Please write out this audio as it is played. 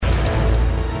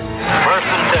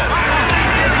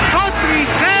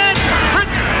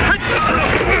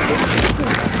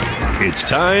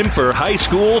Time for high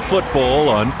school football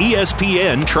on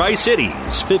ESPN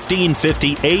Tri-Cities,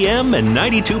 1550 AM and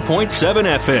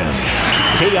 92.7 FM.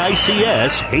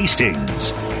 KICS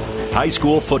Hastings. High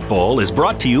school football is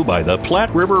brought to you by the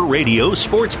Platte River Radio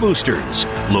Sports Boosters,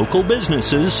 local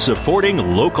businesses supporting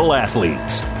local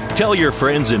athletes. Tell your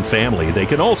friends and family they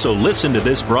can also listen to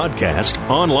this broadcast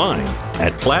online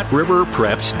at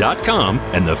PlatteRiverPreps.com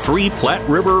and the free Platte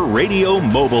River Radio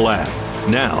mobile app.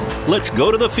 Now, let's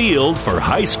go to the field for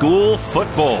high school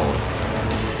football.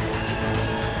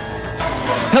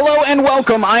 Hello and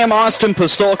welcome. I am Austin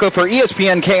Pistolka for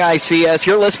ESPN KICS.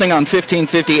 You're listening on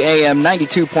 1550 AM,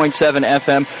 92.7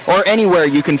 FM, or anywhere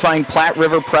you can find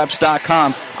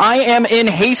PlatteRiverPreps.com. I am in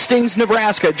Hastings,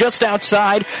 Nebraska, just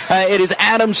outside. It is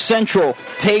Adams Central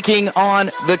taking on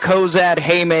the Cozad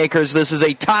Haymakers. This is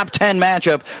a top 10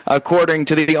 matchup, according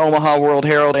to the Omaha World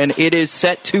Herald, and it is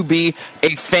set to be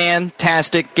a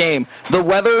fantastic game. The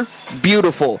weather,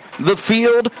 beautiful. The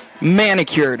field,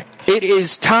 manicured. It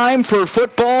is time for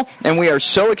football, and we are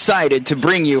so excited to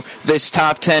bring you this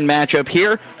top 10 matchup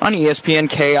here on ESPN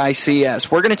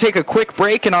KICS. We're going to take a quick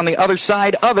break, and on the other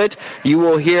side of it, you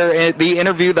will hear the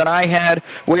interview that I had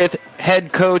with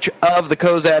head coach of the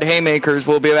Cozad Haymakers.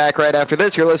 We'll be back right after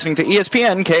this. You're listening to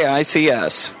ESPN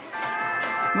KICS.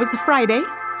 It was a Friday,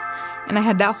 and I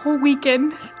had that whole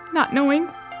weekend not knowing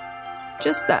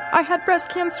just that I had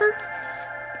breast cancer.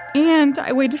 And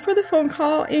I waited for the phone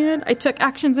call, and I took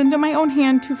actions into my own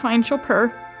hand to find Chopin.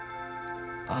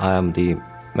 I'm the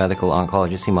medical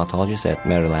oncologist hematologist at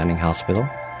Mary Lanning Hospital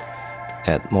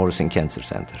at Morrison Cancer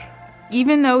Center.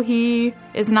 Even though he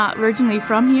is not originally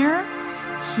from here,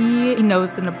 he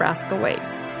knows the Nebraska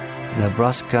ways.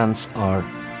 Nebraskans are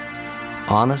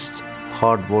honest,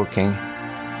 hardworking,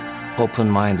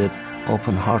 open-minded,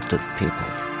 open-hearted people.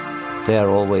 They are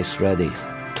always ready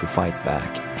to fight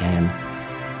back, and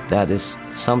that is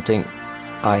something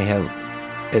I have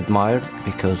admired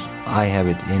because I have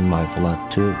it in my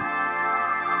blood too.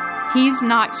 He's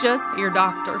not just your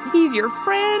doctor. He's your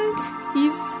friend.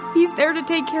 He's there to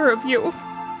take care of you.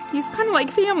 He's kind of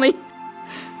like family.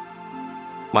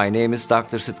 My name is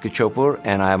Dr. Sitka Chopur,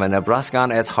 and I am a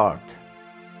Nebraskan at heart.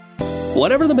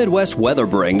 Whatever the Midwest weather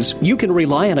brings, you can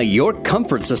rely on a York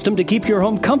comfort system to keep your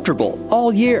home comfortable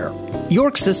all year.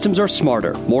 York systems are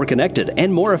smarter, more connected,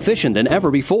 and more efficient than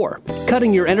ever before,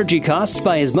 cutting your energy costs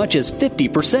by as much as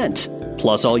 50%.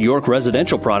 Plus, all York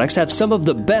residential products have some of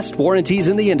the best warranties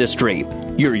in the industry.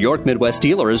 Your York Midwest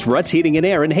dealer is Ruts Heating and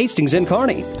Air in Hastings and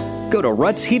Kearney. Go to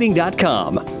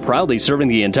rutsheating.com, proudly serving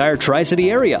the entire Tri-City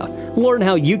area. Learn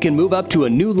how you can move up to a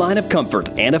new line of comfort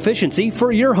and efficiency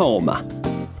for your home.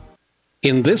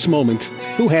 In this moment,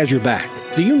 who has your back?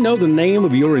 Do you know the name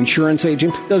of your insurance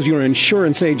agent? Does your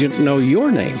insurance agent know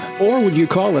your name? Or would you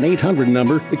call an 800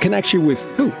 number that connects you with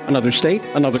who? Another state?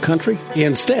 Another country?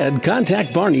 Instead,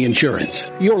 contact Barney Insurance,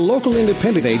 your local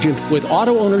independent agent with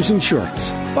Auto Owners Insurance.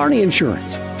 Barney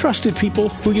Insurance. Trusted people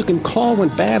who you can call when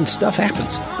bad stuff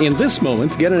happens. In this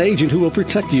moment, get an agent who will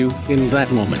protect you in that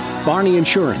moment. Barney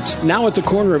Insurance, now at the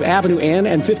corner of Avenue N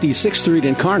and 56th Street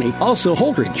in Kearney, also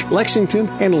Holdridge, Lexington,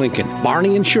 and Lincoln.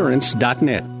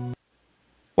 BarneyInsurance.net.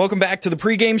 Welcome back to the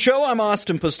pregame show. I'm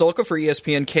Austin Pistolka for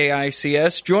ESPN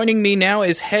KICS. Joining me now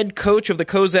is head coach of the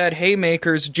Cozad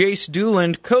Haymakers, Jace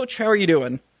Dooland. Coach, how are you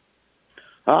doing?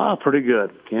 Pretty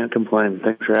good. Can't complain.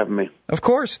 Thanks for having me. Of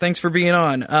course. Thanks for being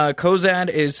on. Cozad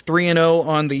is 3-0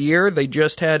 on the year. They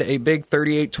just had a big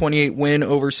 38-28 win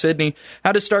over Sydney.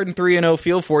 How does starting 3-0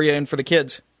 feel for you and for the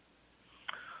kids?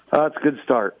 It's a good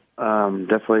start.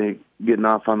 Definitely getting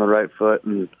off on the right foot,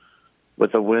 and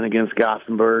with a win against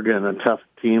Gothenburg and a tough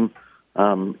team,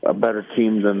 a better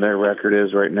team than their record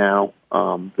is right now.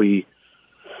 We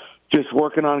just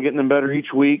working on getting them better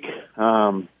each week.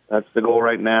 That's the goal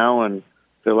right now, and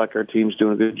feel like our team's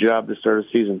doing a good job to start a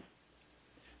season.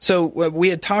 So we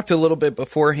had talked a little bit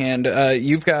beforehand.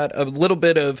 You've got a little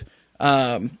bit of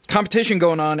competition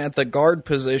going on at the guard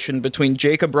position between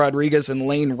Jacob Rodriguez and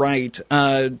Lane Wright.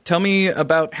 Tell me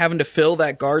about having to fill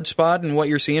that guard spot and what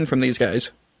you're seeing from these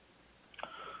guys.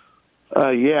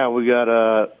 Yeah, we got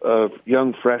a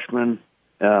young freshman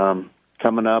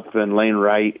coming up, and Lane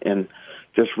Wright, and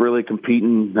just really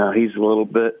competing. He's a little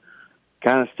bit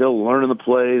kind of still learning the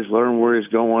plays, learning where he's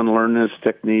going, learning his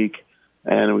technique.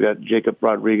 And we got Jacob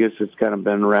Rodriguez that's kind of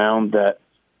been around that,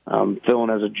 filling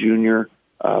as a junior,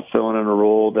 filling in a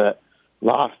role that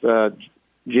lost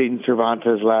Jaden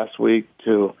Cervantes last week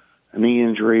to a knee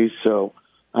injury. So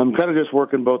I'm kind of just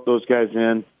working both those guys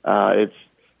in.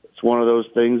 It's one of those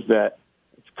things that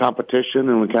it's competition,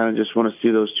 and we kind of just want to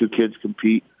see those two kids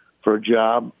compete for a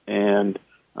job. And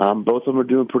both of them are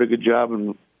doing a pretty good job,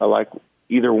 and I like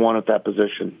either one at that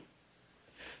position.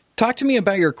 Talk to me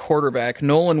about your quarterback,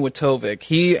 Nolan Witovic.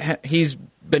 He's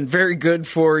been very good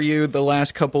for you the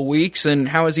last couple weeks, and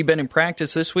how has he been in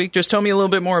practice this week? Just tell me a little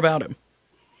bit more about him.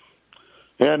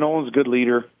 Yeah, Nolan's a good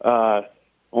leader.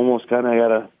 Almost kind of got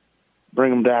to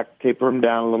bring him back, taper him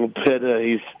down a little bit.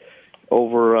 He's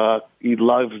over. He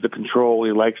loves the control.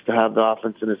 He likes to have the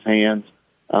offense in his hands,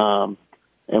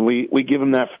 and we give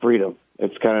him that freedom.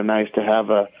 It's kind of nice to have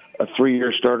a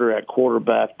 3-year starter at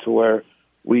quarterback to where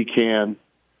we can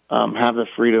have the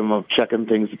freedom of checking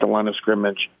things at the line of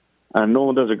scrimmage.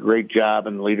 Nolan does a great job,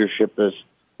 and leadership is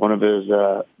one of his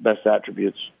best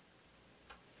attributes.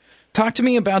 Talk to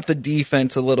me about the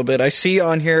defense a little bit. I see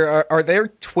on here, are there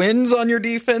twins on your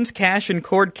defense, Cash and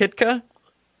Cord Kitka?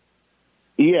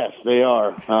 Yes, they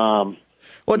are.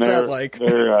 What's that like?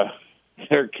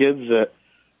 They're kids that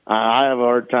I have a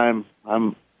hard time.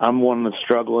 I'm one that's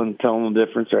struggling telling the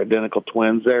difference. They're identical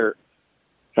twins.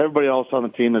 Everybody else on the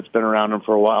team that's been around them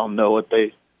for a while know what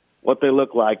they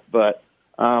look like, but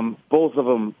both of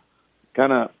them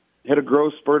kind of hit a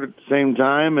growth spurt at the same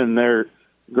time, and they're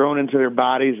growing into their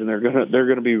bodies, and they're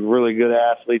gonna be really good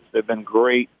athletes. They've been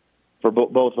great for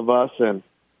both of us, and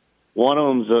one of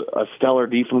them's a stellar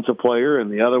defensive player,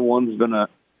 and the other one's been an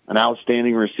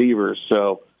outstanding receiver.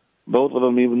 So both of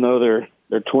them, even though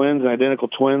they're twins and identical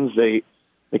twins, they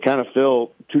kind of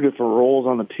fill two different roles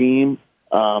on the team,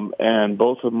 and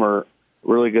both of them are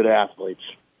really good athletes.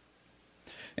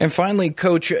 And finally,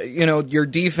 Coach, your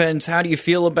defense, how do you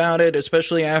feel about it,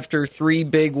 especially after 3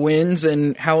 big wins,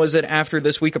 and how is it after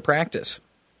this week of practice?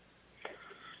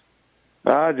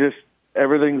 Just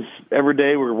every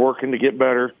day we're working to get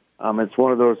better. It's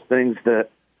one of those things that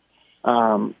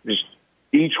just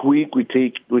each week we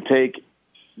take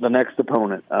the next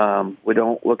opponent. We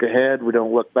don't look ahead. We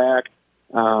don't look back.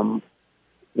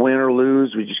 Win or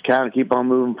lose, we just kind of keep on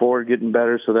moving forward, getting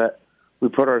better so that we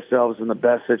put ourselves in the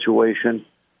best situation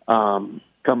come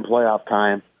playoff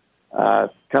time.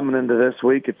 Coming into this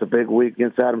week, it's a big week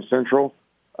against Adams Central.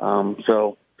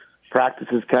 So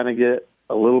practices kind of get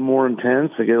a little more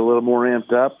intense. They get a little more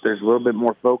amped up. There's a little bit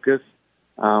more focus.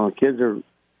 Kids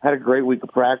had a great week of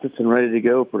practice and ready to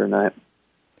go for tonight.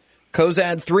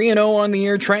 Cozad 3-0 on the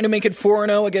year, trying to make it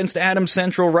 4-0 against Adams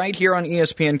Central right here on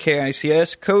ESPN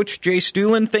KICS. Coach Jay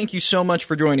Stuhlen, thank you so much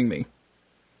for joining me.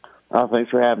 Thanks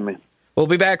for having me. We'll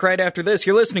be back right after this.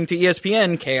 You're listening to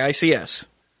ESPN KICS.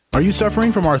 Are you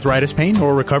suffering from arthritis pain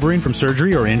or recovering from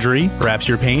surgery or injury? Perhaps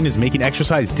your pain is making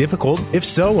exercise difficult. If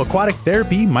so, aquatic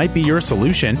therapy might be your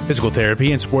solution. Physical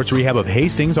Therapy and Sports Rehab of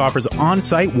Hastings offers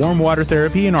on-site warm water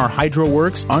therapy in our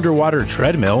HydroWorks underwater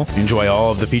treadmill. Enjoy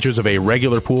all of the features of a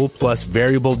regular pool plus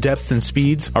variable depths and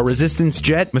speeds, a resistance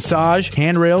jet, massage,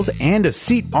 handrails, and a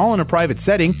seat all in a private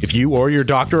setting. If you or your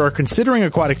doctor are considering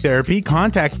aquatic therapy,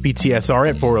 contact PTSR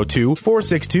at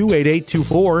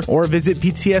 402-462-8824 or visit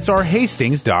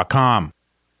ptsrhastings.com.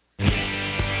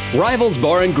 Rivals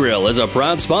Bar and Grill is a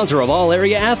proud sponsor of all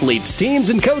area athletes, teams,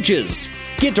 and coaches.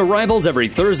 Get to Rivals every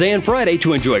Thursday and Friday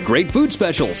to enjoy great food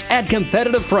specials at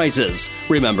competitive prices.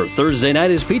 Remember, Thursday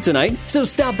night is pizza night, so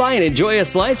stop by and enjoy a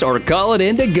slice or call it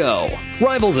in to go.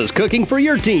 Rivals is cooking for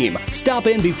your team. Stop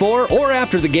in before or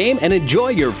after the game and enjoy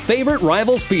your favorite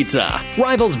Rivals pizza.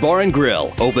 Rivals Bar and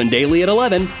Grill, open daily at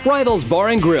 11. Rivals Bar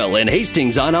and Grill in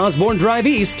Hastings on Osborne Drive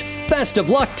East. Best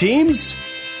of luck, teams.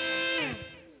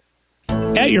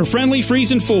 At your friendly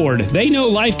Friesen Ford, they know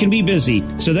life can be busy,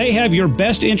 so they have your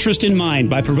best interest in mind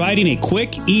by providing a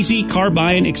quick, easy car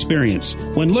buying experience.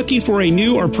 When looking for a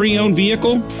new or pre-owned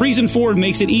vehicle, Friesen Ford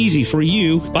makes it easy for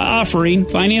you by offering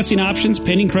financing options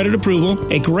pending credit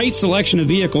approval, a great selection of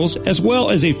vehicles, as well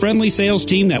as a friendly sales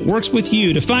team that works with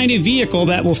you to find a vehicle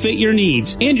that will fit your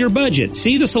needs and your budget.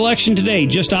 See the selection today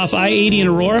just off I-80 in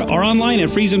Aurora or online at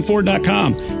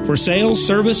FriesenFord.com. For sales,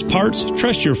 service, parts,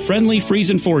 trust your friendly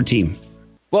Friesen Ford team.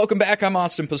 Welcome back. I'm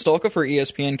Austin Pistolka for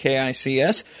ESPN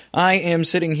KICS. I am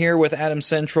sitting here with Adams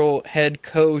Central head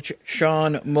coach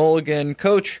Sean Mulligan.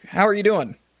 Coach, how are you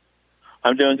doing?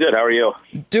 I'm doing good. How are you?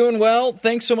 Doing well.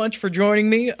 Thanks so much for joining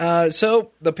me.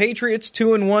 So the Patriots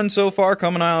 2-1 so far,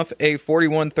 coming off a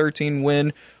 41-13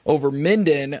 win over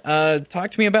Minden.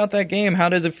 Talk to me about that game. How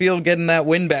does it feel getting that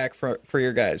win back for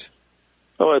your guys?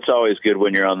 Oh, it's always good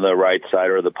when you're on the right side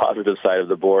or the positive side of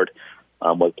the board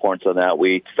with points on that.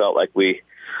 We felt like we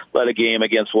let a game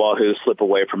against Wahoo slip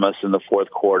away from us in the fourth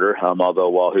quarter, although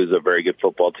Wahoo's a very good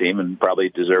football team and probably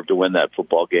deserved to win that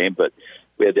football game. But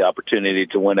we had the opportunity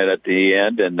to win it at the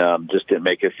end and just didn't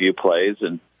make a few plays.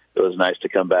 And it was nice to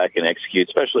come back and execute,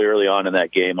 especially early on in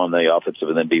that game on the offensive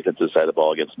and then defensive side of the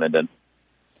ball against Minden.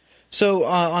 So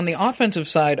on the offensive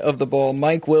side of the ball,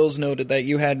 Mike Wills noted that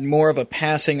you had more of a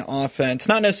passing offense,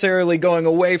 not necessarily going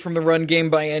away from the run game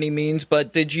by any means,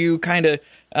 but did you kind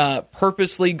of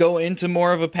purposely go into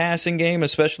more of a passing game,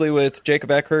 especially with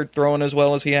Jacob Eckert throwing as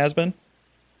well as he has been?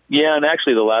 Yeah, and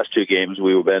actually the last two games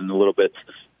we've been a little bit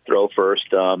throw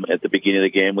first. At the beginning of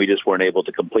the game, we just weren't able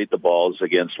to complete the balls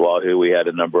against Wahoo. We had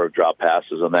a number of drop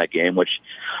passes on that game, which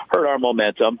hurt our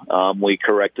momentum. We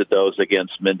corrected those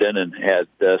against Minden and had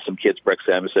some kids. Breck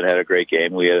Samuelson had a great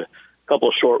game. We had a couple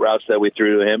of short routes that we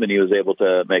threw to him, and he was able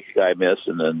to make a guy miss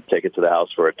and then take it to the house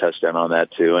for a touchdown on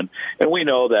that too. And we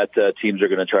know that teams are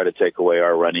going to try to take away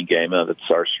our running game. That's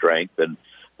our strength. And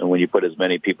when you put as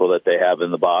many people that they have in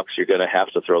the box, you're going to have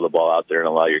to throw the ball out there and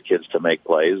allow your kids to make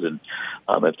plays. And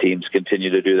if teams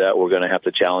continue to do that, we're going to have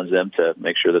to challenge them to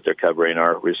make sure that they're covering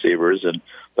our receivers.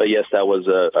 But yes, that was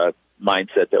a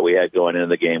mindset that we had going into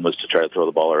the game, was to try to throw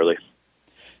the ball early.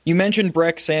 You mentioned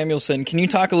Breck Samuelson. Can you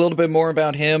talk a little bit more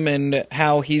about him and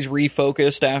how he's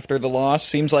refocused after the loss?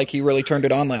 Seems like he really turned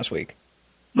it on last week.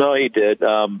 No, he did.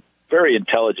 Very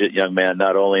intelligent young man,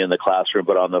 not only in the classroom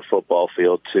but on the football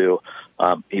field too.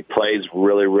 He plays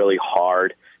really, really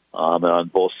hard on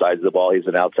both sides of the ball. He's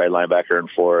an outside linebacker and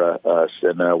for us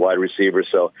and a wide receiver,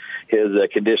 so his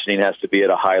conditioning has to be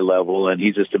at a high level, and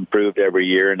he's just improved every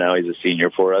year. Now he's a senior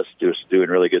for us, just doing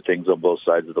really good things on both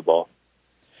sides of the ball.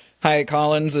 Hyatt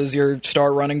Collins is your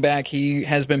star running back. He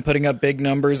has been putting up big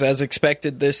numbers as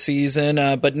expected this season,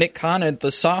 but Nick Conant,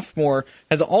 the sophomore,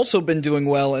 has also been doing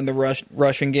well in the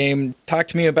rushing game. Talk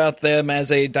to me about them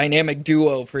as a dynamic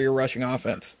duo for your rushing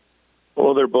offense.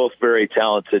 Well, they're both very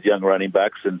talented young running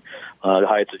backs, and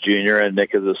Hyatt's a junior and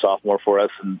Nick is a sophomore for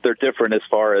us, and they're different as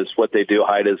far as what they do.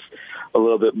 Hyatt is a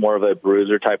little bit more of a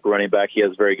bruiser type of running back. He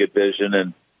has very good vision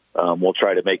and will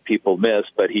try to make people miss,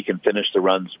 but he can finish the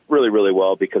runs really, really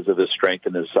well because of his strength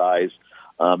and his size.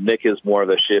 Nick is more of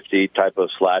a shifty type of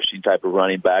slashing type of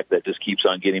running back that just keeps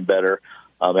on getting better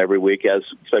every week,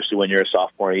 especially when you're a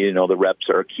sophomore. You know, the reps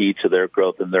are key to their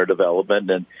growth and their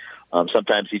development, and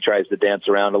sometimes he tries to dance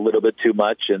around a little bit too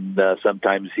much, and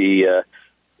sometimes he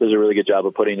does a really good job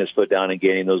of putting his foot down and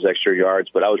gaining those extra yards.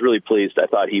 But I was really pleased. I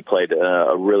thought he played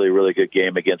a really, really good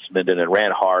game against Minden and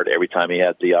ran hard every time he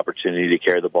had the opportunity to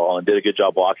carry the ball, and did a good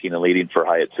job blocking and leading for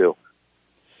Hyatt too.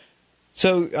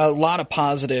 So a lot of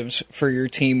positives for your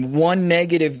team. One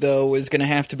negative, though, is going to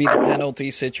have to be the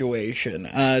penalty situation.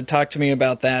 Talk to me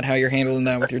about that, how you're handling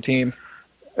that with your team.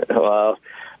 Well,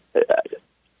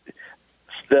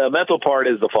 the mental part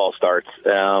is the false starts.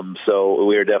 So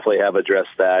we definitely have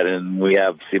addressed that, and we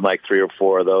have seen like 3 or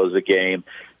 4 of those a game.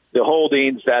 The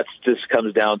holdings, that just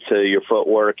comes down to your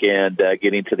footwork and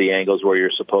getting to the angles where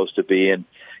you're supposed to be. And,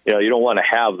 you know, you don't want to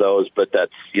have those, but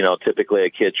that's, you know, typically a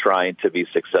kid trying to be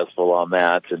successful on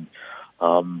that.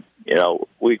 And, you know,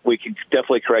 we can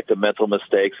definitely correct the mental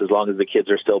mistakes as long as the kids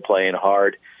are still playing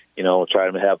hard. You know,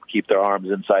 try to keep their arms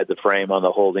inside the frame on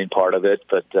the holding part of it.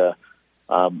 But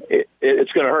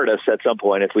it's going to hurt us at some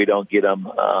point if we don't get them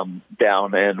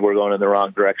down, and we're going in the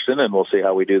wrong direction, and we'll see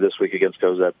how we do this week against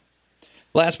Cozad.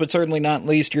 Last but certainly not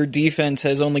least, your defense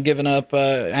has only given up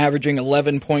averaging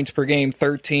 11 points per game,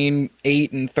 13,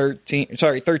 8, and 13.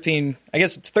 Sorry, 13. I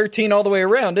guess it's 13 all the way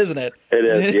around, isn't it? It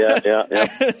is,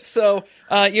 yeah. So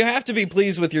you have to be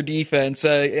pleased with your defense.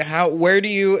 Where do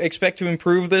you expect to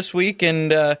improve this week,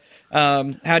 and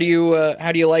how do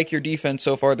you like your defense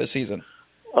so far this season?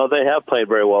 Oh, they have played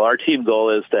very well. Our team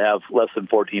goal is to have less than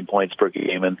 14 points per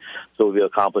game, and so we've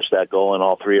accomplished that goal in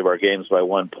all 3 of our games by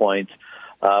 1 point.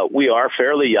 We are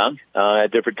fairly young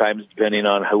at different times, depending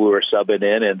on who we're subbing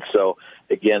in, and so,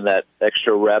 again, that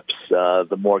extra reps,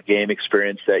 the more game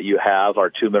experience that you have. Our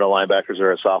 2 middle linebackers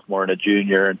are a sophomore and a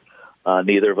junior, and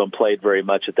neither of them played very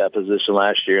much at that position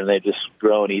last year, and they've just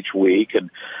grown each week, and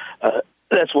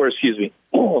that's where,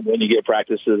 when you get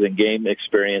practices and game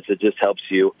experience, it just helps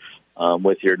you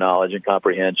with your knowledge and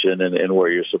comprehension and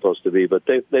where you're supposed to be. But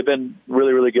they've been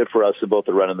really, really good for us in both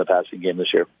the run and the passing game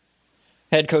this year.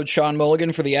 Head coach Sean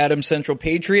Mulligan for the Adams Central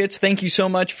Patriots, thank you so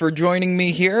much for joining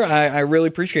me here. I really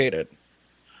appreciate it.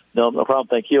 No problem.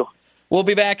 Thank you. We'll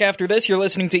be back after this. You're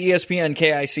listening to ESPN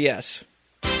KICS.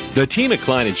 The team at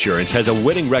Klein Insurance has a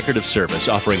winning record of service,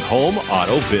 offering home,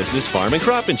 auto, business, farm, and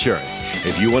crop insurance.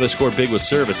 If you want to score big with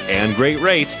service and great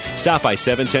rates, stop by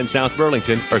 710 South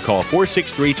Burlington or call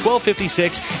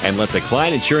 463-1256 and let the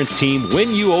Klein Insurance team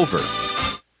win you over.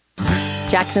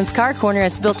 Jackson's Car Corner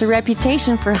has built a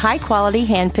reputation for high-quality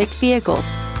hand-picked vehicles.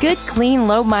 Good, clean,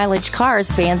 low-mileage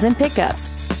cars, vans, and pickups.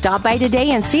 Stop by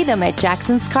today and see them at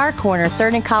Jackson's Car Corner,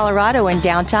 3rd and Colorado in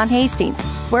downtown Hastings,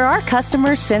 where our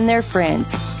customers send their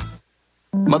friends.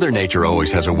 Mother Nature always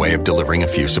has a way of delivering a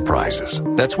few surprises.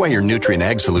 That's why your Nutrient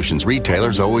Ag Solutions retailer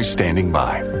is always standing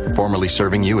by. Formerly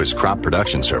serving you as Crop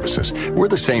Production Services, we're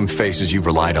the same faces you've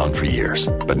relied on for years,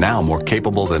 but now more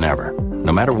capable than ever,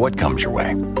 no matter what comes your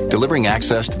way. Delivering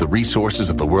access to the resources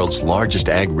of the world's largest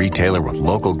ag retailer with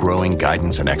local growing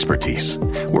guidance and expertise.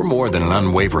 We're more than an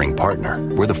unwavering partner.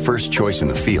 We're the first choice in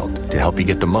the field to help you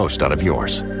get the most out of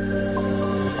yours.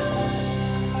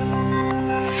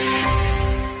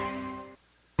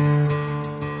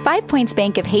 5 Points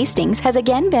Bank of Hastings has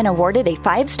again been awarded a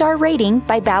 5-star rating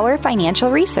by Bauer Financial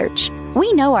Research.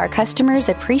 We know our customers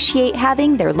appreciate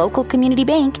having their local community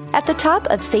bank at the top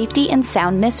of safety and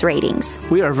soundness ratings.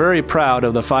 We are very proud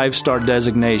of the 5-star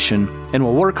designation and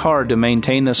will work hard to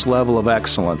maintain this level of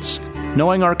excellence.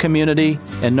 Knowing our community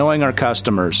and knowing our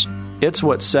customers, it's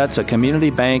what sets a community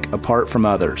bank apart from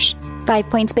others. 5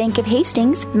 Points Bank of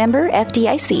Hastings, member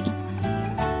FDIC.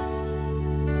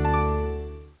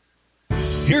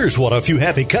 Here's what a few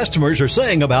happy customers are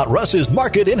saying about Russ's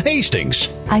Market in Hastings.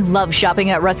 I love shopping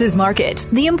at Russ's Market.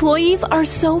 The employees are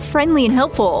so friendly and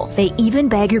helpful. They even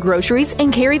bag your groceries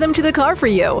and carry them to the car for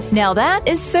you. Now that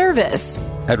is service.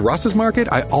 At Russ's Market,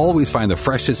 I always find the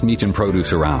freshest meat and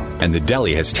produce around, and the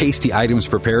deli has tasty items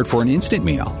prepared for an instant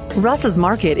meal. Russ's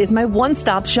Market is my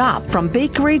one-stop shop, from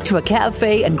bakery to a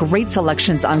cafe, and great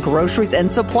selections on groceries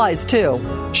and supplies, too.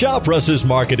 Shop Russ's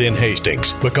Market in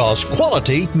Hastings, because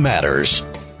quality matters.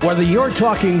 Whether you're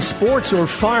talking sports or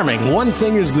farming, one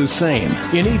thing is the same.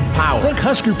 You need power. Think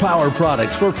Husker Power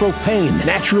products for propane,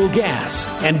 natural gas,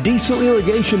 and diesel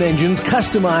irrigation engines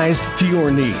customized to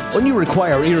your needs. When you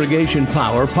require irrigation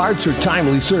power, parts, or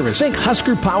timely service, think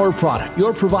Husker Power products,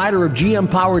 your provider of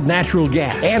GM-powered natural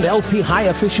gas and LP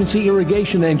high-efficiency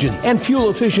irrigation engine and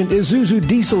fuel-efficient Isuzu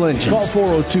diesel engines. Call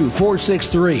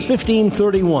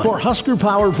 402-463-1531 for Husker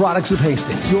Power products of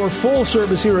Hastings, your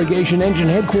full-service irrigation engine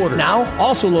headquarters. Now,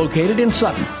 also located in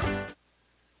Sutton.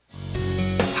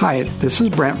 Hi, this is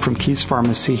Brent from Keys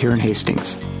Pharmacy here in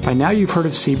Hastings. By now you've heard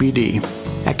of CBD.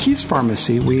 At Keys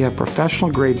Pharmacy, we have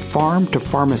professional-grade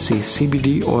farm-to-pharmacy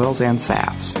CBD oils and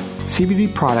salves.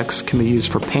 CBD products can be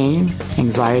used for pain,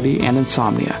 anxiety, and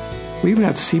insomnia. We even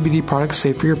have CBD products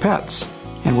safe for your pets.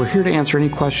 And we're here to answer any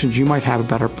questions you might have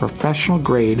about our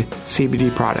professional-grade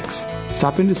CBD products.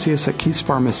 Stop in to see us at Keys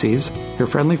Pharmacies, your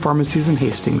friendly pharmacies in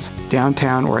Hastings,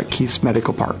 downtown, or at Keys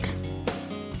Medical Park.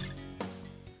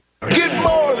 Get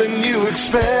more than you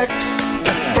expect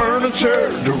at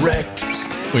Furniture Direct.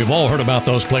 We've all heard about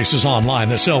those places online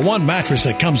that sell one mattress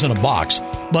that comes in a box.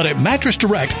 But at Mattress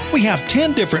Direct, we have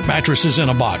 10 different mattresses in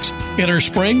a box.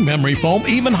 Innerspring, memory foam,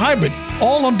 even hybrid,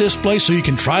 all on display so you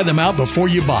can try them out before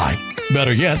you buy.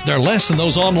 Better yet, they're less than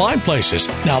those online places.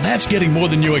 Now that's getting more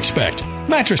than you expect.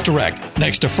 Mattress Direct,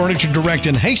 next to Furniture Direct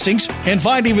in Hastings, and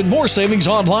find even more savings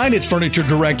online at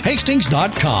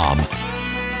FurnitureDirectHastings.com.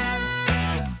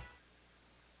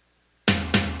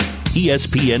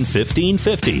 ESPN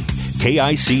 1550,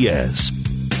 KICS.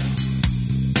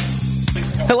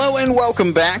 Hello and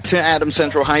welcome back to Adams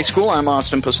Central High School. I'm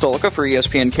Austin Pistolka for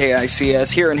ESPN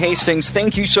KICS here in Hastings.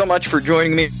 Thank you so much for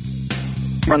joining me.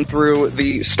 Run through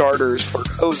the starters for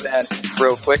Cozad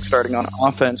real quick. Starting on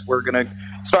offense, we're going to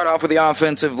start off with the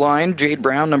offensive line. Jade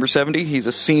Brown, number 70. He's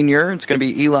a senior. It's going to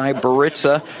be Eli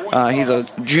Baritza. He's a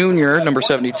junior, number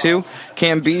 72.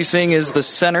 Cam Beesing is the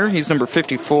center. He's number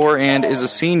 54 and is a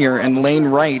senior. And Lane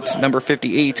Wright, number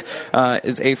 58,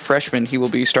 is a freshman. He will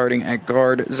be starting at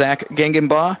guard. Zach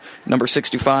Gengenbaugh, number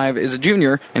 65, is a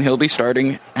junior, and he'll be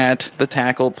starting at the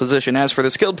tackle position. As for the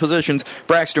skilled positions,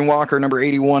 Braxton Walker, number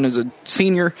 81, is a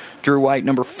senior. Drew White,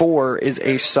 number 4, is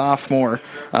a sophomore.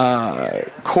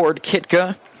 Cord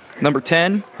Kitka, number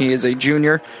 10, he is a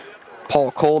junior.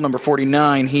 Paul Cole, number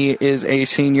 49, he is a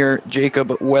senior.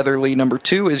 Jacob Weatherly, number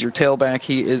 2, is your tailback.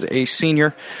 He is a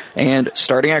senior. And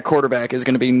starting at quarterback is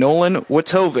going to be Nolan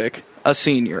Watovic, a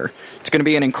senior. It's going to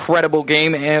be an incredible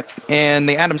game. And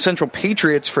the Adams Central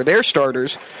Patriots, for their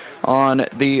starters on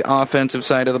the offensive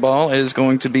side of the ball, is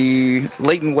going to be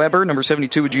Leighton Weber, number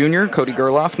 72, a junior. Cody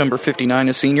Gerloff, number 59,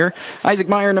 a senior. Isaac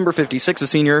Meyer, number 56, a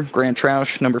senior. Grant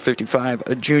Troush, number 55,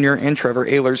 a junior. And Trevor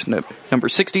Ehlers, number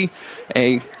 60,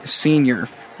 a senior.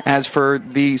 As for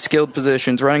the skilled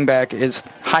positions, running back is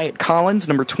Hyatt Collins,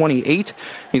 number 28.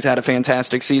 He's had a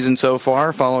fantastic season so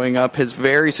far, following up his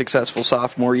very successful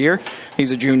sophomore year. He's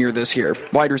a junior this year.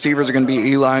 Wide receivers are going to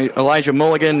be Elijah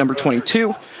Mulligan, number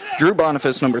 22. Drew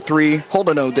Boniface, number 3,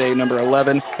 Holden O'Day, number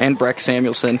 11, and Breck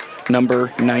Samuelson,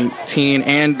 number 19.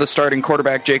 And the starting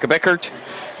quarterback, Jacob Eckert.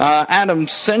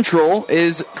 Adams Central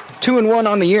is 2-1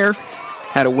 on the year.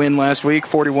 had a win last week,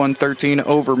 41-13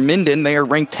 over Minden. They are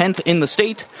ranked 10th in the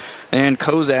state. And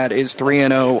Cozad is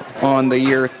 3-0 on the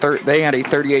year. They had a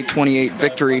 38-28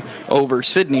 victory over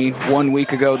Sydney 1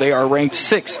 week ago. They are ranked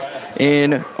 6th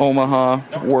in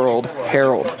Omaha World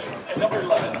Herald.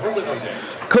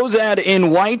 Cozad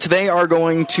in white, they are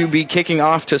going to be kicking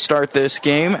off to start this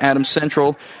game. Adams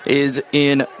Central is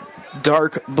in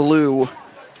dark blue,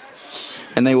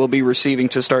 and they will be receiving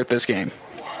to start this game.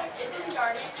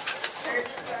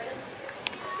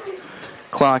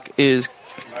 Clock is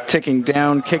ticking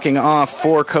down. Kicking off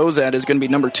for Cozad is going to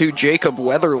be number 2, Jacob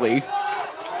Weatherly.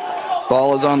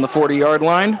 Ball is on the 40-yard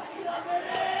line.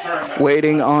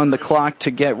 Waiting on the clock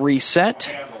to get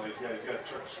reset.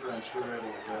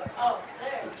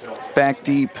 Back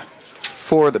deep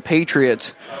for the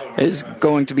Patriots is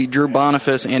going to be Drew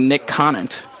Boniface and Nick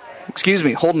Conant.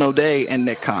 Holden O'Day and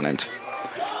Nick Conant.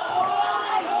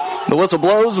 The whistle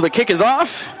blows, the kick is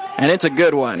off, and it's a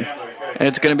good one. And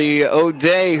it's going to be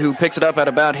O'Day who picks it up at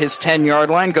about his 10-yard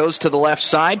line, goes to the left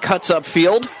side, cuts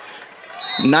upfield.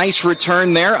 Nice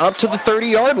return there, up to the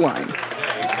 30-yard line.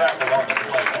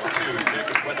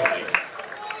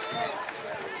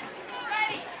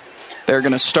 They're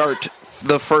going to start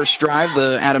the first drive.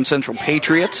 The Adams Central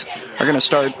Patriots are going to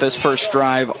start this first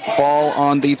drive. Ball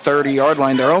on the 30-yard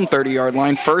line, their own 30-yard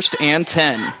line, 1st and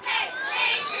 10.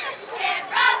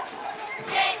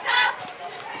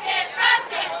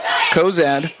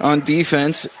 Cozad on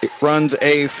defense runs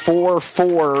a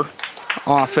 4-4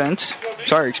 offense.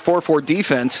 4-4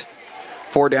 defense.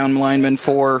 4 down linemen,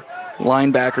 4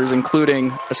 linebackers,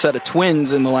 including a set of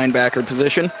twins in the linebacker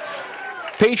position.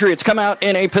 Patriots come out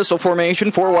in a pistol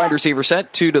formation, 4 wide receiver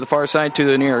set, 2 to the far side, 2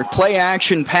 to the near. Play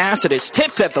action pass. It is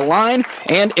tipped at the line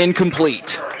and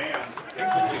incomplete.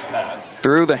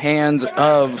 Through the hands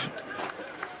of,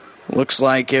 looks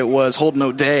like it was Holden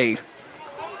O'Day.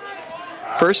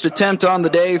 First attempt on the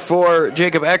day for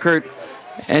Jacob Eckert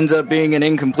ends up being an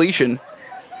incompletion.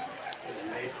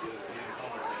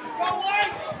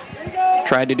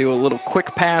 Tried to do a little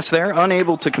quick pass there,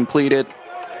 unable to complete it.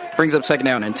 Brings up 2nd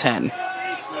down and 10.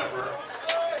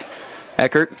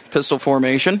 Eckert, pistol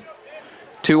formation.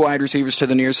 2 wide receivers to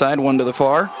the near side, 1 to the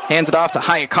far. Hands it off to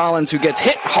Hyatt Collins, who gets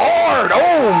hit hard.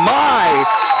 Oh, my!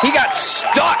 He got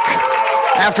stuck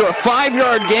after a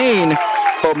 5-yard gain.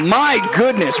 But my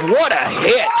goodness, what a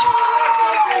hit.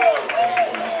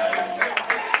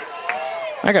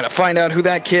 I got to find out who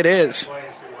that kid is.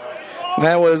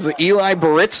 That was Eli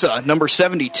Baritza, number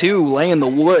 72, laying the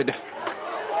wood.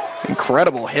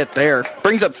 Incredible hit there.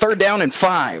 Brings up 3rd down and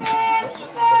 5.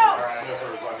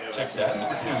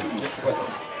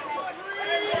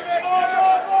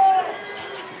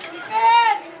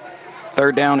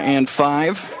 Third down and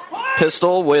 5.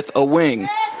 Pistol with a wing.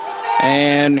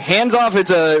 And hands off. It's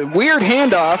a weird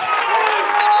handoff.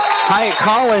 Hyatt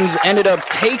Collins ended up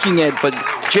taking it, but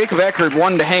Jacob Eckert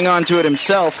wanted to hang on to it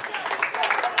himself.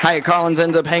 Hyatt Collins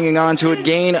ends up hanging on to it.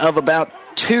 Gain of about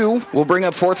 2. Will bring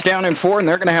up 4th down and 4, and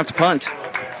they're going to have to punt.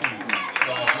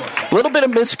 A little bit of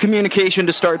miscommunication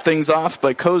to start things off,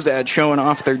 but Cozad showing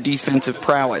off their defensive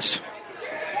prowess.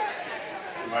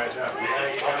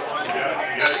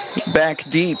 Back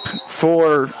deep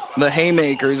for the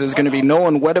Haymakers is going to be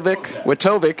Nolan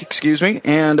Witovic,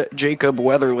 and Jacob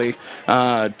Weatherly.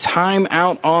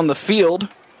 Timeout on the field.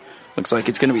 Looks like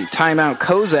it's going to be timeout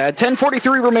Cozad.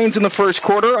 10:43 remains in the first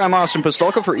quarter. I'm Austin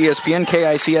Pistolka for ESPN,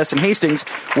 KICS, and Hastings.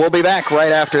 We'll be back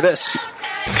right after this.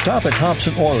 Stop at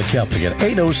Thompson Oil Company at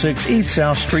 806 East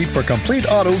South Street for complete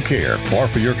auto care. Or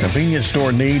for your convenience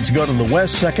store needs, go to the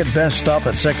West 2nd Best Stop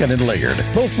at 2nd and Laird.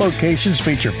 Both locations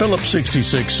feature Phillips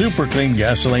 66 Super Clean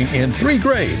gasoline in 3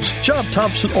 grades. Shop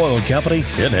Thompson Oil Company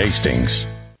in Hastings.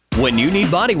 When you need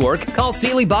body work, call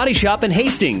Seeley Body Shop in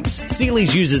Hastings.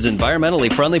 Seeley's uses environmentally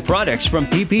friendly products from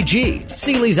PPG.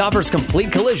 Seeley's offers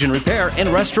complete collision repair and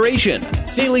restoration.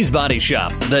 Seeley's Body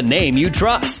Shop, the name you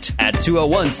trust, at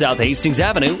 201 South Hastings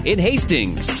Avenue in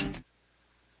Hastings.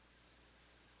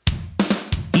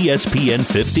 ESPN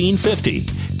 1550,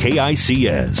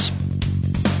 KICS.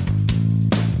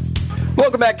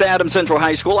 Welcome back to Adams Central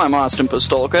High School. I'm Austin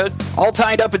Pistolka. All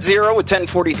tied up at 0 with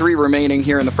 10:43 remaining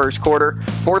here in the first quarter.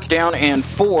 4th down and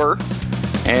 4.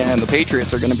 And the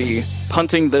Patriots are going to be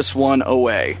punting this one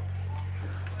away.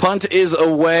 Punt is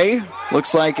away.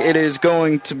 Looks like it is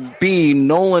going to be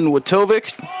Nolan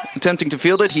Witovic attempting to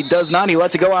field it. He does not. He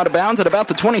lets it go out of bounds at about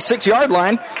the 26-yard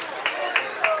line.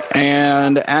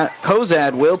 And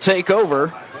Cozad will take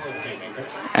over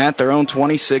at their own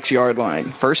 26-yard line.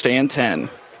 1st and 10.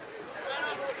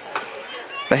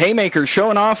 The Haymakers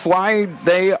showing off why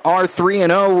they are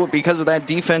 3-0 because of that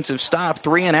defensive stop.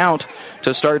 3 and out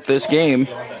to start this game.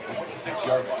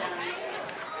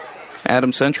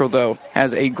 Adams Central, though,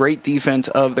 has a great defense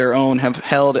of their own, have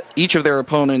held each of their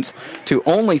opponents to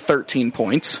only 13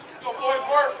 points.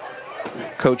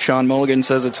 Coach Sean Mulligan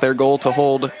says it's their goal to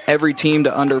hold every team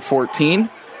to under 14,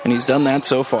 and he's done that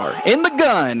so far. In the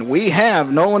gun, we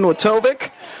have Nolan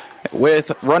Watovic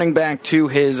with running back to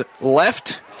his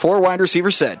left, 4 wide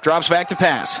receiver set. Drops back to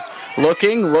pass.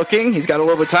 Looking. He's got a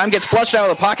little bit of time. Gets flushed out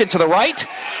of the pocket to the right.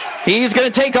 He's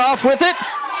going to take off with it,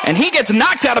 and he gets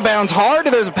knocked out of bounds hard.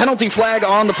 There's a penalty flag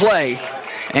on the play,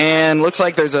 and looks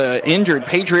like there's an injured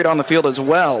Patriot on the field as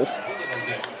well.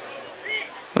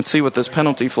 Let's see what this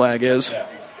penalty flag is.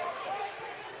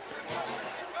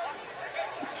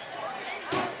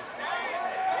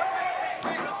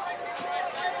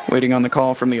 Waiting on the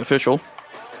call from the official.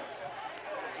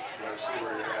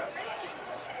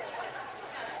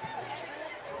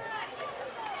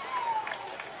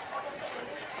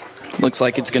 Looks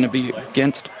like it's going to be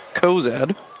against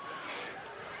Cozad.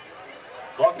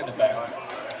 Block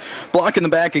in the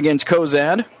back against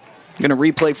Cozad. Going to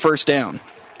replay first down.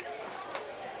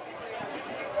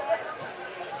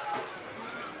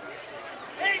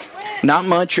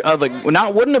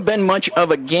 Wouldn't have been much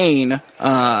of a gain.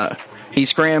 He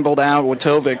scrambled out.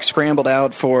 Watovic scrambled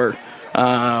out for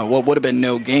what would have been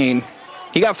no gain.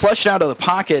 He got flushed out of the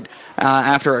pocket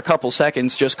after a couple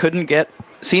seconds. Just couldn't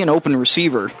see an open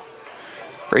receiver.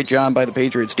 Great job by the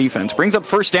Patriots defense. Brings up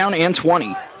first down and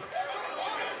 20.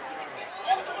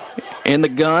 In the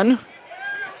gun,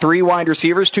 3 wide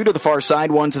receivers, 2 to the far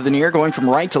side, 1 to the near, going from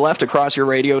right to left across your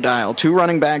radio dial. 2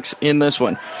 running backs in this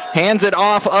one. Hands it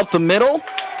off up the middle,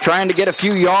 trying to get a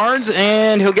few yards,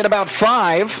 and he'll get about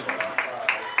 5.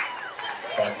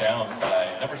 Brought down by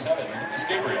number 7, Lucas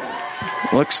Gabriel.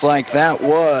 Looks like that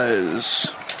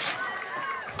was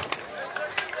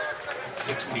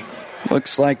 16.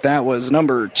 Looks like that was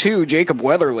number 2, Jacob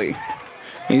Weatherly.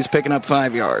 He's picking up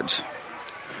 5 yards.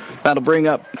 That'll bring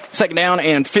up second down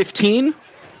and 15.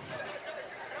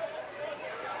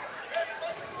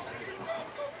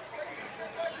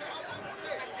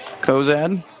 Cozad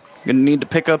going to need to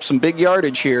pick up some big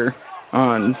yardage here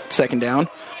on second down.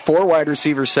 4 wide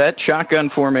receiver set, shotgun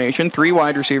formation, 3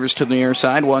 wide receivers to the near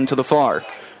side, 1 to the far.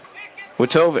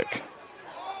 Watovic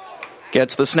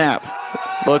gets the snap.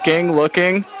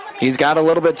 Looking. He's got a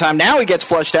little bit of time. Now he gets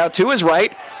flushed out to his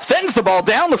right, sends the ball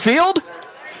down the field.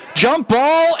 Jump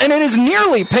ball, and it is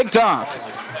nearly picked off.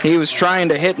 He was trying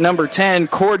to hit number 10,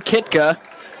 Cord Kitka,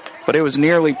 but it was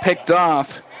nearly picked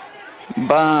off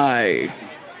by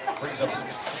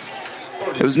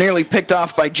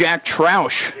Jack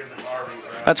Troush.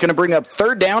 That's going to bring up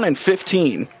third down and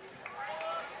 15.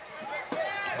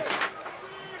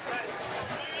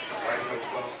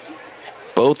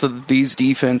 Both of these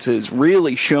defenses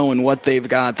really showing what they've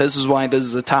got. This is why this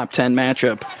is a top 10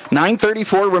 matchup.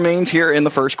 9:34 remains here in the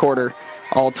first quarter.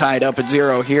 All tied up at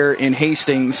 0 here in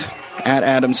Hastings at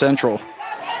Adams Central.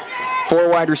 4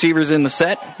 wide receivers in the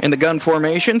set, in the gun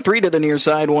formation. 3 to the near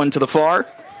side, 1 to the far.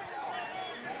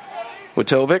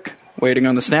 Watovic waiting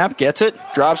on the snap, gets it,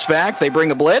 drops back. They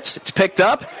bring a blitz. It's picked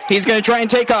up. He's going to try and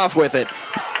take off with it.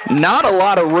 Not a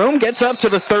lot of room. Gets up to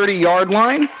the 30-yard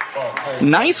line.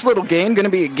 Nice little gain. Going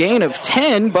to be a gain of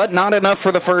 10, but not enough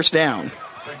for the first down.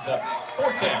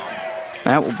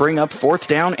 That will bring up fourth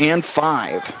down and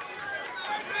 5.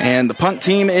 And the punt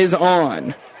team is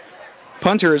on.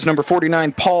 Punter is number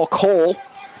 49, Paul Cole.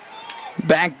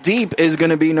 Back deep is going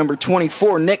to be number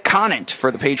 24, Nick Conant for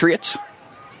the Patriots.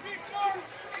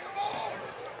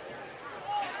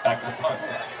 Back to the punt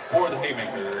for the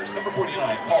Haymakers, number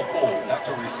 49, Paul Cole.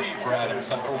 After receive for Adams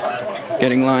Central, 24.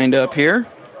 Getting lined up here.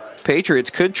 Patriots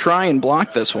could try and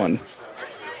block this one.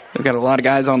 They've got a lot of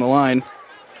guys on the line.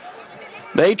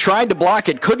 They tried to block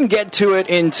it, couldn't get to it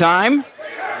in time.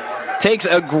 Takes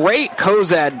a great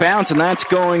Cozad bounce, and that's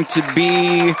going to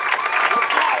be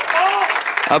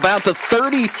about the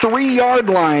 33-yard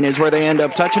line is where they end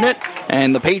up touching it.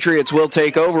 And the Patriots will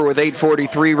take over with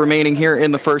 8:43 remaining here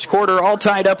in the first quarter, all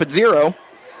tied up at 0.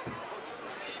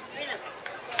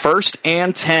 First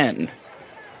and 10.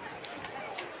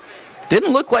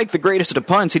 Didn't look like the greatest of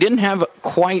punts. He didn't have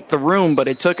quite the room, but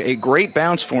it took a great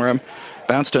bounce for him.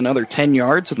 Bounced another 10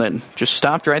 yards and then just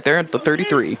stopped right there at the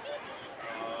 33.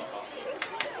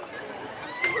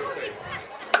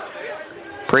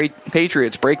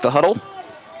 Patriots break the huddle.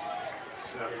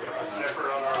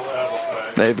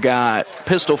 They've got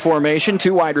pistol formation,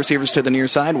 2 wide receivers to the near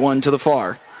side, 1 to the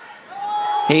far.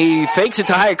 He fakes it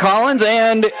to Hyatt Collins,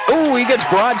 and he gets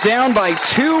brought down by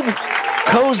 2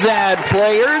 Cozad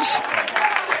players.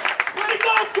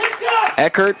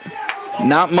 Eckert,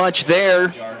 not much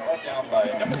there.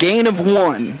 Gain of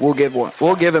 1. We'll give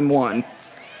him 1.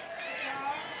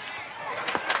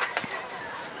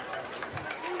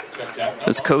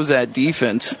 This Cozad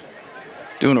defense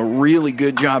doing a really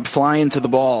good job flying to the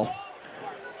ball.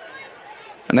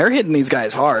 And they're hitting these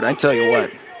guys hard, I tell you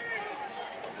what.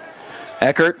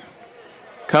 Eckert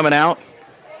coming out.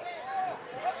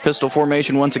 Pistol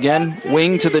formation once again.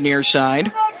 Wing to the near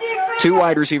side. 2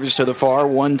 wide receivers to the far,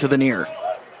 1 to the near.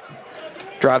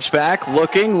 Drops back,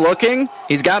 looking.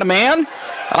 He's got a man.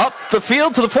 Up the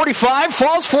field to the 45.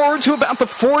 Falls forward to about the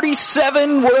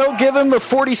 47. We'll give him the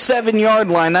 47-yard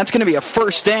line. That's going to be a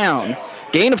first down.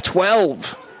 Gain of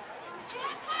 12.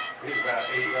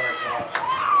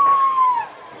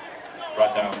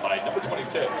 Brought down by number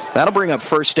 26. That'll bring up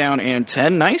first down and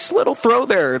 10. Nice little throw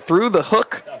there through the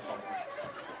hook.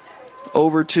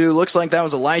 Over to, looks like that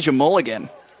was Elijah Mulligan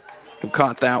who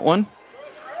caught that one.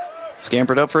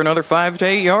 Scampered up for another 5 to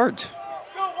 8 yards.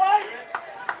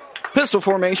 Pistol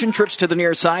formation, trips to the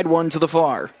near side, 1 to the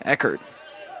far. Eckert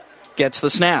gets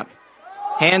the snap.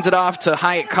 Hands it off to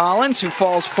Hyatt Collins, who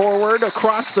falls forward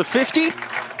across the 50.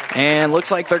 And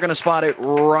looks like they're going to spot it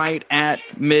right at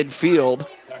midfield.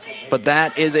 But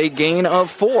that is a gain of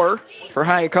 4 for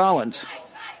Hyatt Collins.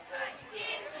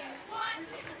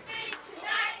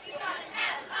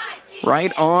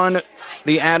 Right on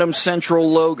the Adams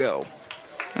Central logo.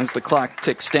 As the clock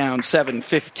ticks down,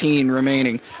 7:15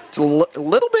 remaining. It's a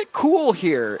little bit cool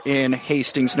here in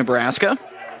Hastings, Nebraska.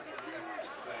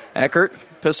 Eckert,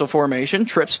 pistol formation,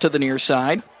 trips to the near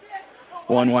side.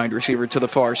 1 wide receiver to the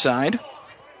far side.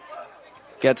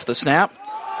 Gets the snap.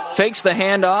 Fakes the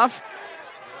handoff.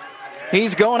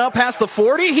 He's going up past the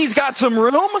 40. He's got some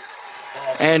room.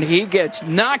 And he gets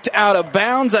knocked out of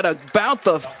bounds at about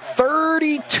the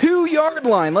 32-yard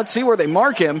line. Let's see where they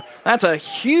mark him. That's a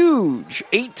huge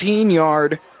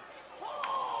 18-yard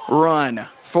run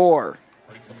for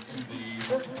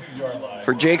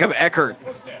Jacob Eckert.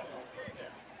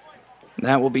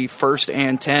 That will be first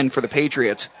and 10 for the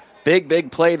Patriots.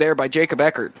 Big play there by Jacob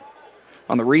Eckert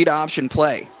on the read option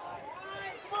play.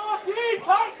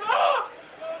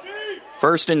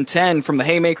 First and 10 from the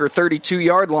Haymaker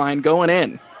 32-yard line going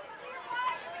in.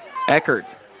 Eckert,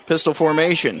 pistol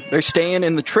formation. They're staying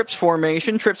in the trips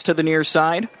formation. Trips to the near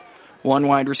side. 1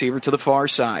 wide receiver to the far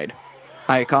side.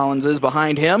 Hyatt Collins is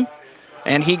behind him.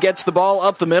 And he gets the ball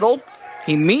up the middle.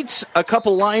 He meets a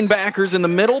couple linebackers in the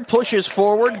middle. Pushes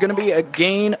forward. Going to be a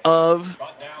gain of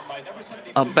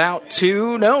about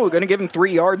 2. No, we're going to give him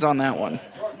 3 yards on that one.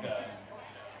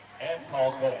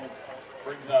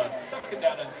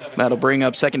 That'll bring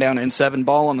up second down and 7.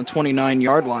 Ball on the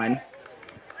 29-yard line.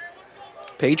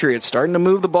 Patriots starting to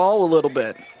move the ball a little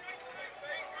bit.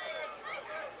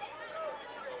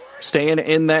 Staying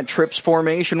in that trips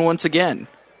formation once again.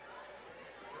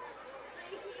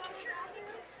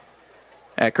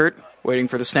 Eckert waiting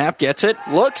for the snap, gets it,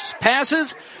 looks,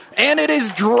 passes, and it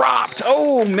is dropped.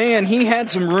 Oh, man, he had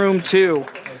some room, too.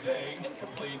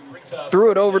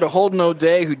 Threw it over to Holden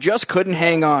O'Day, who just couldn't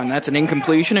hang on. That's an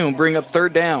incompletion, and will bring up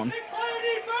third down.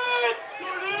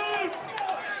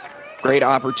 Great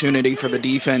opportunity for the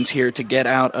defense here to get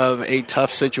out of a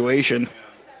tough situation.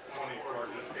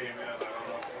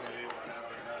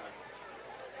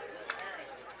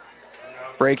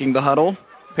 Breaking the huddle.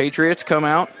 Patriots come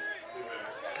out.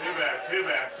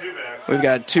 We've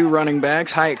got 2 running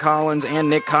backs, Hyatt Collins and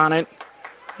Nick Conant.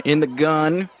 In the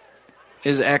gun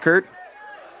is Eckert.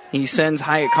 He sends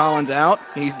Hyatt Collins out.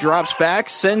 He drops back,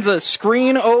 sends a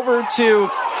screen over to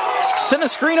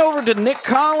Nick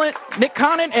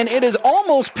Conant, and it is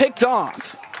almost picked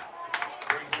off.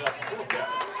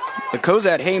 The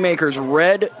Cozad Haymakers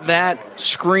read that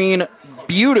screen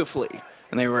beautifully,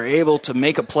 and they were able to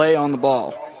make a play on the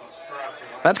ball.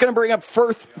 That's going to bring up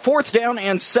fourth down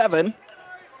and 7.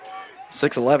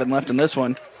 6:11 left in this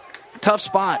one. Tough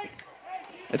spot.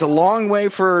 It's a long way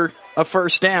for a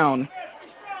first down,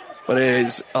 but it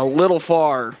is a little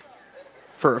far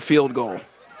for a field goal.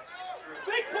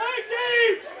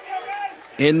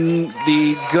 In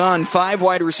the gun, 5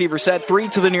 wide receiver set, 3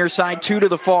 to the near side, 2 to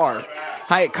the far.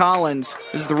 Hyatt Collins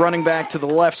is the running back to the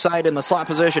left side in the slot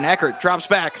position. Eckert drops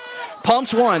back,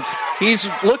 pumps once. He's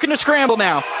looking to scramble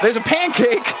now. There's a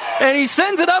pancake, and he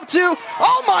sends it up to,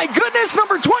 oh my goodness,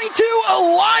 number 22,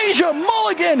 Elijah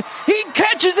Mulligan. He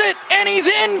catches it, and he's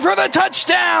in for the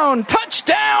touchdown.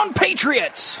 Touchdown,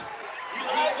 Patriots.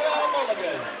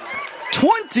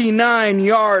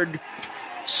 29-yard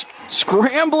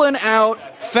scrambling out,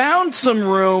 found some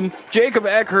room. Jacob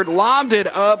Eckert lobbed it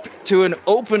up to an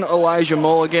open Elijah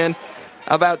Mulligan.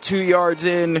 About 2 yards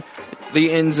in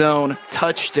the end zone.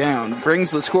 Touchdown.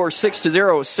 Brings the score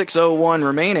 6-0, 6:01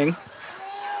 remaining.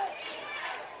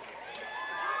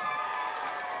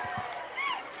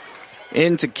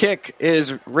 In to kick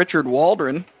is Richard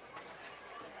Waldron.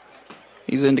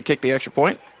 He's in to kick the extra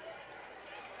point.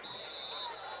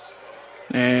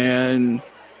 And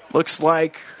looks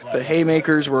like the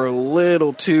Haymakers were a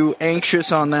little too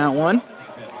anxious on that one.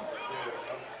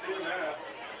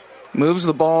 Moves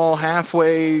the ball half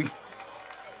the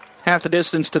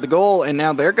distance to the goal, and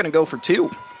now they're going to go for two.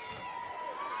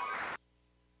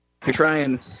 They try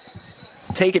and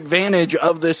take advantage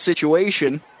of this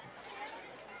situation.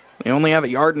 They only have 1.5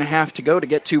 yards to go to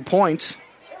get 2 points.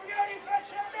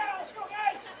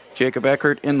 Jacob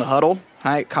Eckert in the huddle.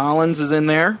 Hyatt Collins is in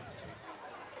there.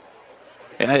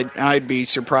 I'd be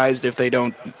surprised if they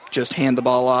don't just hand the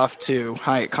ball off to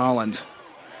Hyatt Collins,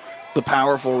 the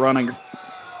powerful running.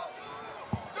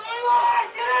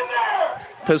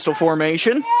 Pistol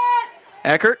formation.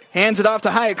 Eckert hands it off to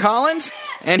Hyatt Collins,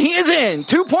 and he is in.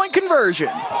 2-point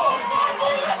conversion.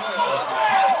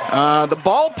 The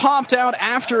ball popped out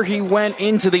after he went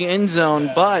into the end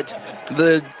zone, but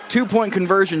the 2-point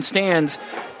conversion stands.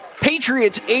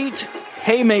 Patriots 8,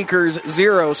 Haymakers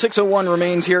 0. 6:01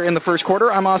 remains here in the first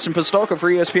quarter. I'm Austin Pistolka for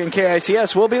ESPN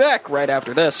KICS. We'll be back right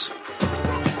after this.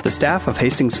 The staff of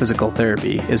Hastings Physical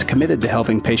Therapy is committed to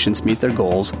helping patients meet their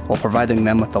goals while providing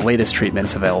them with the latest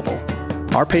treatments available.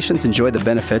 Our patients enjoy the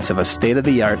benefits of a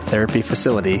state-of-the-art therapy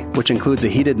facility, which includes a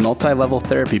heated multi-level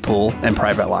therapy pool and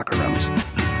private locker rooms.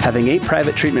 Having 8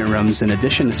 private treatment rooms in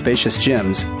addition to spacious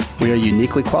gyms, we are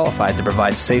uniquely qualified to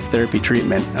provide safe therapy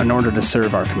treatment in order to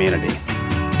serve our community.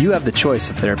 You have the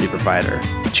choice of therapy provider.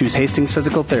 Choose Hastings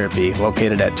Physical Therapy,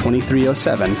 located at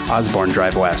 2307 Osborne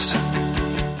Drive West.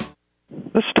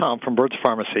 This is Tom from Burt's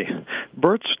Pharmacy.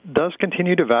 Burt's does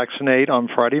continue to vaccinate on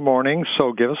Friday mornings,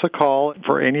 so give us a call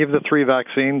for any of the 3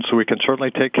 vaccines so we can certainly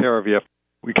take care of you.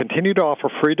 We continue to offer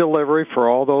free delivery for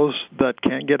all those that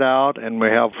can't get out, and we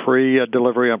have free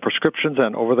delivery on prescriptions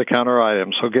and over-the-counter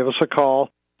items, so give us a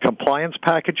call. Compliance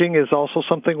packaging is also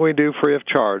something we do free of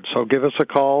charge, so give us a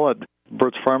call at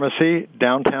Burt's Pharmacy,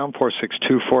 downtown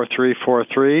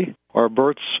 462-4343, or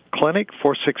Burt's Clinic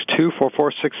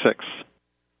 462-4466.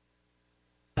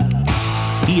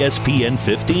 ESPN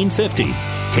 1550,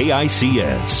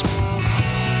 KICS.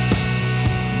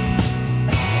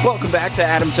 Welcome back to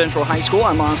Adams Central High School.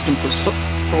 I'm Austin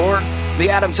for the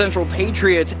Adams Central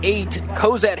Patriots 8,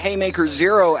 Cozad Haymakers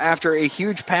 0 after a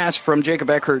huge pass from Jacob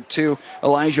Eckert to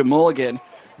Elijah Mulligan.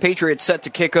 Patriots set to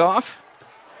kick off.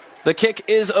 The kick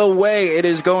is away. It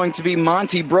is going to be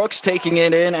Monty Brooks taking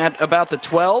it in at about the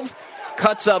 12.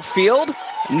 Cuts upfield.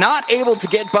 Not able to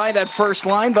get by that first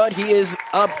line, but he is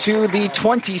up to the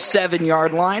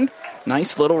 27-yard line.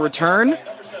 Nice little return.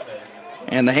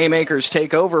 And the Haymakers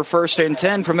take over 1st and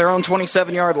 10 from their own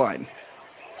 27-yard line.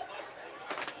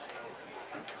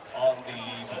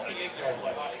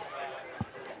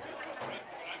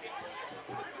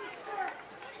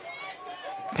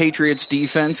 Patriots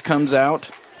defense comes out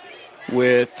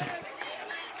with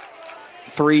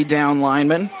 3 down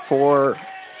linemen, 4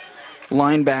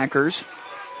 linebackers.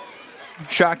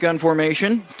 Shotgun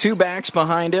formation, 2 backs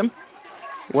behind him.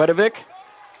 Wedovic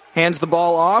hands the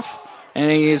ball off, and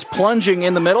he is plunging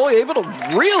in the middle, able to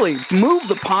really move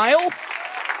the pile.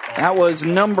 That was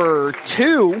number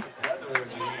 2,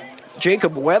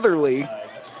 Jacob Weatherly.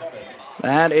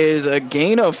 That is a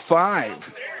gain of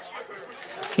 5.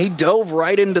 He dove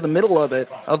right into the middle of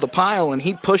the pile, and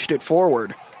he pushed it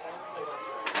forward.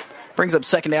 Brings up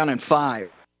 2nd down and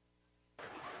 5.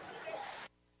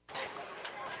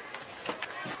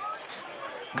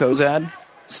 Cozad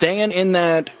staying in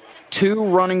that 2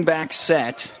 running back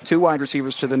set. 2 wide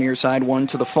receivers to the near side, 1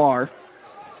 to the far.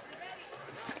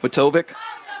 Witovic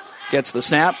gets the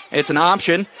snap. It's an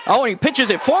option. Oh, and he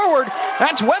pitches it forward.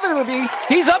 That's Weatherly.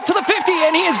 He's up to the 50,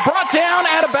 and he is brought down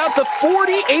at about the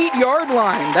 48-yard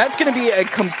line. That's going to be a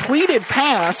completed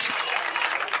pass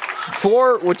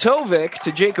for Witovic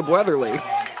to Jacob Weatherly.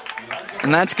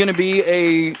 And that's going to be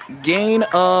a gain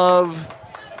of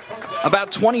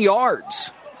about 20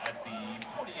 yards.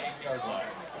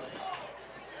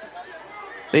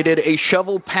 They did a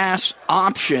shovel pass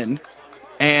option,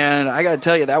 and I got to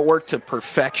tell you, that worked to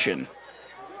perfection.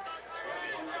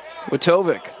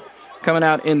 Witovic coming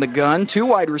out in the gun. 2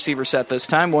 wide receiver set this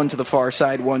time, 1 to the far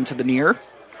side, 1 to the near.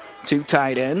 2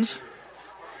 tight ends.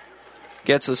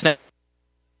 Gets the snap,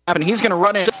 and he's going to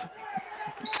run it.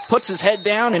 Puts his head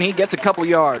down, and he gets a couple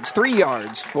yards. 3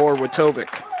 yards for Witovic.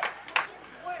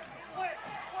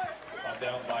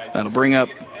 That'll bring up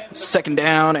 2nd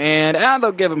down, and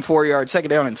they'll give him 4 yards. 2nd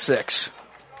down and 6.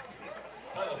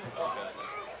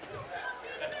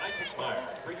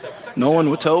 Nolan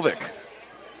Witovic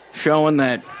showing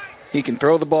that he can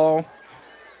throw the ball,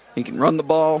 he can run the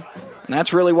ball, And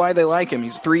that's really why they like him.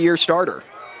 He's a 3-year starter.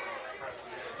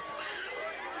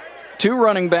 2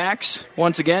 running backs.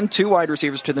 Once again, 2 wide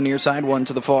receivers to the near side, 1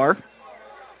 to the far.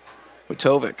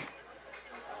 Wojtovic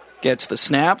gets the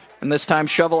snap, and this time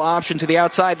shovel option to the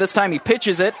outside. This time he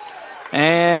pitches it,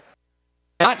 and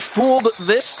not fooled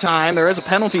this time. There is a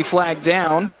penalty flag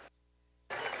down.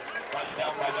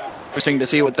 Interesting to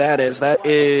see what that is. That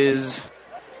is,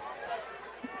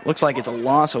 looks like it's a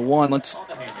loss of 1.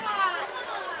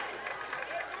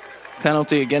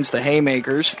 Penalty against the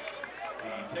Haymakers.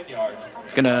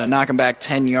 It's going to knock him back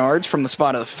 10 yards from the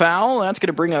spot of the foul. That's going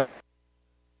to bring up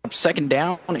second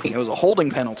down. It was a holding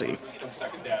penalty.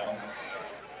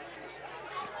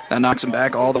 That knocks them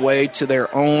back all the way to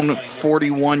their own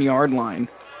 41-yard line.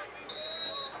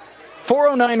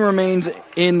 4:09 remains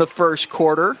in the first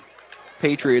quarter.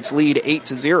 Patriots lead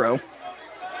 8-0.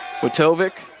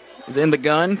 Wojtovic is in the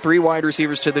gun. 3 wide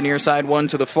receivers to the near side, 1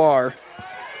 to the far.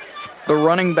 The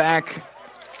running back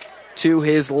to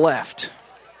his left.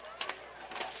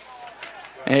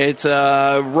 It's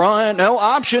a run, no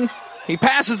option. He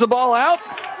passes the ball out.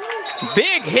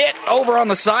 Big hit over on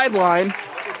the sideline.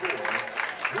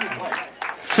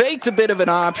 Faked a bit of an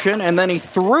option, and then he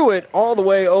threw it all the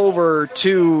way over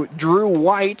to Drew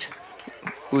White,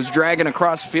 who's dragging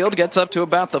across the field, gets up to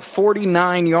about the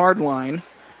 49-yard line.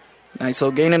 Nice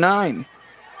little gain of 9.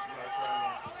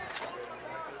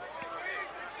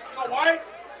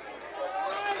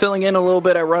 Filling in a little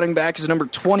bit at running back is number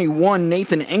 21,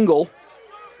 Nathan Engel.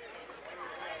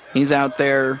 He's out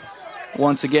there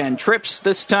once again. Trips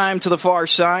this time to the far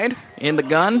side in the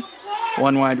gun.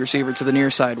 1 wide receiver to the near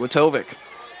side, Wojtovic.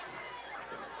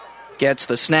 Gets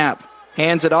the snap,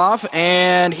 hands it off,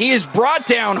 and he is brought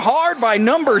down hard by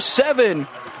number 7,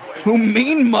 who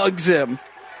mean mugs him.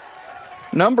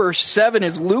 Number 7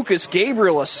 is Lucas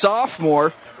Gabriel, a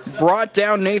sophomore. Brought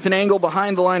down Nathan Engel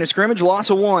behind the line of scrimmage,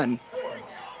 loss of 1.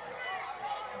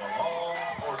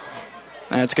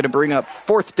 That's going to bring up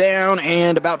 4th down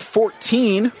and about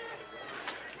 14.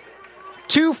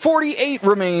 2:48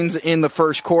 remains in the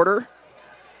first quarter.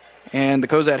 And the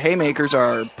Cozad Haymakers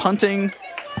are punting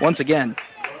once again.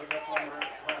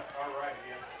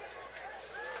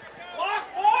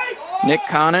 Nick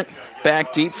Conant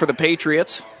back deep for the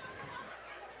Patriots.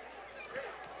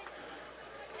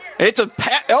 It's a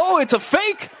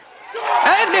fake.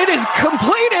 And it is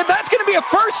completed. That's going to be a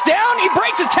first down. He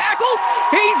breaks a tackle.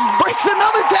 He breaks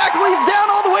another tackle. He's down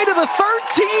all the way to the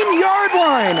 13-yard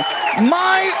line.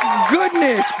 My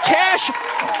goodness. Cash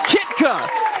Kitka.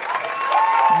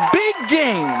 Big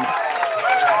gain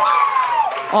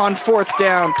on 4th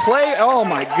down play. Oh,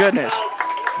 my goodness.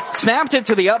 Snapped it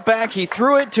to the up back. He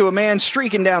threw it to a man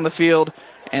streaking down the field,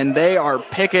 and they are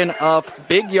picking up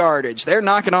big yardage. They're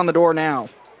knocking on the door now.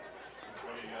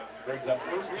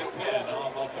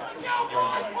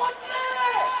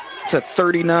 It's a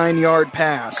 39-yard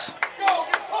pass.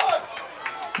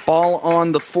 Ball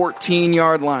on the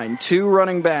 14-yard line. 2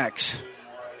 running backs.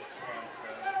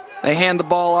 They hand the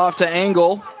ball off to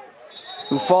Engel,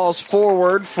 who falls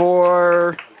forward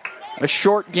for a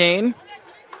short gain.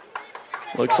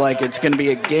 Looks like it's going to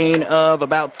be a gain of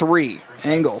about 3.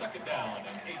 Engel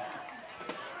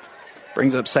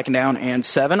brings up 2nd down and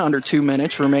 7. Under 2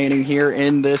 minutes remaining here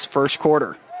in this first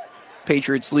quarter.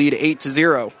 Patriots lead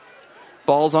 8-0.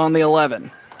 Ball's on the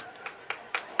 11.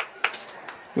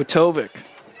 Wojtovic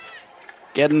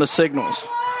getting the signals.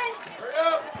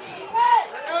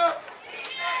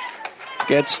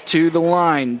 Gets to the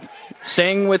line.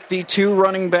 Staying with the 2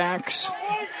 running backs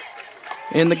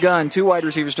in the gun. 2 wide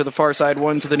receivers to the far side,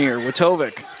 1 to the near.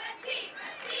 Wojtovic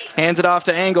hands it off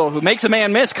to Engel, who makes a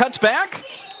man miss, cuts back.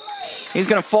 He's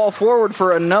going to fall forward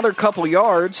for another couple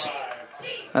yards.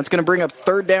 That's going to bring up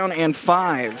 3rd down and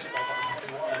 5.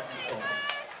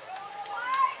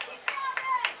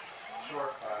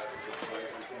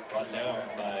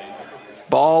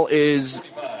 Ball is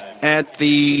at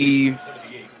the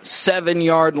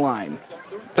 7-yard line.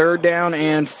 3rd down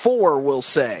and 4, we'll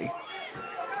say.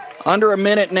 Under a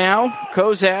minute now.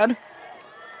 Cozad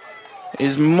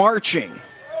is marching.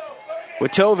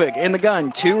 Wojtovic in the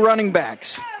gun. 2 running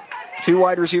backs. 2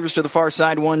 wide receivers to the far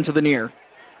side, 1 to the near.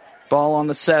 Ball on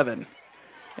the 7.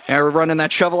 And we're running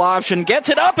that shovel option. Gets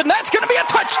it up, and that's going to be a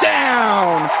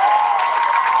touchdown!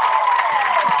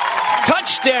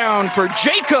 Touchdown for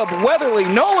Jacob Weatherly.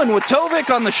 Nolan Wojtovic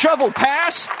on the shovel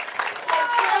pass.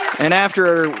 And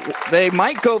after they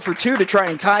might go for 2 to try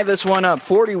and tie this one up,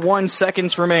 41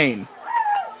 seconds remain.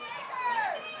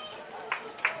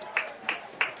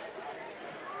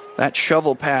 That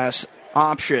shovel pass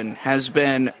option has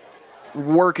been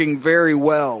working very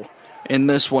well in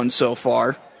this one so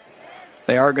far.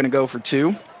 They are going to go for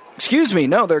 2. excuse me,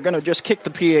 no, they're going to just kick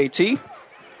the PAT.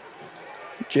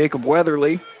 Jacob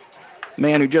Weatherly,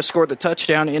 man who just scored the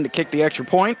touchdown, in to kick the extra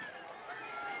point.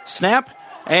 Snap,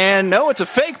 and no, it's a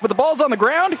fake, but the ball's on the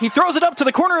ground. He throws it up to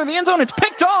the corner of the end zone. It's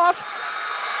picked off.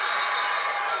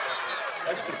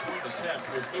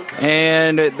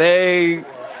 And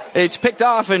it's picked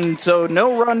off, and so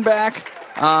no run back.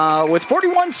 With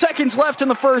 41 seconds left in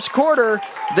the first quarter,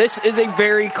 this is a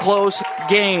very close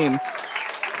game.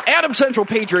 Adams Central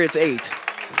Patriots 8.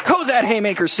 Cozad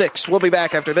Haymaker 6. We'll be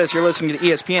back after this. You're listening to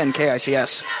ESPN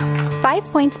KICS. 5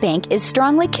 Points Bank is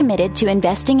strongly committed to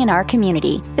investing in our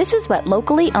community. This is what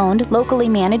locally owned, locally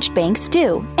managed banks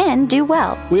do, and do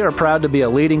well. We are proud to be a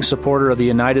leading supporter of the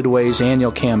United Way's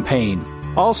annual campaign.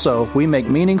 Also, we make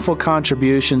meaningful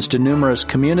contributions to numerous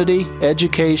community,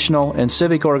 educational, and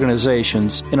civic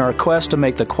organizations in our quest to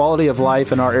make the quality of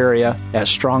life in our area as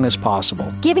strong as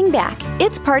possible. Giving back.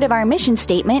 It's part of our mission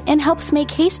statement and helps make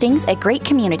Hastings a great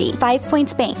community. 5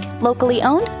 Points Bank. Locally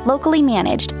owned, locally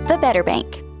managed. The better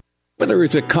bank. Whether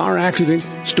it's a car accident,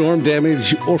 storm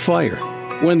damage, or fire,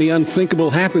 when the unthinkable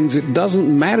happens, it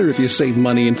doesn't matter if you save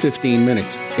money in 15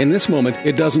 minutes. In this moment,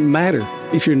 it doesn't matter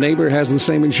if your neighbor has the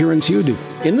same insurance you do.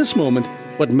 In this moment,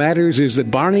 what matters is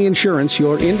that Barney Insurance,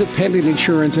 your independent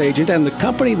insurance agent, and the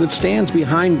company that stands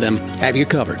behind them have you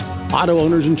covered. Auto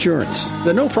Owners Insurance,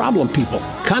 the no-problem people.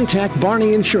 Contact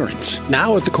Barney Insurance,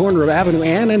 now at the corner of Avenue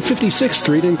Ann and 56th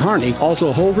Street in Kearney,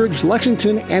 also Holdridge,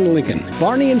 Lexington, and Lincoln.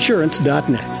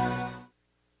 BarneyInsurance.net.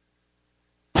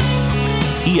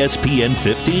 ESPN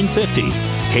 1550,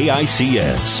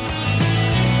 KICS.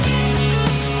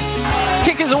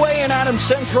 Kick is away in Adams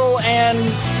Central, and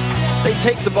they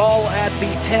take the ball at the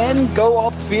 10, go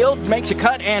off the field, makes a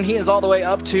cut, and he is all the way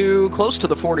up to close to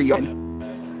the 40-yard.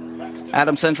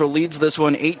 Adams Central leads this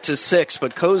one 8-6,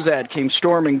 but Cozad came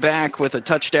storming back with a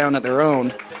touchdown of their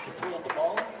own.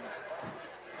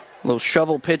 A little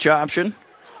shovel pitch option.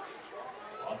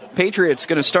 Patriots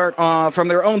going to start from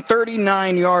their own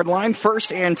 39-yard line,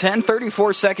 1st and 10.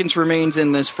 34 seconds remains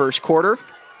in this first quarter.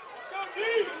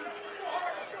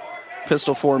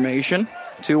 Pistol formation.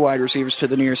 2 wide receivers to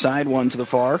the near side, 1 to the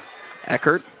far.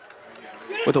 Eckert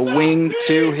with a wing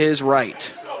to his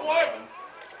right.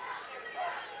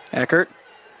 Eckert.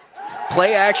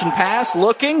 Play action pass.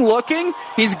 Looking.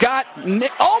 He's got,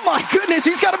 oh my goodness,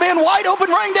 he's got a man wide open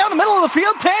running down the middle of the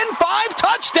field. 10-5,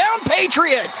 touchdown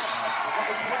Patriots.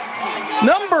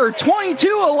 Number 22,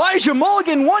 Elijah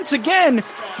Mulligan, once again,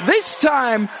 this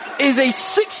time is a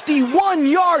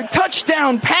 61-yard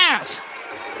touchdown pass.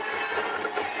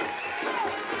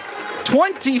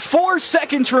 24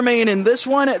 seconds remain in this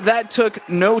one. That took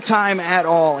no time at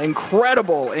all.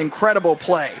 Incredible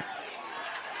play.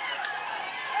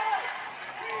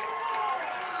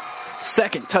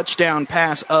 Second touchdown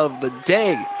pass of the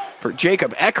day for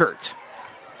Jacob Eckert.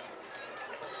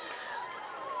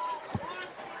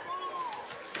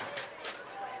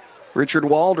 Richard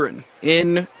Waldron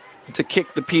in to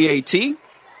kick the PAT.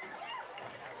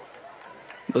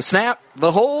 The snap,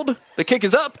 the hold, the kick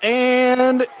is up,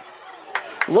 and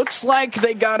looks like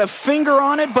they got a finger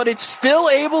on it, but it's still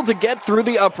able to get through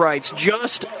the uprights,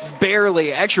 just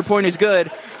barely. Extra point is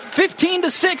good.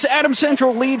 15-6, Adams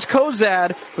Central leads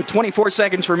Cozad with 24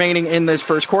 seconds remaining in this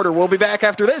first quarter. We'll be back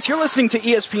after this. You're listening to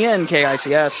ESPN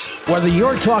KICS. Whether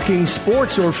you're talking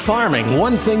sports or farming,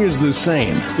 one thing is the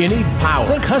same. You need power.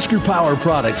 Think Husker Power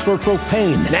products for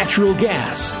propane, natural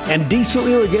gas, and diesel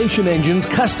irrigation engines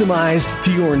customized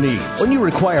to your needs. When you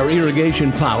require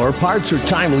irrigation power, parts, or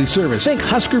timely service, think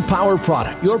Husker Power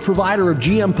products, your provider of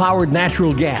GM-powered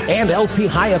natural gas and LP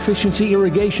high-efficiency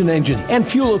irrigation engine and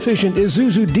fuel-efficient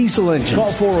Isuzu diesel engines.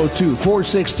 Call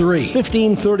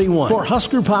 402-463-1531 for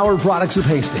Husker Power Products of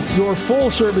Hastings, your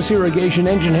full-service irrigation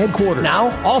engine headquarters, now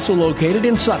also located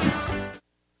in Sutton.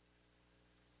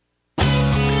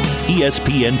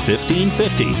 ESPN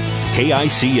 1550,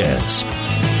 KICS.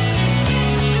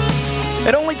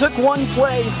 It only took one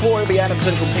play for the Adams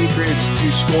Central Patriots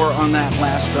to score on that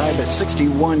last drive, a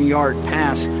 61-yard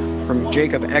pass from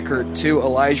Jacob Eckert to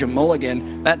Elijah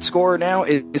Mulligan. That score now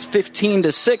is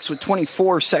 15-6 with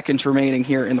 24 seconds remaining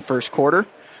here in the first quarter.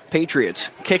 Patriots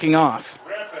kicking off.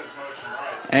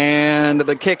 And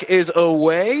the kick is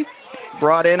away.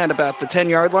 Brought in at about the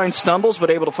 10-yard line, stumbles, but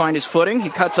able to find his footing. He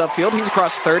cuts upfield. He's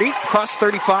across 30, across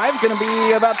 35, going to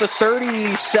be about the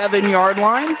 37-yard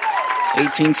line.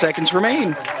 18 seconds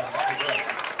remain.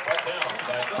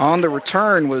 On the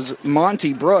return was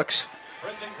Monty Brooks.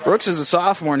 Brooks is a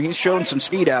sophomore, and he's shown some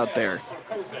speed out there.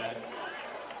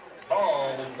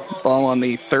 Ball on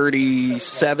the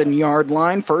 37-yard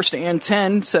line. 1st and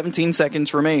 10, 17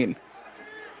 seconds remain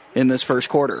in this first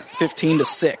quarter.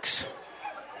 15-6.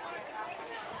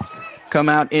 come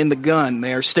out in the gun.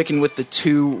 They are sticking with the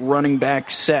 2 running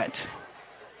back set.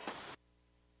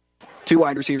 2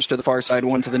 wide receivers to the far side,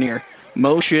 1 to the near.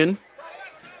 Motion.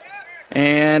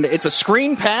 And it's a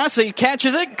screen pass. He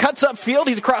catches it, cuts up field.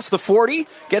 He's across the 40,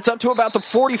 gets up to about the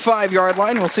 45-yard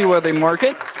line. We'll see where they mark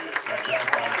it.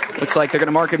 Looks like they're going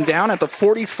to mark him down at the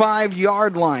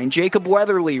 45-yard line. Jacob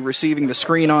Weatherly receiving the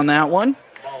screen on that one.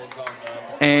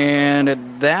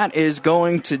 And that is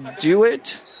going to do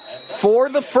it for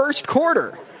the first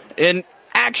quarter. An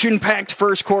action-packed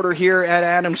first quarter here at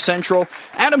Adams Central.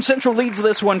 Adams Central leads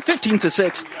this one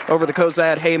 15-6 over the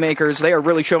Cozad Haymakers. They are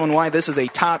really showing why this is a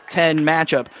top 10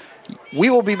 matchup. We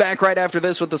will be back right after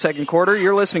this with the second quarter.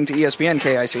 You're listening to ESPN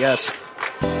KICS.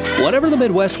 Whatever the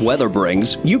Midwest weather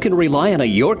brings, you can rely on a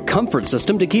York comfort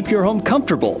system to keep your home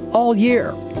comfortable all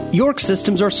year. York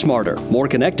systems are smarter, more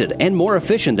connected, and more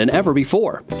efficient than ever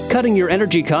before, cutting your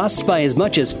energy costs by as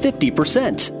much as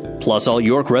 50%. Plus, all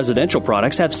York residential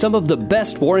products have some of the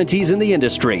best warranties in the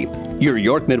industry. Your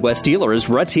York Midwest dealer is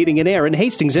Ruts Heating and Air in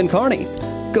Hastings and Kearney.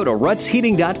 Go to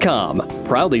rutsheating.com,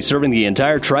 proudly serving the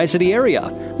entire Tri-City area.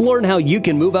 Learn how you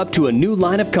can move up to a new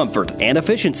line of comfort and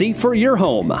efficiency for your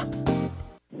home.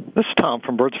 This is Tom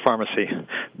from Burt's Pharmacy.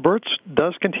 Burt's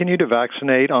does continue to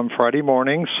vaccinate on Friday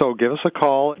mornings, so give us a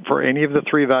call for any of the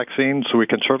 3 vaccines so we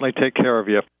can certainly take care of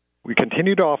you. We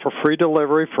continue to offer free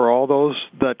delivery for all those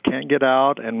that can't get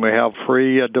out, and we have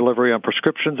free delivery on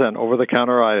prescriptions and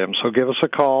over-the-counter items. So give us a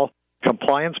call.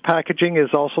 Compliance packaging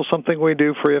is also something we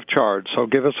do free of charge. So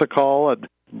give us a call at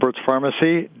Burt's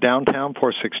Pharmacy, downtown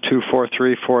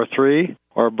 462-4343,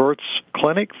 or Burt's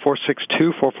Clinic,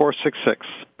 462-4466.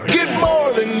 Get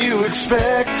more than you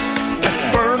expect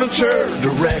at Furniture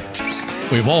Direct.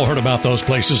 We've all heard about those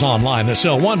places online that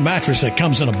sell one mattress that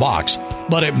comes in a box.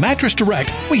 But at Mattress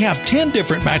Direct, we have 10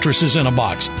 different mattresses in a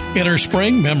box. Inner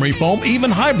spring, memory foam, even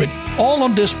hybrid, all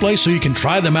on display so you can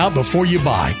try them out before you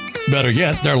buy. Better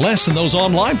yet, they're less than those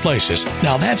online places.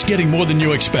 Now that's getting more than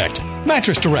you expect.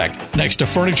 Mattress Direct, next to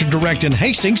Furniture Direct in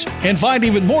Hastings, and find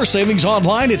even more savings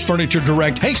online at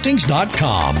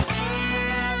FurnitureDirectHastings.com.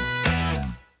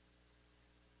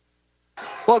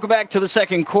 Welcome back to the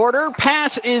second quarter.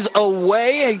 Pass is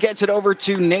away. He gets it over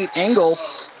to Nate Engel,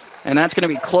 and that's going to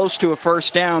be close to a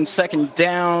first down. 2nd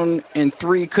down and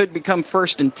 3 could become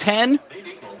 1st and 10.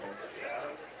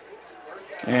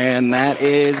 And that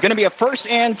is going to be a 1st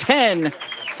and 10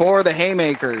 for the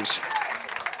Haymakers.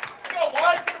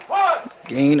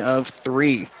 Gain of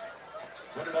 3.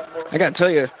 I got to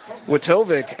tell you,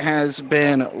 Witovic has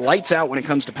been lights out when it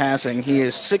comes to passing. He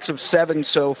is 6 of 7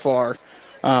 so far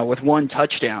with 1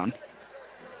 touchdown.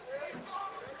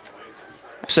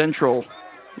 Central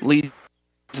leads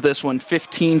this one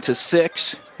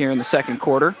 15-6 here in the second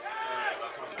quarter.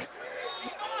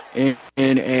 In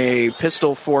a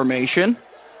pistol formation.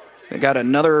 They got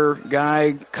another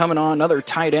guy coming on, another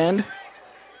tight end.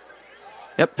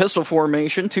 Yep, pistol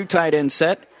formation, 2 tight end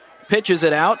set. Pitches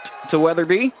it out to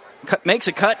Weatherby. Makes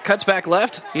a cut, cuts back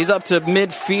left. He's up to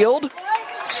midfield.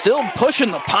 Still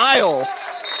pushing the pile.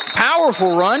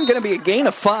 Powerful run, going to be a gain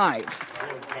of 5.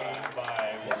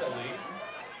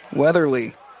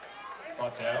 Weatherly.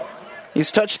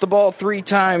 He's touched the ball 3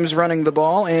 times running the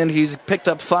ball, and he's picked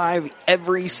up 5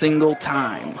 every single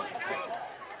time.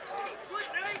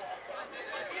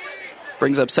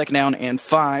 Brings up 2nd down and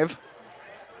 5.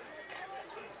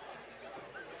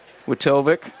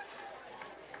 Witovic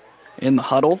in the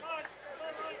huddle.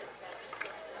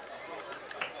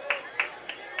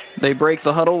 They break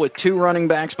the huddle with 2 running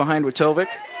backs behind Witovic.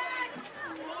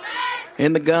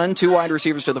 In the gun, 2 wide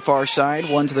receivers to the far side,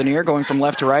 1 to the near, going from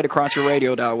left to right across your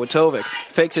radio dial. Witovic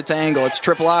fakes it to Angle. It's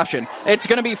triple option. It's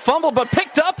going to be fumbled, but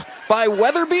picked up by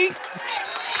Weatherby.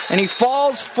 And he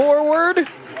falls forward.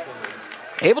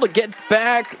 Able to get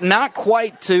back, not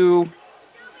quite able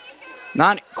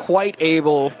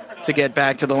to get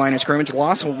back to the line of scrimmage.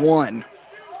 Loss of 1.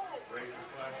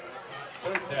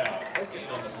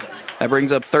 That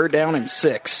brings up 3rd down and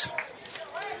 6.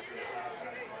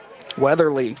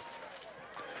 Weatherly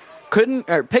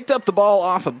picked up the ball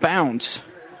off a bounce.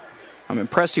 I'm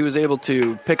impressed he was able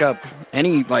to pick up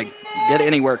get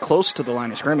anywhere close to the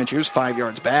line of scrimmage. He was 5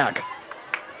 yards back.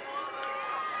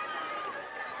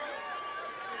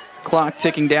 Clock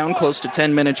ticking down, close to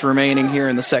 10 minutes remaining here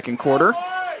in the second quarter.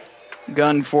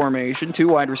 Gun formation, 2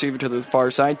 wide receiver to the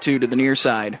far side, 2 to the near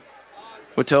side.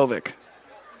 Witovic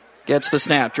gets the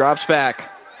snap, drops back.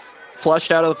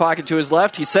 Flushed out of the pocket to his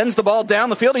left. He sends the ball down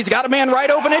the field. He's got a man right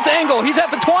open. It's Angle. He's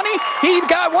at the 20. He's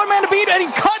got 1 man to beat, and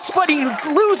he cuts, but he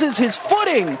loses his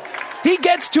footing. He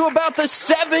gets to about the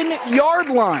 7-yard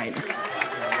line.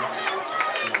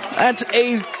 That's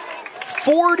a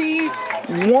 40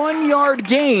 1 yard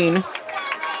gain.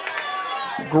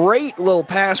 Great little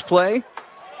pass play.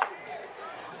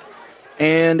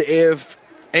 And if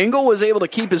Engel was able to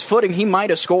keep his footing, he might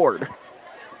have scored.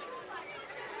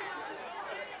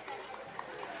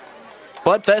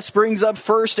 But this brings up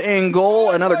 1st and goal.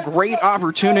 Another great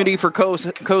opportunity for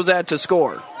Cozad to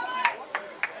score.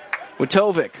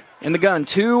 Wojtovic in the gun.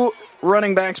 2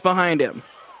 running backs behind him.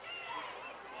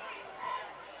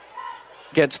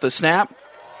 Gets the snap.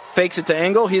 Fakes it to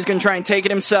Engel. He's going to try and take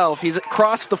it himself. He's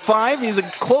across the 5. He's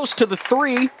close to the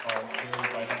 3.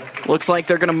 Looks like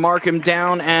they're going to mark him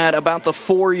down at about the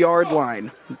 4-yard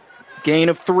line. Gain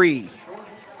of 3.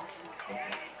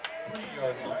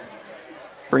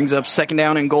 Brings up 2nd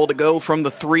down and goal to go from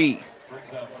the 3.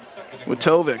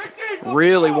 Wojtovic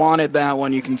really wanted that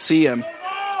one. You can see him.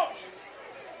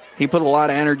 He put a lot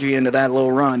of energy into that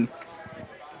little run.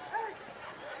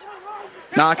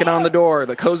 Knocking on the door,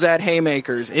 the Cozad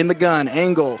Haymakers in the gun.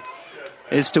 Engel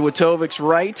is to Wojtovic's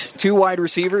right. 2 wide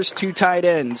receivers, 2 tight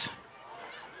ends.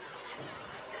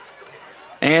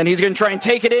 And he's going to try and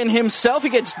take it in himself. He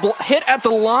gets hit at the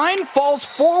line, falls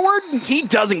forward. He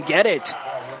doesn't get it.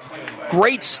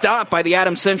 Great stop by the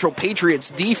Adams Central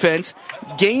Patriots defense.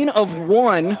 Gain of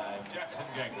 1.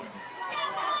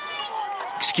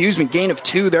 Gain of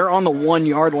 2. They're on the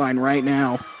 1-yard line right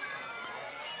now.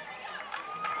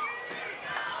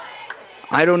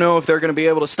 I don't know if they're going to be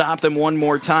able to stop them one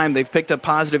more time. They've picked up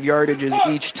positive yardages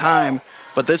each time,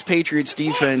 but this Patriots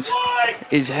defense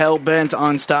is hell-bent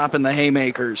on stopping the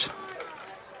Haymakers.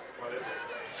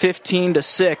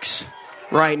 15-6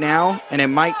 right now, and it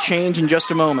might change in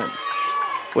just a moment.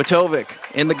 Wojtovic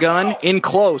in the gun, in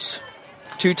close.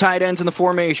 2 tight ends in the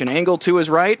formation. Engel to his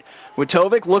right.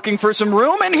 Wojtovic looking for some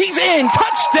room, and he's in.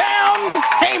 Touchdown,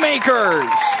 Haymakers!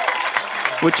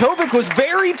 Wojtovic was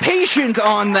very patient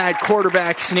on that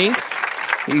quarterback sneak.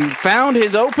 He found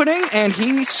his opening, and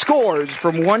he scores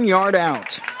from 1 yard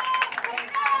out.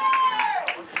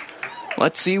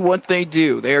 Let's see what they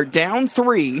do. They are down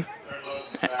 3,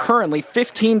 currently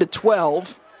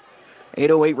 15-12.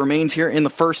 8:08 remains here in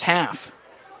the first half.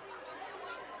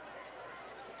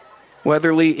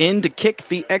 Weatherly in to kick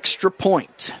the extra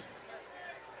point.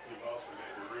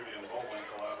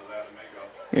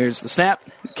 Here's the snap.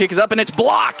 Kick is up, and it's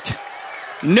blocked.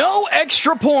 No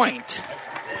extra point.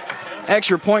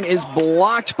 Extra point is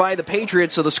blocked by the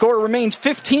Patriots, so the score remains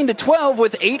 15-12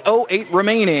 with 8:08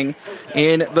 remaining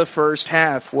in the first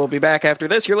half. We'll be back after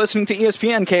this. You're listening to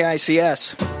ESPN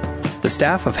KICS. The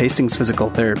staff of Hastings Physical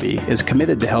Therapy is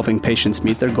committed to helping patients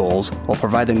meet their goals while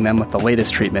providing them with the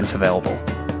latest treatments available.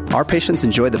 Our patients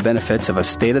enjoy the benefits of a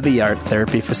state-of-the-art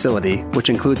therapy facility, which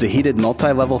includes a heated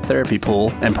multi-level therapy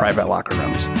pool and private locker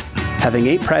rooms. Having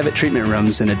 8 private treatment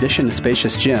rooms in addition to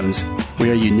spacious gyms, we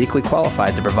are uniquely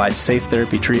qualified to provide safe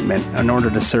therapy treatment in order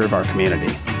to serve our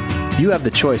community. You have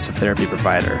the choice of therapy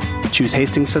provider. Choose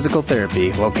Hastings Physical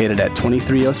Therapy, located at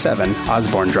 2307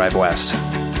 Osborne Drive West.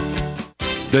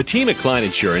 The team at Klein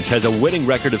Insurance has a winning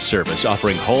record of service,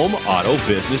 offering home, auto,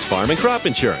 business, farm, and crop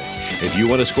insurance. If you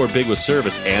want to score big with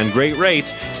service and great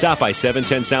rates, stop by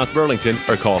 710 South Burlington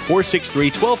or call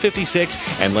 463-1256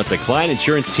 and let the Klein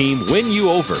Insurance team win you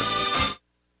over.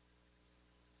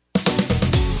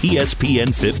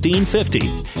 ESPN 1550,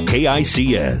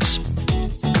 KICS.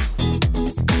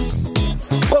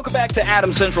 Welcome back to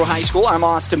Adams Central High School. I'm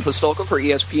Austin Pistolka for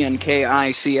ESPN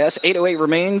KICS. 8:08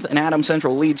 remains, and Adams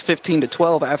Central leads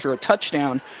 15-12 after a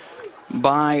touchdown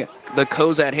by the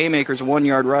Cozad Haymakers, 1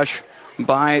 yard rush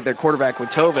by their quarterback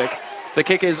Wojtovic. The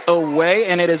kick is away,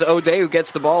 and it is O'Day who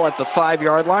gets the ball at the 5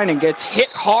 yard line and gets hit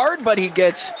hard, but he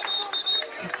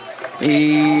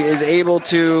is able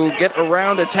to get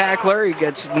around a tackler. He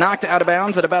gets knocked out of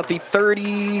bounds at about the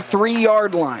 33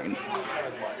 yard line.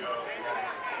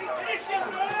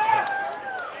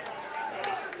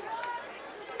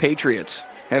 Patriots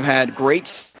have had great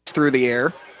through the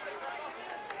air.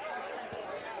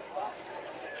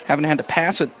 Haven't had to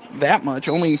pass it that much.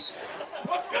 Only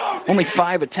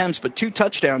 5 attempts, but 2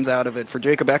 touchdowns out of it for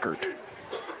Jacob Eckert.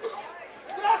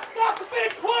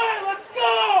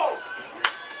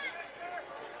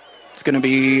 It's going to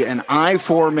be an I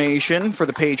formation for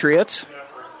the Patriots.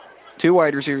 2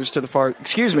 wide receivers to the far...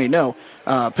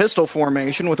 pistol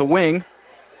formation with a wing.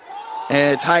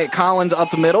 And it's Hyatt Collins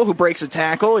up the middle, who breaks a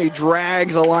tackle. He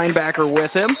drags a linebacker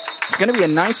with him. It's going to be a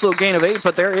nice little gain of 8,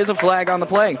 but there is a flag on the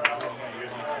play.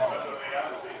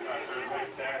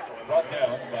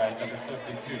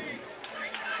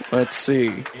 Let's see.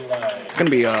 It's going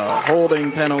to be a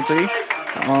holding penalty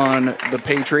on the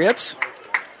Patriots.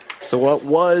 So what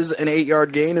was an 8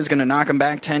 yard gain is going to knock him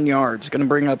back 10 yards. Going to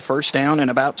bring up first down and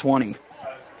about 20.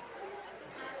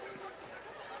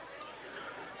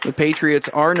 The Patriots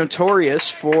are notorious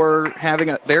for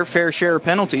having their fair share of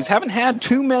penalties. Haven't had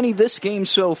too many this game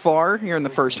so far here in the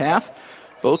first half.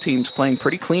 Both teams playing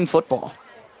pretty clean football.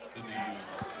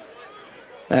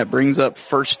 That brings up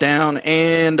first down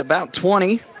and about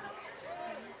 20.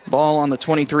 Ball on the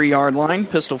 23-yard line.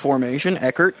 Pistol formation.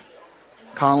 Eckert.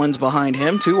 Collins behind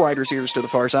him. 2 wide receivers to the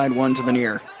far side, 1 to the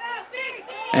near.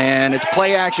 And it's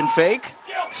play action fake.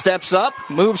 Steps up,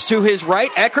 moves to his right.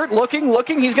 Eckert looking.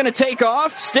 He's going to take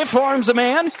off. Stiff arms a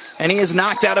man, and he is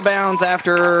knocked out of bounds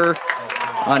after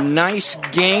a nice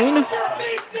gain.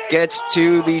 Gets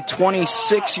to the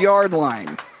 26-yard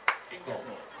line.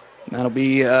 That'll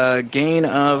be a gain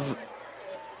of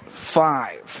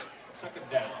 5.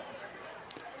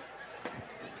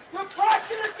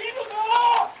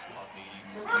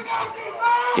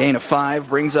 Gain of 5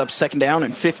 brings up second down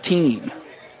and 15.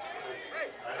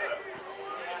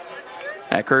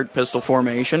 Eckert, pistol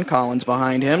formation. Collins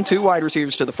behind him. 2 wide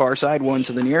receivers to the far side, 1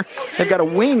 to the near. They've got a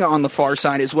wing on the far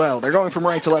side as well. They're going from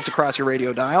right to left across your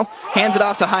radio dial. Hands it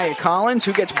off to Hyatt Collins,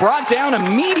 who gets brought down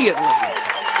immediately.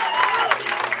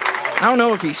 I don't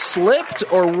know if he slipped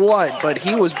or what, but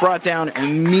he was brought down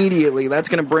immediately. That's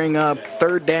going to bring up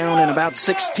third down and about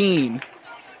 16.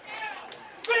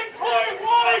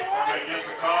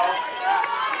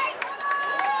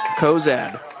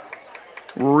 Cozad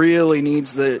really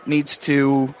needs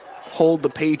to hold the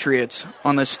Patriots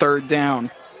on this third down.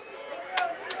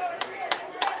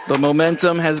 The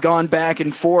momentum has gone back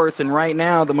and forth, and right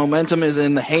now the momentum is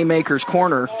in the Haymakers'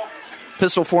 corner.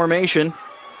 Pistol formation.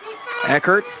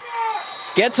 Eckert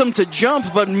gets him to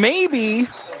jump, but may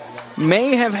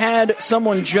have had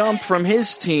someone jump from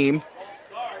his team.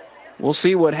 We'll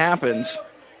see what happens.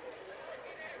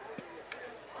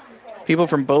 People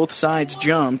from both sides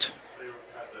jumped.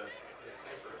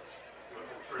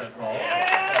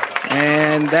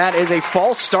 And that is a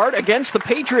false start against the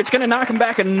Patriots. Going to knock him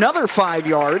back another 5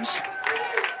 yards.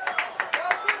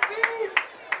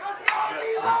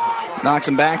 Knocks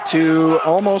him back to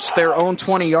almost their own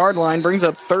 20-yard line. Brings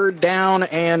up third down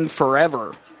and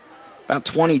forever. About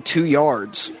 22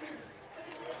 yards.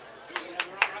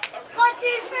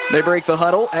 They break the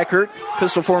huddle. Eckert,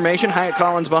 pistol formation. Hyatt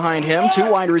Collins behind him. 2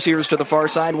 wide receivers to the far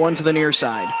side, 1 to the near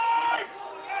side.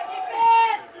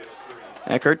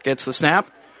 Eckert gets the snap.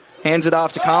 Hands it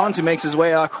off to Collins, who makes his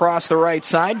way across the right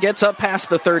side. Gets up past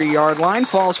the 30-yard line.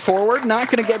 Falls forward.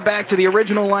 Not going to get back to the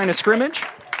original line of scrimmage.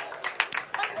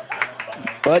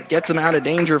 But gets him out of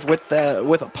danger with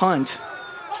a punt.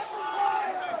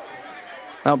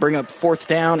 That'll bring up fourth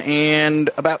down and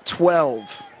about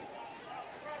 12.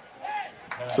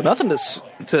 So nothing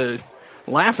to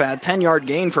laugh at. 10-yard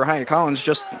gain for Hyatt Collins,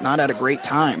 just not at a great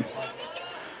time.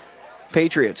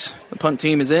 Patriots, the punt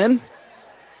team is in.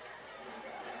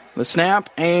 The snap,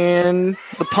 and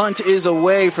the punt is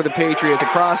away for the Patriots. It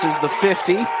crosses the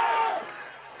 50.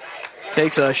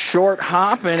 Takes a short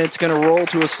hop, and it's going to roll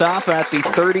to a stop at the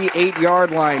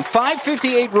 38-yard line.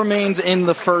 5:58 remains in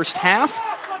the first half.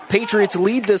 Patriots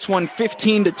lead this one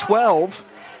 15-12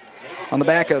 on the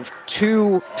back of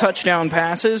 2 touchdown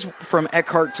passes from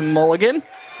Eckhart to Mulligan.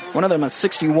 One of them a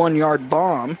 61-yard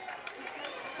bomb.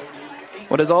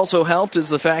 What has also helped is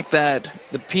the fact that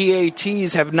the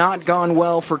PATs have not gone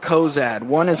well for Cozad.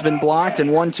 1 has been blocked,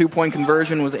 and 1 2-point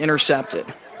conversion was intercepted.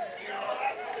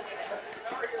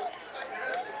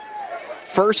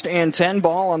 First and 10,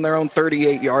 ball on their own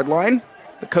 38-yard line.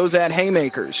 The Cozad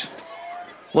Haymakers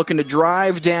looking to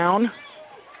drive down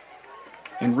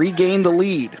and regain the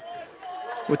lead.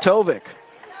 Witovic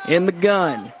in the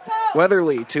gun.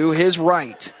 Weatherly to his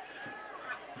right.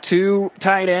 2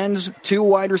 tight ends, 2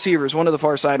 wide receivers, 1 to the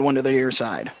far side, 1 to the near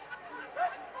side.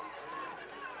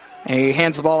 He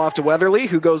hands the ball off to Weatherly,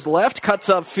 who goes left, cuts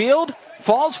upfield,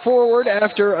 falls forward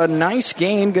after a nice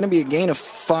gain. Going to be a gain of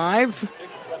 5,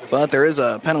 but there is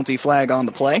a penalty flag on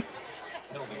the play.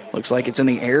 Looks like it's in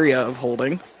the area of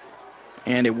holding,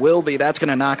 and it will be. That's going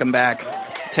to knock him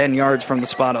back 10 yards from the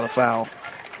spot of the foul.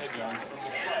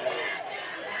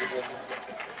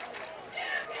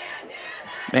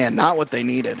 Man, not what they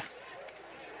needed.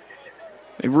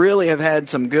 They really have had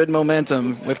some good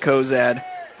momentum with Cozad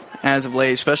as of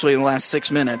late, especially in the last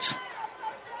 6 minutes.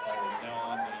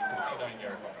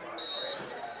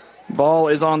 Ball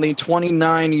is on the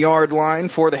 29-yard line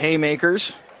for the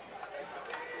Haymakers.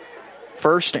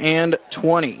 First and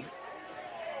 20.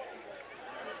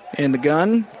 In the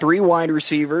gun, 4 wide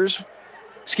receivers,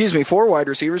 2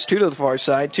 to the far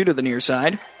side, 2 to the near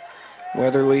side.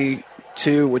 Weatherly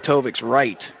to Witovic's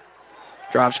right.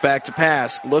 Drops back to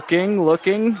pass.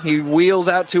 Looking. He wheels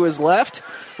out to his left.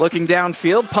 Looking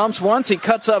downfield. Pumps once. He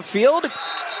cuts upfield.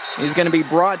 He's going to be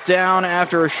brought down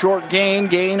after a short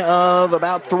gain of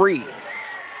about 3.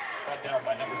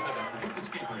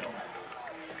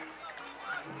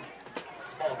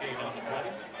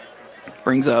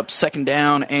 Brings up second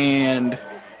down and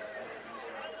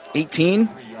 18.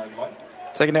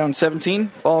 Second down and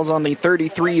 17. Ball's on the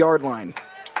 33-yard line.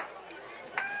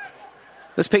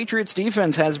 This Patriots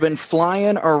defense has been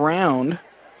flying around.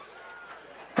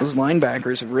 Those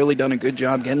linebackers have really done a good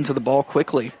job getting to the ball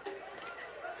quickly.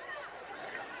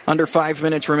 Under 5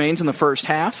 minutes remains in the first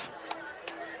half.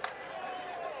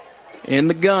 In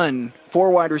the gun, 4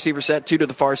 wide receiver set, 2 to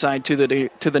the far side, to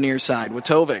the near side.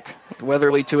 Witovic with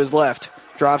Weatherly to his left.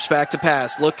 Drops back to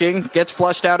pass. Looking, gets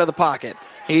flushed out of the pocket.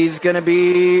 He's going to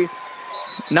be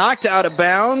knocked out of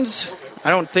bounds. I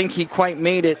don't think he quite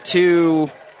made it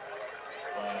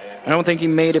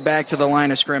back to the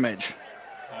line of scrimmage.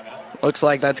 Looks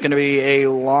like that's going to be a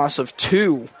loss of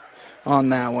 2 on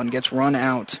that one. Gets run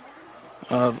out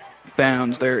of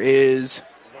bounds. There is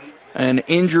an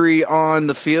injury on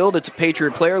the field. It's a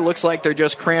Patriot player. Looks like they're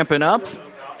just cramping up.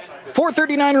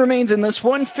 4:39 remains in this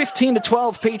one.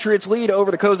 15-12 Patriots lead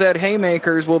over the Cozad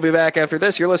Haymakers. We'll be back after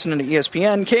this. You're listening to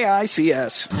ESPN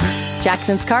KICS.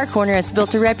 Jackson's Car Corner has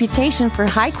built a reputation for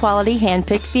high-quality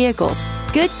hand-picked vehicles.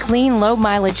 Good, clean,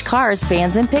 low-mileage cars,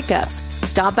 vans, and pickups.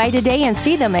 Stop by today and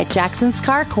see them at Jackson's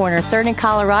Car Corner, 3rd and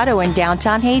Colorado in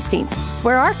downtown Hastings,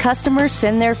 where our customers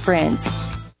send their friends.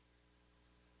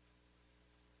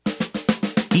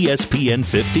 ESPN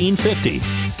 1550,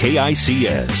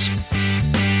 KICS.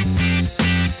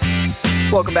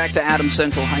 Welcome back to Adams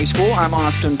Central High School. I'm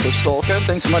Austin Pistolka.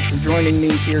 Thanks so much for joining me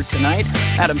here tonight.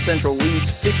 Adams Central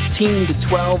leads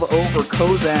 15-12 over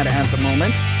Cozad at the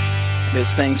moment.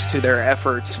 This thanks to their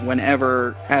efforts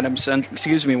whenever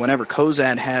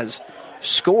Cozad has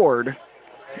scored.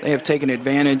 They have taken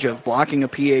advantage of blocking a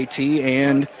PAT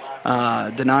and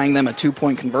denying them a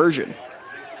 2-point conversion.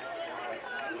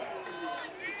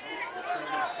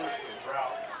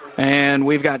 And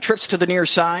we've got trips to the near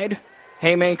side.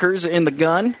 Haymakers in the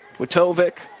gun.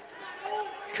 Witovic.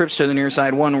 Trips to the near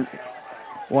side. 1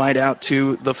 wide out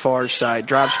to the far side.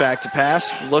 Drops back to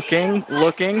pass. Looking.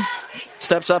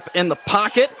 Steps up in the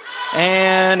pocket.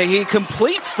 And he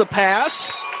completes the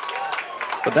pass.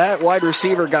 But that wide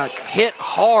receiver got hit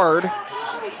hard.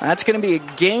 That's going to be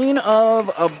a gain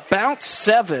of about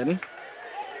 7.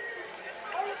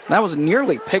 That was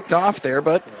nearly picked off there,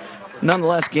 but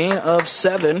nonetheless, gain of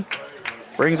 7.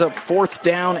 Brings up 4th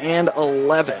down and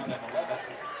 11.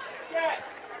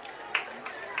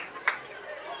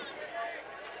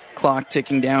 Clock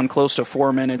ticking down, close to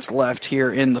 4 minutes left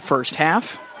here in the first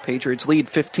half. Patriots lead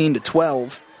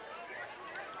 15-12.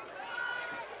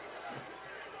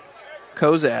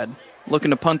 Cozad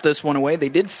looking to punt this one away. They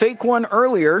did fake one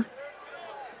earlier.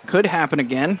 Could happen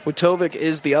again. Witovic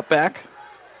is the upback.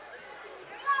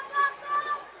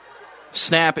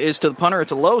 Snap is to the punter.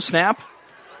 It's a low snap,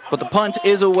 but the punt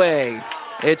is away.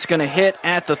 It's going to hit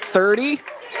at the 30,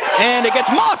 and it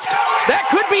gets muffed. That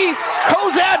could be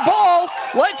Cozad ball.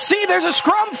 Let's see. There's a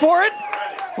scrum for it.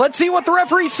 Let's see what the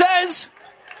referee says.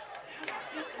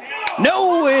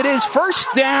 No, it is first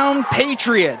down,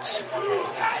 Patriots.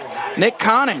 Nick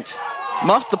Conant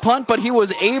muffed the punt, but he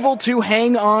was able to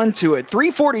hang on to it.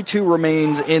 3:42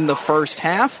 remains in the first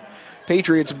half.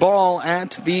 Patriots ball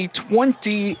at the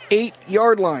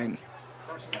 28-yard line.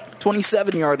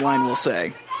 27-yard line, we'll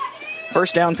say.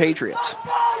 First down, Patriots.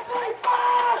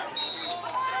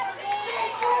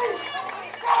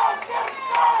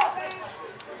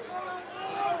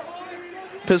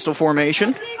 Pistol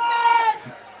formation.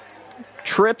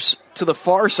 Trips to the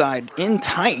far side, in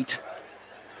tight.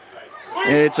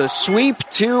 It's a sweep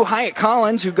to Hyatt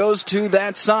Collins, who goes to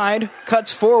that side,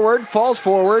 cuts forward, falls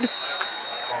forward.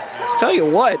 Tell you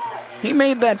what, he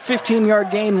made that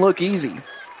 15-yard gain look easy.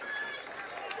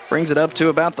 Brings it up to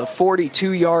about the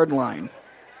 42-yard line.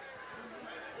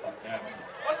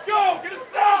 Let's go! Get a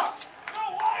stop!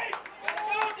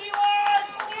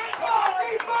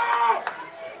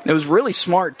 It was really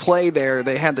smart play there.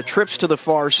 They had the trips to the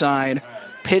far side,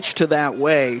 pitch to that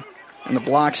way, and the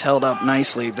blocks held up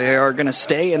nicely. They are going to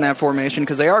stay in that formation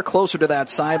because they are closer to that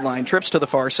sideline. Trips to the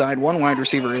far side, 1 wide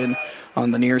receiver in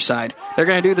on the near side. They're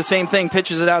going to do the same thing,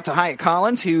 pitches it out to Hyatt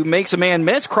Collins, who makes a man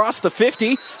miss, cross the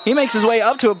 50. He makes his way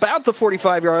up to about the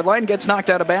 45-yard line, gets knocked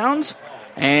out of bounds,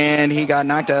 and he got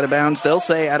knocked out of bounds, they'll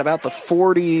say, at about the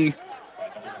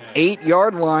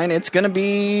 48-yard line. It's going to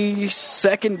be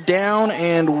second down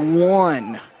and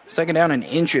 1. Second down and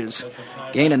inches.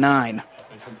 Gain of 9.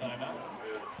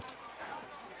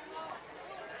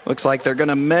 Looks like they're going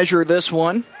to measure this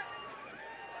one.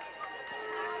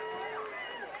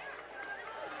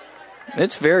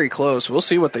 It's very close. We'll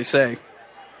see what they say.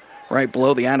 Right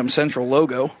below the Adams Central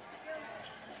logo.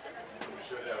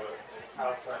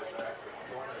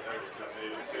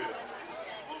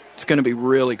 It's going to be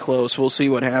really close. We'll see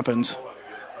what happens.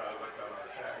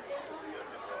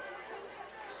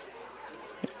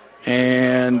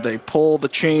 And they pull the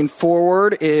chain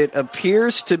forward. It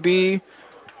appears to be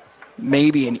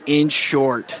maybe an inch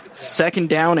short. Second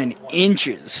down and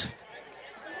inches.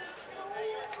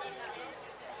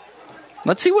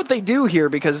 Let's see what they do here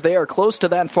because they are close to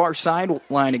that far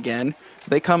sideline again. If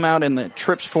they come out in the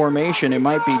trips formation, it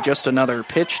might be just another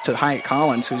pitch to Hyatt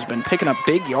Collins, who's been picking up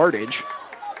big yardage.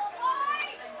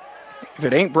 If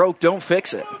it ain't broke, don't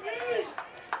fix it.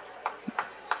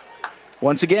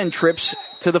 Once again, trips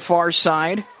to the far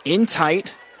side, in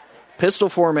tight, pistol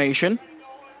formation.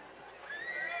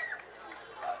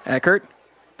 Eckert,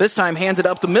 this time hands it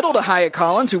up the middle to Hyatt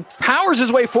Collins, who powers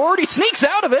his way forward. He sneaks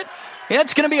out of it. Yeah,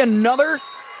 it's going to be another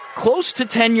close to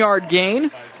 10-yard gain.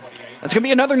 That's going to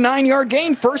be another 9-yard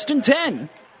gain, 1st and 10.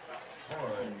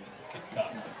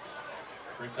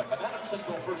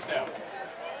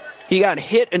 He got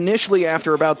hit initially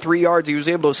after about 3 yards. He was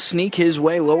able to sneak his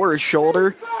way, lower his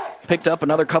shoulder, picked up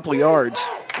another couple yards.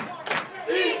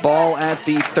 Ball at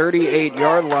the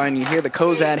 38-yard line. You hear the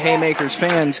Cozad Haymakers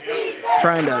fans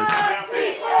trying to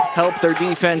help their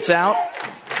defense out.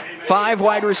 5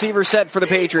 wide receiver set for the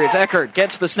Patriots. Eckert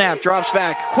gets the snap, drops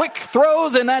back, quick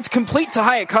throws, and that's complete to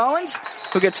Hyatt Collins,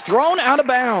 who gets thrown out of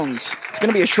bounds. It's going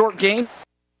to be a short gain.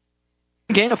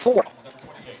 Gain of 4.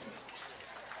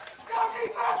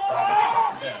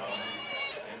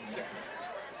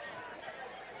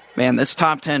 Man, this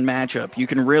top 10 matchup, you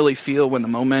can really feel when the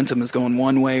momentum is going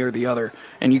one way or the other,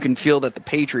 and you can feel that the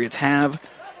Patriots have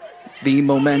the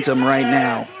momentum right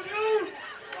now.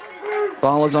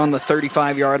 Ball is on the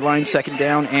 35-yard line, 2nd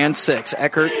down and 6.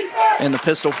 Eckert in the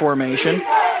pistol formation.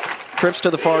 Trips to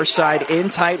the far side, in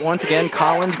tight once again.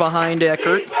 Collins behind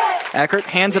Eckert. Eckert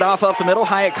hands it off up the middle.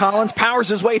 Hyatt Collins powers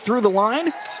his way through the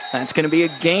line. That's going to be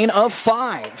a gain of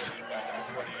 5.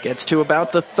 Gets to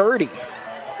about the 30.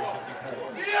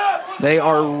 They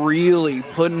are really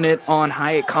putting it on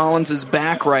Hyatt Collins'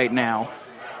 back right now.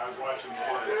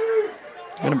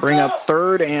 Going to bring up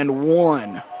 3rd and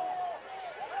 1.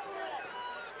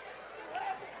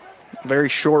 Very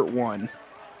short one.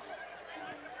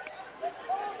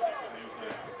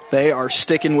 They are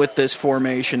sticking with this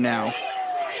formation now.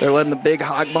 They're letting the big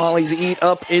hog mollies eat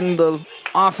up in the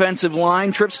offensive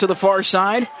line. Trips to the far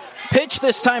side. Pitch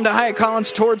this time to Hyatt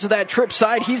Collins towards that trip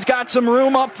side. He's got some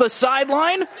room up the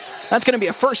sideline. That's going to be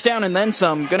a 1st down and then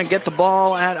some. Going to get the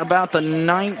ball at about the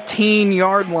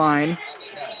 19-yard line.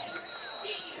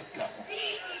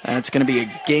 That's going to be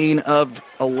a gain of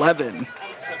 11.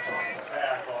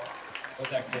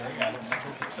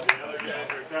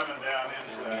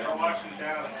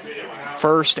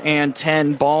 1st and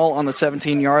 10, ball on the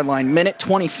 17-yard line. Minute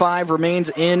 25 remains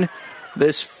in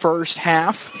this first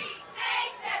half.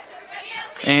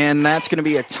 And that's going to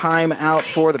be a timeout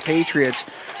for the Patriots.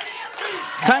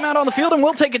 Timeout on the field, and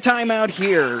we'll take a timeout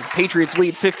here. Patriots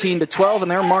lead 15-12, and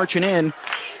they're marching in.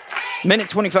 Minute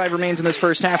 25 remains in this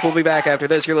first half. We'll be back after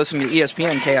this. You're listening to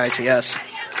ESPN KICS.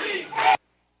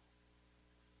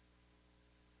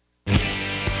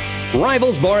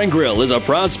 Rivals Bar and Grill is a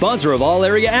proud sponsor of all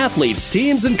area athletes,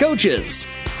 teams, and coaches.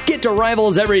 Get to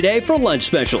Rivals every day for lunch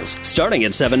specials, starting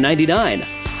at $7.99.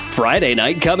 Friday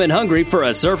night, come in hungry for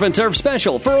a surf and turf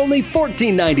special for only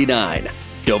 $14.99.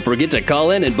 Don't forget to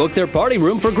call in and book their party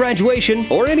room for graduation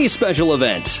or any special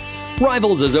event.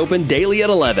 Rivals is open daily at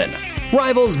 11.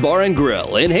 Rivals Bar and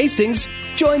Grill in Hastings.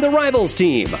 Join the Rivals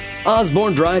team.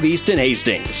 Osborne Drive East in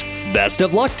Hastings. Best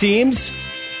of luck, teams.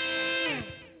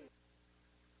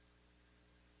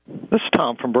 This is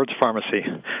Tom from Burt's Pharmacy.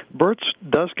 Burt's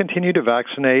does continue to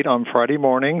vaccinate on Friday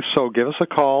mornings, so give us a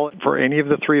call for any of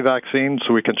the 3 vaccines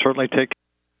so we can certainly take.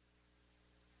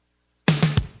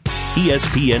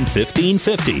 ESPN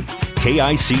 1550,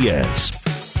 KICS.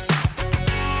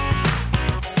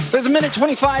 There's a minute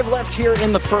 25 left here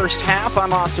in the first half.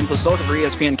 I'm Austin Pistolka for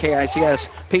ESPN KICS.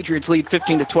 Patriots lead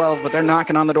 15-12, but they're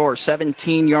knocking on the door.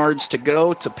 17 yards to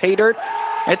go to pay dirt.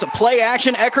 It's a play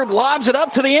action. Eckert lobs it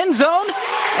up to the end zone,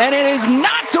 and it is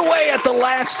knocked away at the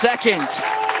last second.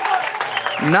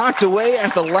 Knocked away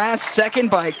at the last second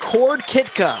by Cord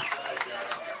Kitka.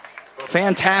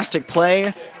 Fantastic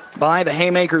play by the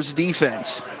Haymakers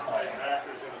defense.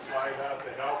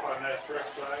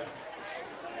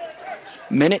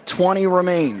 Minute 20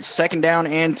 remains. 2nd down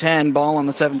and 10. Ball on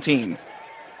the 17.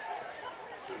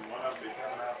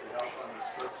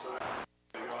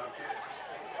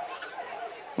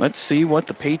 Let's see what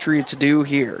the Patriots do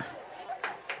here.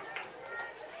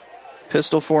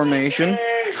 Pistol formation.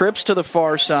 Trips to the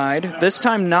far side. This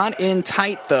time not in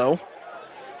tight, though.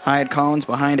 Hyatt Collins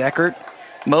behind Eckert.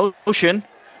 Motion.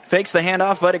 Fakes the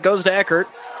handoff, but it goes to Eckert.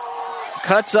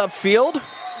 Cuts upfield.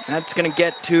 That's going to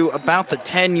get to about the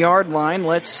 10-yard line.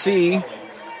 Let's see.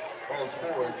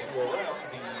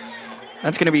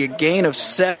 That's going to be a gain of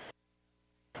 7.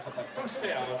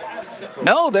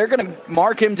 No, they're going to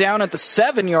mark him down at the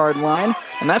 7-yard line,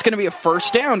 and that's going to be a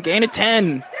first down, gain of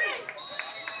 10.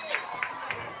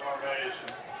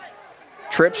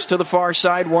 Trips to the far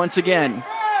side once again.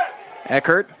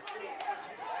 Eckert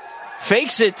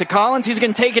fakes it to Collins. He's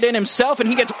going to take it in himself, and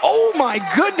he gets, oh my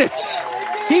goodness,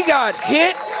 he got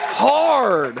hit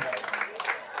hard.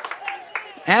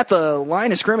 At the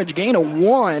line of scrimmage, gain of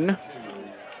 1.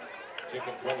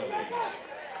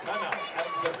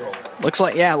 Looks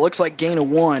like gain of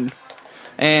 1.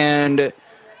 And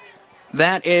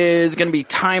that is going to be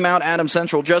timeout, Adams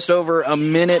Central. Just over a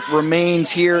minute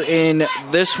remains here in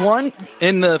this one.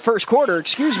 In the first quarter,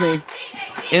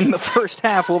 in the first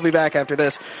half. We'll be back after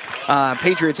this.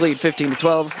 Patriots lead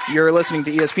 15-12. You're listening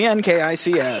to ESPN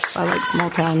KICS. I like small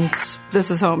towns.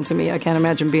 This is home to me. I can't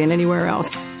imagine being anywhere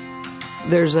else.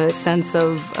 There's a sense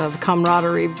of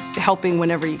camaraderie, helping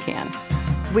whenever you can.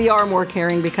 We are more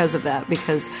caring because of that,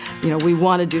 because, we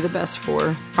want to do the best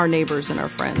for our neighbors and our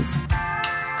friends.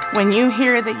 When you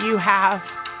hear that you have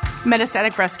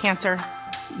metastatic breast cancer,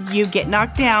 you get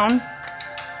knocked down,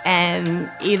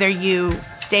 and either you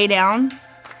stay down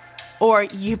or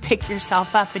you pick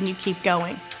yourself up and you keep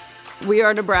going. We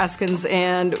are Nebraskans,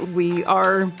 and we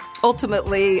are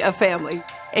ultimately a family.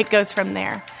 It goes from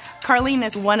there. Carlene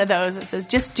is one of those that says,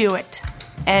 just do it,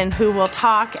 and who will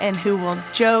talk and who will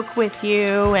joke with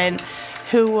you and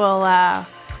who will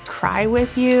cry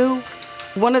with you.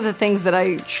 One of the things that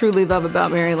I truly love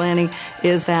about Mary Lanning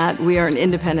is that we are an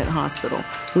independent hospital.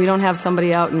 We don't have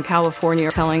somebody out in California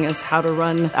telling us how to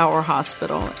run our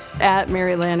hospital. At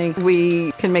Mary Lanning,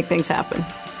 we can make things happen.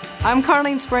 I'm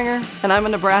Carlene Springer, and I'm a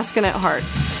Nebraskan at heart.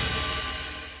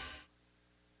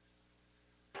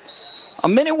 A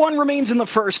minute 1 remains in the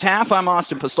first half. I'm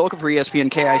Austin Pistolka for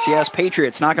ESPN KICS.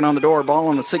 Patriots knocking on the door. Ball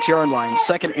on the 6-yard line.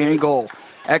 2nd and goal.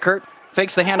 Eckert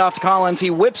fakes the handoff to Collins.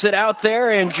 He whips it out there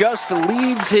and just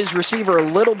leads his receiver a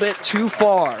little bit too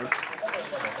far.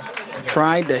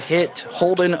 Tried to hit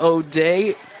Holden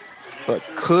O'Day, but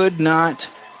could not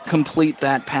complete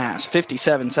that pass.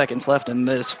 57 seconds left in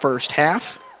this first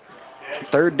half.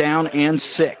 3rd down and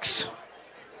 6.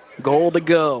 Goal to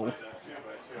go.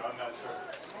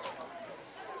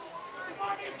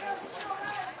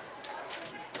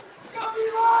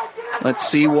 Let's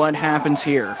see what happens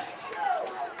here.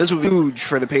 This will be huge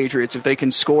for the Patriots if they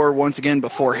can score once again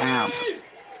before half.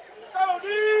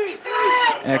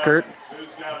 Eckert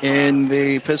in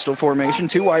the pistol formation.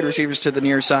 2 wide receivers to the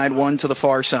near side, 1 to the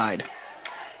far side.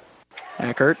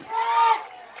 Eckert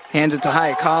hands it to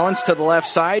Hyatt Collins to the left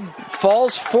side.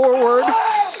 Falls forward.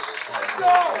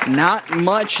 Not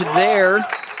much there.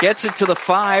 Gets it to the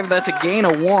 5. That's a gain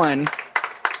of 1.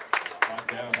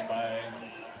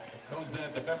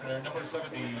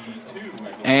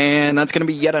 And that's going to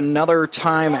be yet another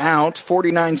timeout.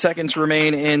 49 seconds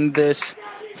remain in this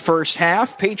first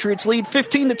half. Patriots lead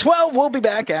 15-12. We'll be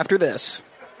back after this.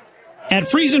 At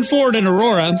Friesen Ford in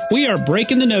Aurora, we are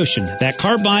breaking the notion that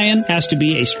car buying has to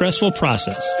be a stressful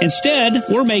process. Instead,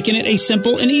 we're making it a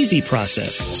simple and easy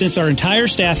process, since our entire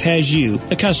staff has you,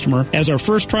 the customer, as our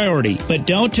first priority. But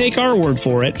don't take our word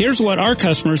for it. Here's what our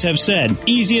customers have said.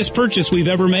 Easiest purchase we've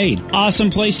ever made. Awesome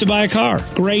place to buy a car.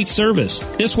 Great service.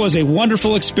 This was a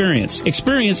wonderful experience.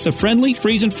 Experience the friendly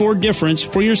Friesen Ford difference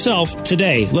for yourself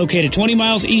today. Located 20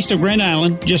 miles east of Grand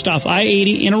Island, just off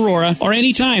I-80 in Aurora, or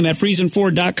anytime at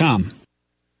FriesenFord.com.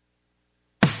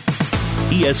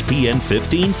 ESPN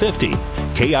 1550,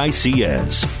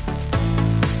 KICS.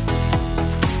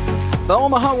 The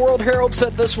Omaha World Herald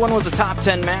said this one was a top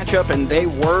 10 matchup, and they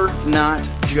were not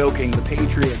joking. The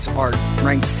Patriots are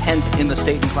ranked 10th in the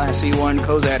state in Class C1.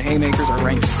 Cozad Haymakers are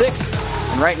ranked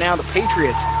 6th. And right now the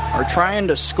Patriots are trying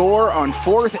to score on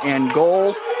 4th and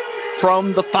goal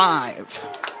from the 5.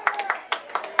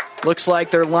 Looks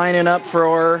like they're lining up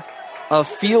for a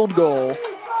field goal.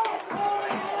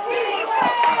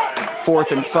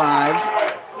 4th and 5.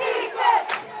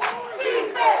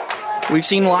 We've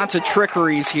seen lots of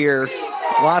trickeries here.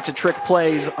 Lots of trick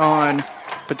plays on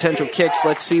potential kicks.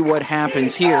 Let's see what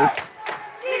happens here.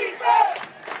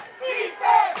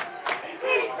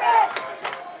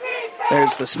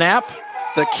 There's the snap.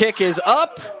 The kick is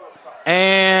up.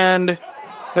 And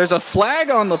there's a flag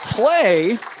on the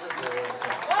play.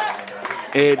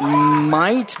 It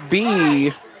might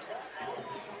be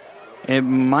It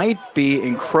might be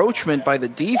encroachment by the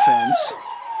defense.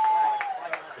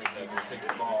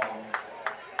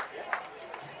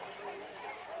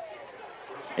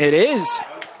 It is.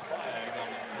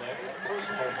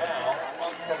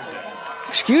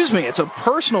 Excuse me, it's a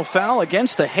personal foul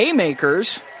against the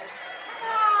Haymakers.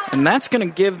 And that's going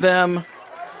to give them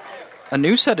a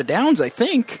new set of downs, I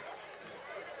think.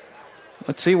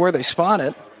 Let's see where they spot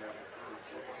it.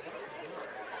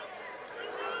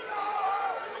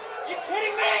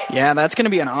 Yeah, that's going to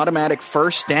be an automatic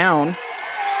first down.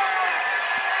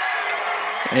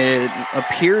 It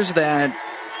appears that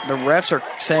the refs are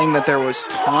saying that there was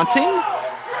taunting.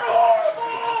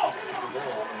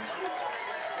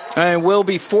 And it will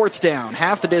be fourth down.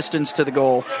 Half the distance to the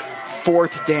goal.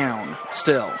 Fourth down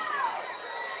still.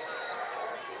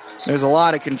 There's a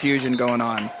lot of confusion going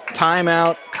on.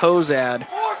 Timeout, Cozad.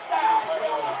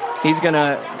 He's going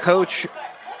to Coach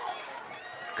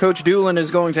Doolin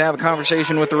is going to have a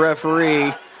conversation with the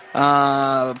referee.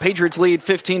 Patriots lead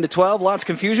 15-12. Lots of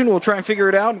confusion. We'll try and figure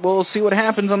it out. We'll see what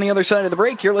happens on the other side of the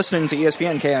break. You're listening to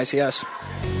ESPN KICS.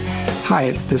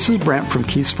 Hi, this is Brent from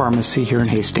Keys Pharmacy here in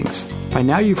Hastings. By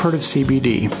now you've heard of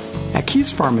CBD. At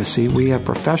Keys Pharmacy, we have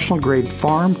professional-grade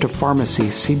farm-to-pharmacy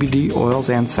CBD oils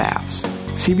and salves.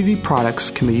 CBD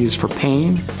products can be used for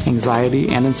pain, anxiety,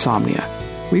 and insomnia.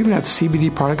 We even have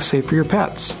CBD products safe for your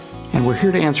pets. And we're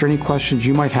here to answer any questions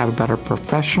you might have about our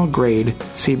professional-grade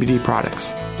CBD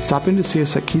products. Stop in to see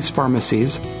us at Keys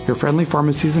Pharmacies, your friendly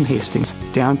pharmacies in Hastings,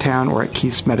 downtown, or at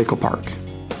Keys Medical Park.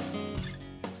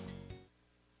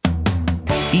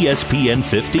 ESPN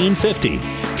 1550,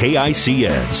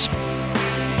 KICS.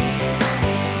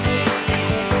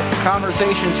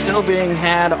 Conversation still being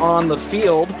had on the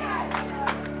field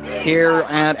here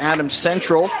at Adams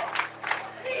Central.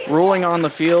 Ruling on the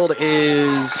field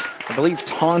is, I believe,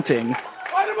 taunting.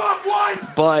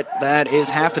 But that is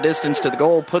half the distance to the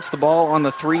goal. Puts the ball on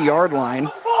the 3-yard line.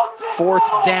 Fourth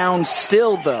down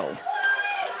still, though.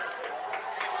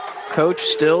 Coach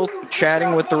still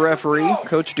chatting with the referee,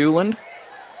 Coach Doolin.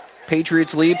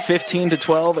 Patriots lead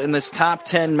 15-12 in this top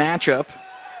 10 matchup.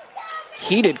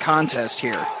 Heated contest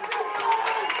here.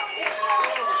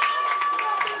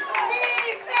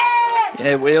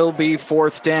 It will be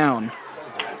fourth down.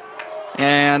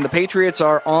 And the Patriots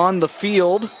are on the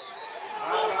field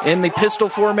in the pistol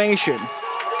formation.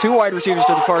 2 wide receivers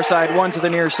to the far side, 1 to the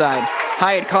near side.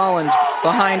 Hyatt Collins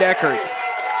behind Eckert.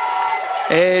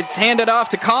 It's handed off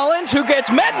to Collins, who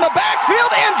gets met in the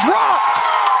backfield and dropped.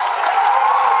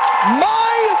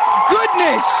 My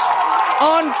goodness.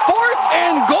 On 4th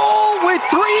and goal with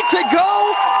 3 to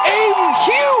go, a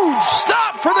huge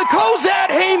stop for the Cozad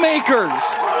Haymakers.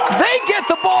 They get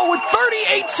the ball with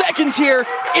 38 seconds here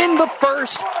in the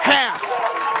first half.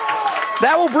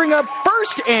 That will bring up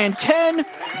 1st and 10,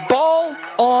 ball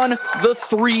on the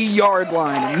 3-yard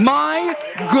line. My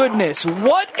goodness,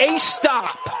 what a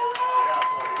stop.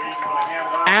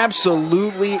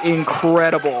 Absolutely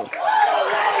incredible.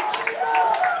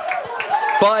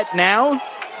 But now,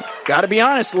 got to be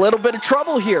honest, a little bit of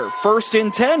trouble here. 1st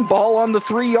and 10, ball on the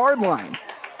 3-yard line.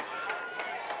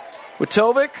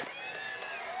 Witovic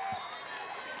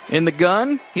in the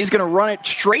gun. He's going to run it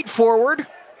straight forward.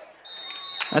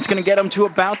 That's going to get him to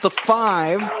about the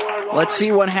 5. Let's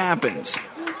see what happens.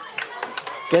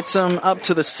 Gets him up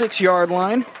to the 6-yard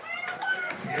line.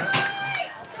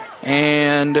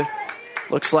 And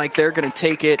looks like they're going to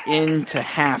take it into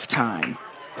halftime.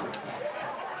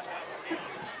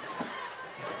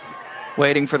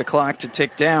 Waiting for the clock to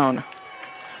tick down.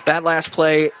 That last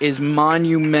play is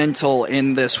monumental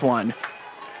in this one.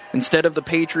 Instead of the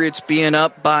Patriots being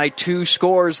up by 2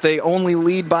 scores, they only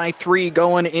lead by 3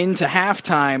 going into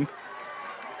halftime.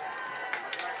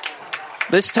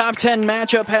 This top 10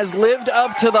 matchup has lived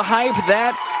up to the hype.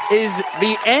 That is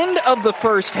the end of the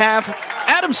first half.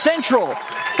 Adams Central,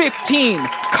 15.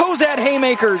 Cozad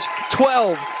Haymakers,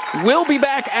 12. We'll be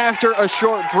back after a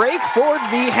short break for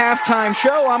the halftime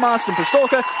show. I'm Austin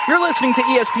Pistolka. You're listening to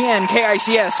ESPN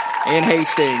KICS in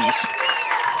Hastings.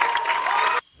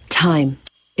 Time.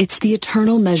 It's the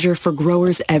eternal measure for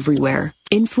growers everywhere,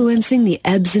 influencing the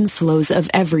ebbs and flows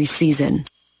of every season.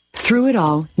 Through it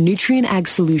all, Nutrien Ag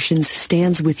Solutions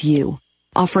stands with you,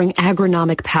 offering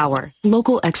agronomic power,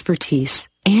 local expertise,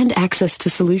 and access to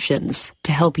solutions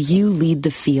to help you lead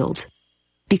the field.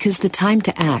 Because the time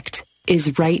to act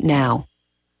is right now.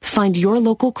 Find your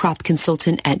local crop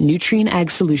consultant at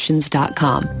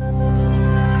nutrienagsolutions.com.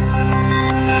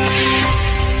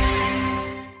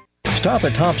 Stop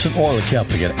at Thompson Oil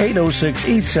Company at 806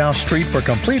 East South Street for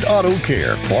complete auto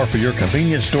care. Or for your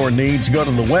convenience store needs, go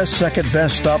to the West 2nd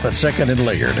Best Stop at 2nd and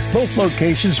Laird. Both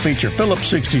locations feature Phillips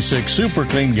 66 Super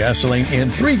Clean gasoline in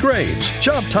 3 grades.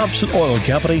 Shop Thompson Oil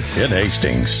Company in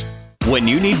Hastings. When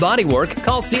you need body work,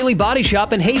 call Seeley Body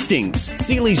Shop in Hastings.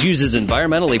 Seeley's uses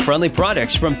environmentally friendly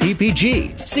products from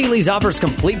PPG. Seeley's offers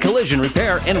complete collision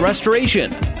repair and restoration.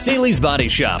 Seeley's Body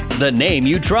Shop, the name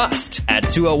you trust, at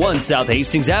 201 South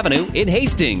Hastings Avenue in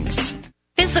Hastings.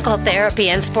 Physical Therapy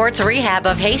and Sports Rehab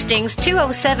of Hastings,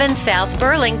 207 South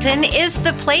Burlington, is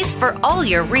the place for all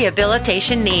your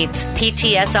rehabilitation needs.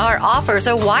 PTSR offers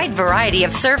a wide variety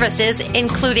of services,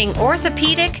 including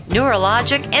orthopedic,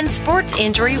 neurologic, and sports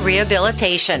injury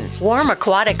rehabilitation. Warm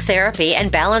aquatic therapy and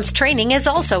balance training is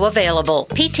also available.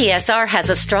 PTSR has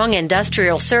a strong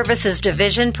industrial services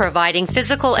division providing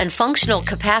physical and functional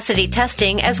capacity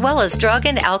testing as well as drug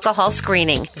and alcohol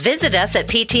screening. Visit us at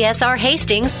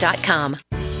ptsrhastings.com.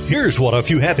 Here's what a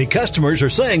few happy customers are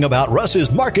saying about Russ's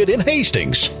Market in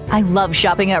Hastings. I love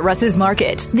shopping at Russ's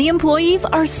Market. The employees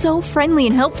are so friendly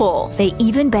and helpful. They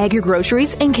even bag your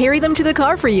groceries and carry them to the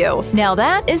car for you. Now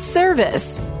that is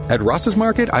service. At Russ's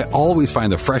Market, I always find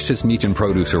the freshest meat and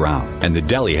produce around, and the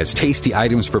deli has tasty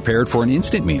items prepared for an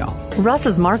instant meal.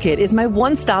 Russ's Market is my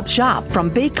one-stop shop, from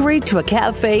bakery to a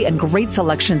cafe and great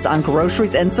selections on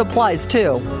groceries and supplies,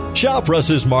 too. Shop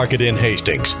Russ's Market in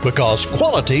Hastings, because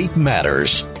quality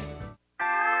matters.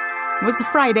 It was a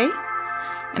Friday,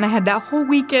 and I had that whole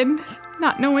weekend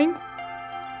not knowing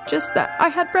just that I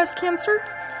had breast cancer.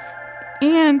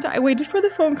 And I waited for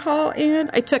the phone call, and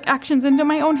I took actions into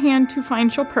my own hand to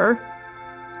find Chopin.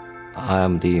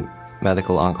 I'm the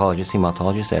medical oncologist,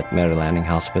 hematologist at Mary Lanning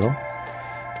Hospital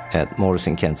at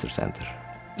Morrison Cancer Center.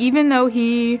 Even though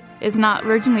he is not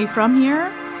originally from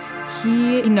here,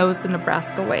 he knows the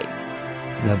Nebraska ways.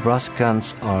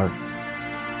 Nebraskans are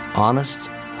honest,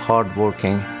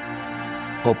 hardworking,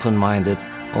 open-minded,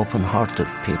 open-hearted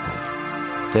people.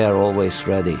 They are always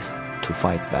ready to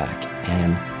fight back,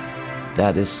 and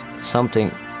that is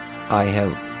something I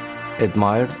have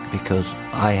admired because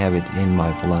I have it in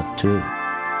my blood too.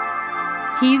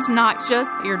 He's not just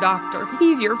your doctor.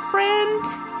 He's your friend.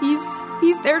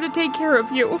 He's there to take care of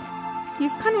you.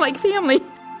 He's kind of like family.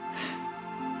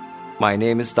 My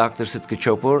name is Dr. Sıtkı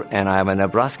Çopur, and I am a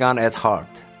Nebraskan at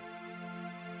heart.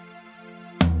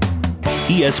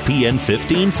 ESPN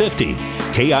 1550,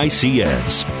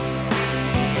 KICS.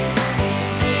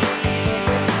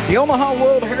 The Omaha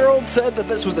World Herald said that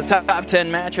this was a top 10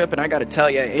 matchup, and I got to tell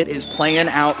you, it is playing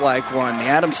out like one. The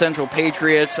Adams Central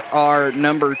Patriots are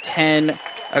number 10,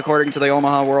 according to the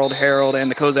Omaha World Herald, and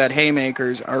the Cozad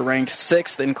Haymakers are ranked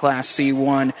 6th in Class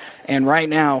C1. And right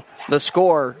now, the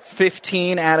score,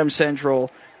 15 Adams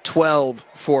Central, 12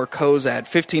 for Cozad,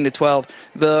 15-12.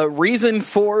 The reason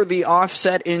for the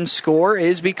offset in score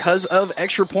is because of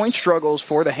extra point struggles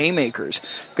for the Haymakers.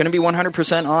 Going to be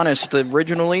 100% honest.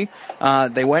 Originally,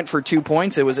 they went for 2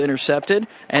 points. It was intercepted,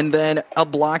 and then a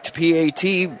blocked PAT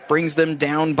brings them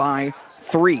down by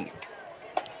 3.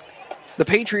 The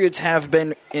Patriots have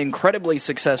been incredibly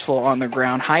successful on the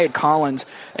ground. Hyatt Collins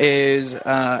is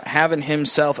having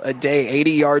himself a day,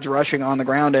 80 yards rushing on the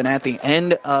ground, and at the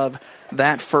end of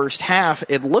that first half,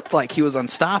 it looked like he was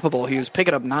unstoppable. He was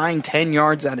picking up 9-10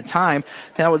 yards at a time.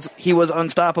 He was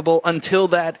unstoppable until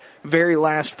that very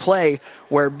last play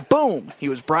where, boom, he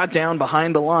was brought down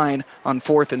behind the line on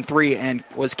 4th and 3 and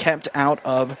was kept out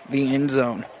of the end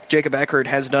zone. Jacob Eckert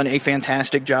has done a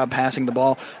fantastic job passing the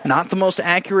ball. Not the most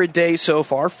accurate day so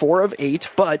far, 4 of 8,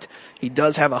 but he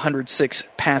does have 106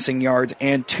 passing yards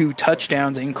and 2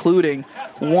 touchdowns, including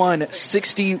one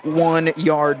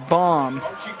 61-yard bomb.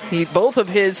 Both of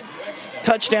his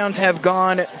touchdowns have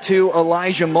gone to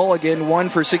Elijah Mulligan, one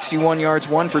for 61 yards,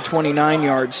 one for 29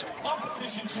 yards.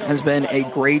 Has been a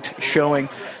great showing.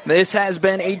 This has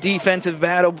been a defensive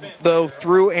battle, though,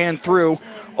 through and through.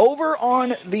 Over on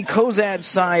the Cozad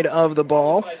side of the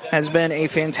ball has been a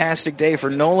fantastic day for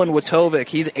Nolan Witovic.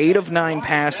 He's 8 of 9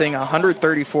 passing,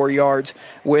 134 yards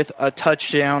with a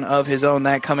touchdown of his own.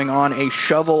 That coming on a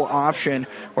shovel option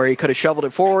where he could have shoveled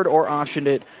it forward or optioned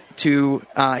it to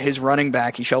his running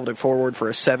back. He shoveled it forward for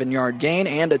a 7-yard gain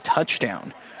and a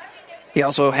touchdown. He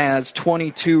also has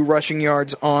 22 rushing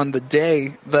yards on the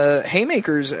day. The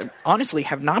Haymakers, honestly,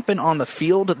 have not been on the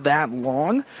field that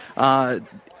long.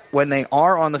 When they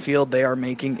are on the field, they are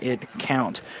making it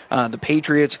count. The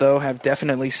Patriots, though, have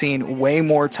definitely seen way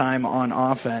more time on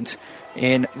offense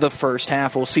in the first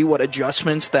half. We'll see what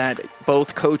adjustments that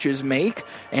both coaches make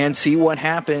and see what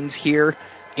happens here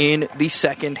in the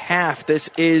second half. This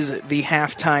is the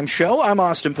halftime show. I'm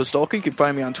Austin Pistolka. You can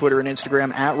find me on Twitter and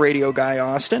Instagram at Radio Guy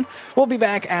Austin. We'll be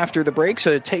back after the break,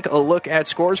 so take a look at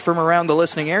scores from around the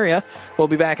listening area. We'll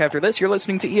be back after this. You're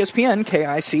listening to ESPN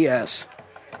KICS.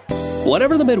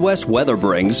 Whatever the Midwest weather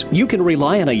brings, you can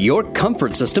rely on a York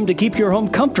comfort system to keep your home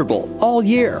comfortable all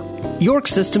year. York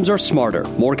systems are smarter,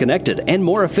 more connected, and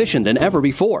more efficient than ever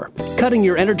before, cutting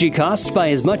your energy costs by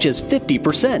as much as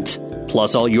 50%.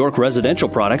 Plus, all York residential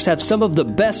products have some of the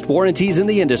best warranties in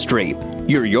the industry.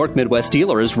 Your York Midwest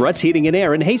dealer is Ruts Heating and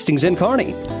Air in Hastings and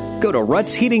Kearney. Go to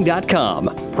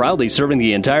rutsheating.com, proudly serving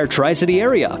the entire Tri-City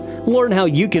area. Learn how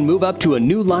you can move up to a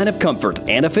new line of comfort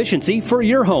and efficiency for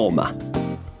your home.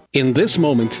 In this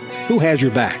moment, who has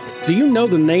your back? Do you know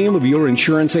the name of your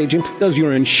insurance agent? Does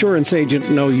your insurance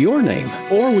agent know your name?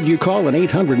 Or would you call an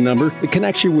 800 number that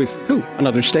connects you with who?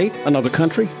 Another state? Another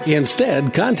country?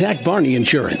 Instead, contact Barney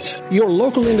Insurance, your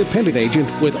local independent agent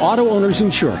with auto owner's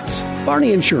insurance.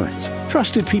 Barney Insurance.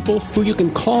 Trusted people who you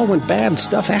can call when bad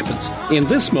stuff happens. In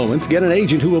this moment, get an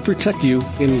agent who will protect you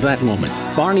in that moment.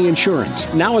 Barney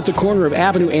Insurance. Now at the corner of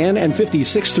Avenue N and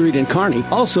 56th Street in Kearney.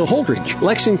 Also Holdridge,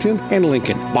 Lexington, and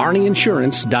Lincoln.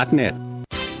 BarneyInsurance.net.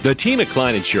 The team at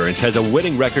Klein Insurance has a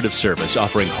winning record of service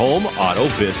offering home, auto,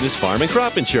 business, farm, and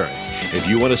crop insurance. If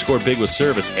you want to score big with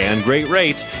service and great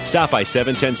rates, stop by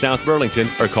 710 South Burlington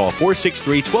or call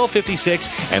 463-1256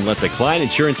 and let the Klein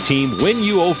Insurance team win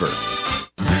you over.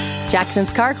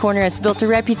 Jackson's Car Corner has built a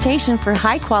reputation for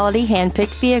high-quality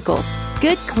hand-picked vehicles.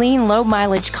 Good, clean,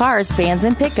 low-mileage cars, vans,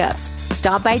 and pickups.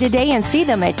 Stop by today and see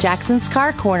them at Jackson's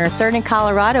Car Corner, 3rd and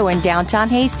Colorado in downtown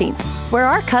Hastings, where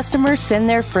our customers send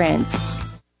their friends.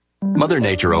 Mother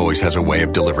Nature always has a way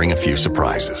of delivering a few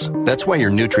surprises. That's why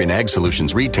your Nutrien Ag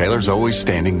Solutions retailer is always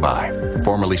standing by.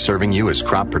 Formerly serving you as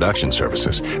Crop Production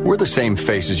Services, we're the same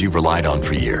faces you've relied on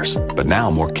for years, but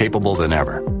now more capable than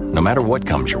ever, no matter what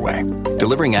comes your way.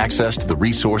 Delivering access to the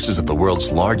resources of the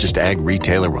world's largest ag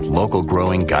retailer with local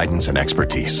growing guidance and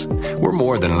expertise. We're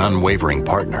more than an unwavering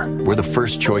partner. We're the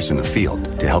first choice in the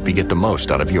field to help you get the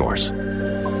most out of yours.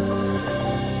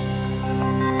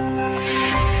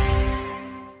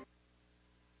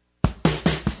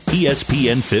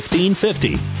 ESPN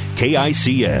 1550,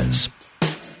 KICS.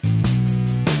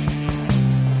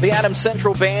 The Adams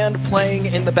Central Band playing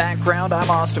in the background. I'm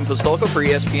Austin Pistolka for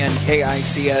ESPN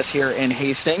KICS here in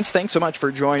Hastings. Thanks so much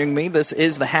for joining me. This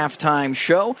is the halftime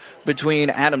show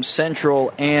between Adams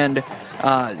Central and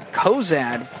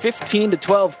Cozad.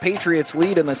 15-12 Patriots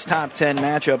lead in this top 10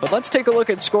 matchup. But let's take a look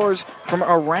at scores from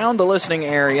around the listening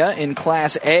area in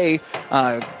Class A.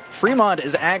 Fremont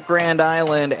is at Grand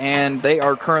Island, and they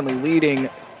are currently leading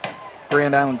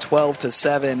Grand Island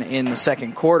 12-7 in the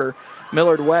second quarter.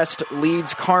 Millard West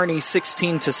leads Kearney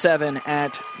 16-7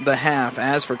 at the half.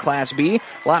 As for Class B,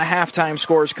 a lot of halftime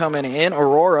scores coming in.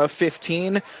 Aurora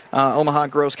 15, Omaha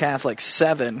Gross Catholic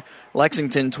 7,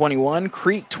 Lexington 21,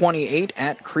 Crete 28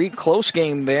 at Crete. Close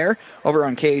game there. Over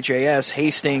on KHAS,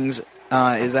 Hastings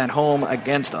is at home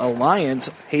against Alliance.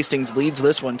 Hastings leads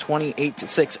this one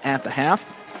 28-6 at the half.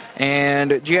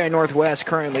 And GI Northwest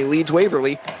currently leads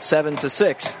Waverly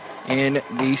 7-6 in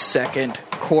the second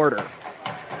quarter.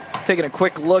 Taking a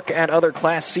quick look at other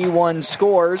Class C1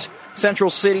 scores. Central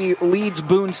City leads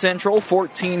Boone Central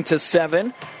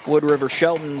 14-7. Wood River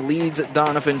Shelton leads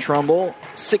Donovan Trumbull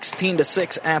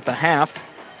 16-6 at the half.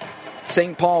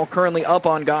 St. Paul currently up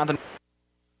on Gotham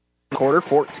quarter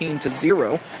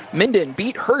 14-0. Minden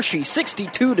beat Hershey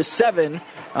 62-7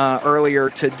 earlier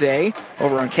today.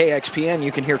 Over on KXPN,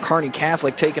 you can hear Kearney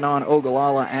Catholic taking on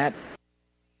Ogallala at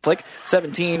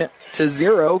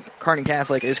 17-0. Kearney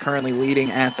Catholic is currently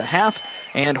leading at the half,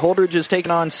 and Holdridge is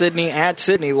taking on Sidney at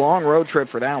Sidney. Long road trip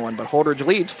for that one, but Holdridge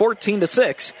leads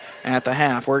 14-6 at the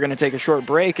half. We're going to take a short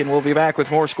break, and we'll be back with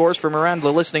more scores from around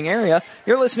the listening area.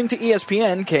 You're listening to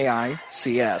ESPN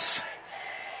KICS.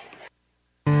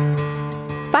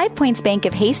 5 Points Bank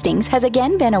of Hastings has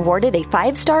again been awarded a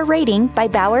 5-star rating by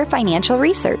Bauer Financial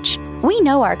Research. We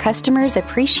know our customers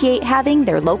appreciate having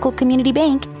their local community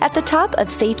bank at the top of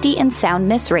safety and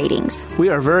soundness ratings. We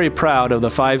are very proud of the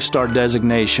 5-star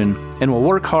designation and will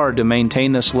work hard to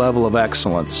maintain this level of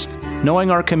excellence. Knowing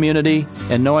our community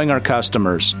and knowing our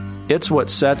customers, it's what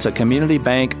sets a community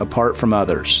bank apart from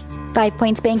others. 5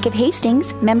 Points Bank of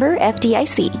Hastings, member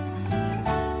FDIC.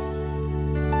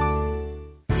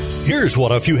 Here's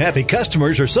what a few happy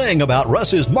customers are saying about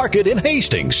Russ's Market in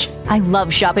Hastings. I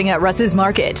love shopping at Russ's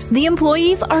Market. The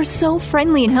employees are so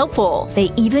friendly and helpful. They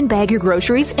even bag your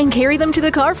groceries and carry them to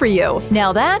the car for you.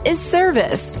 Now that is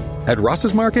service. At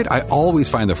Russ's Market, I always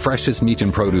find the freshest meat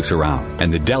and produce around,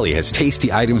 and the deli has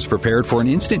tasty items prepared for an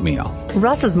instant meal.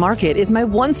 Russ's Market is my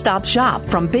one-stop shop,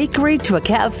 from bakery to a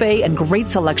cafe, and great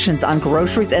selections on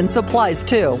groceries and supplies,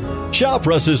 too. Shop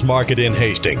Russ's Market in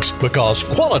Hastings, because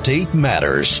quality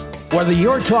matters. Whether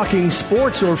you're talking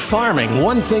sports or farming,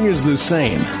 one thing is the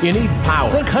same. You need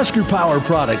power. Think Husker Power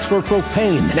products for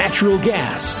propane, natural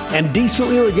gas, and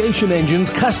diesel irrigation engines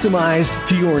customized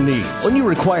to your needs. When you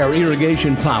require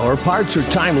irrigation power, parts, or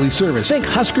timely service, think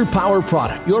Husker Power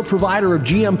products, your provider of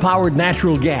GM-powered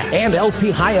natural gas and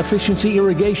LP high-efficiency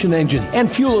irrigation engine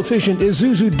and fuel-efficient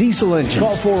Isuzu diesel engines.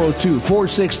 Call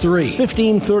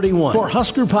 402-463-1531 for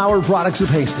Husker Power products of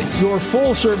Hastings, your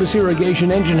full-service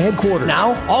irrigation engine headquarters.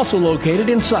 Now, also located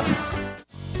in Sutton.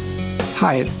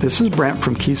 Hi, this is Brent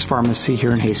from Keys Pharmacy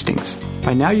here in Hastings.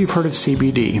 By now you've heard of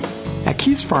CBD. At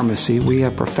Keys Pharmacy, we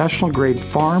have professional-grade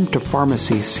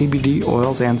farm-to-pharmacy CBD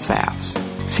oils and salves.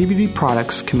 CBD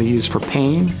products can be used for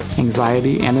pain,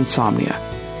 anxiety, and insomnia.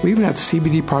 We even have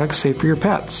CBD products safe for your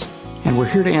pets. And we're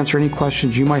here to answer any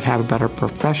questions you might have about our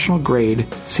professional-grade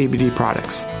CBD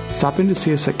products. Stop in to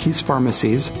see us at Keys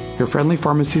Pharmacies, your friendly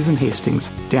pharmacies in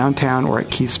Hastings, downtown, or at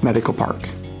Keys Medical Park.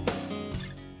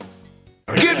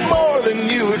 Get more than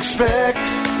you expect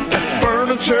at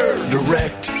Furniture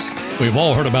Direct. We've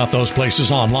all heard about those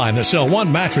places online that sell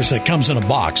one mattress that comes in a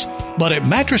box. But at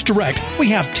Mattress Direct, we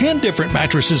have 10 different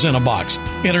mattresses in a box.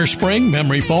 Inner spring,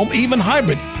 memory foam, even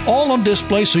hybrid, all on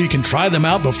display so you can try them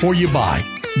out before you buy.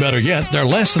 Better yet, they're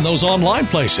less than those online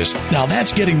places. Now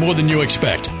that's getting more than you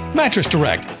expect. Mattress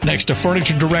Direct, next to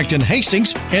Furniture Direct in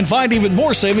Hastings, and find even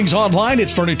more savings online at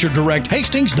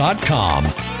FurnitureDirectHastings.com.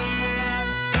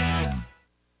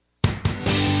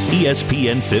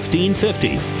 ESPN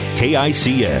 1550,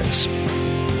 KICS.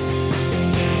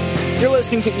 You're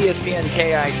listening to ESPN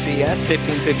KICS,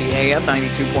 1550 AM,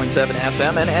 92.7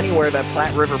 FM, and anywhere that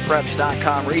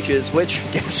PlatteRiverPreps.com reaches, which,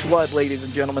 guess what, ladies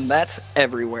and gentlemen, that's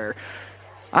everywhere.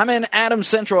 I'm in Adams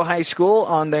Central High School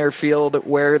on their field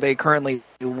where they currently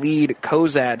lead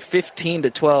Cozad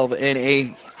 15-12 in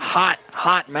a hot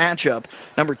matchup,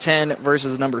 number 10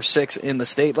 versus number 6 in the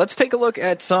state. Let's take a look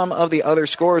at some of the other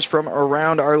scores from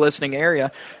around our listening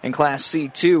area. In Class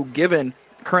C2, Gibbon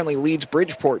currently leads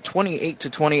Bridgeport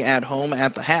 28-20 at home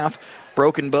at the half.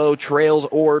 Broken Bow trails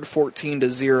Ord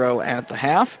 14-0 at the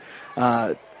half.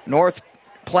 North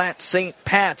Platte St.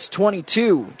 Pat's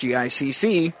 22,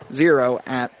 GICC 0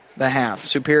 at the half.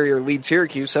 Superior leads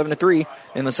Syracuse 7-3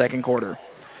 in the second quarter.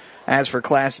 As for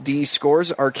Class D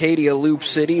scores, Arcadia Loop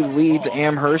City leads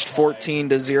Amherst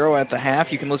 14-0 at the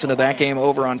half. You can listen to that game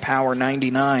over on Power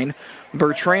 99.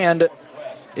 Bertrand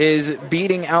is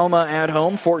beating Alma at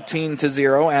home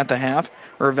 14-0 at the half.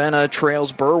 Ravenna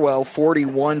trails Burwell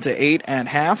 41-8 at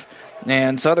half.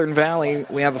 And Southern Valley,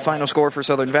 we have a final score for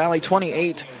Southern Valley,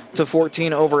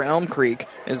 28-14 over Elm Creek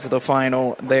is the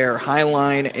final there.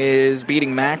 Highline is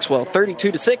beating Maxwell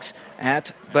 32-6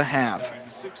 at the half.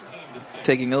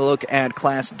 Taking a look at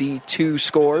Class D2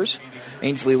 scores,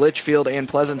 Ainsley Litchfield and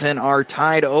Pleasanton are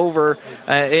tied over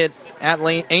at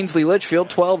Ainsley Litchfield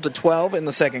 12-12 in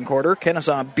the second quarter.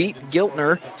 Kennesaw beat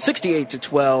Giltner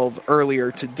 68-12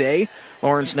 earlier today.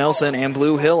 Lawrence Nelson and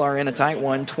Blue Hill are in a tight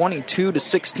one,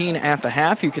 22-16 at the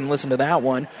half. You can listen to that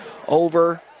one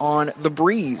over on The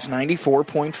Breeze,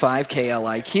 94.5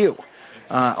 KLIQ.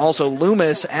 Also,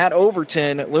 Loomis at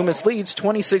Overton. Loomis leads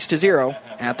 26-0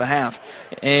 at the half.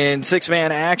 In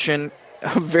six-man action,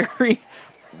 a very,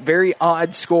 very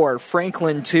odd score.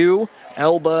 Franklin 2,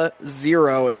 Elba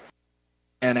 0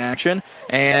 in action.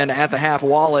 And at the half,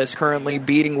 Wallace currently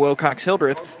beating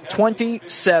Wilcox-Hildreth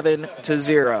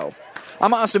 27-0.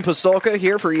 I'm Austin Pistolka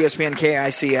here for ESPN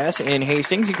KICS in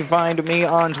Hastings. You can find me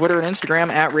on Twitter and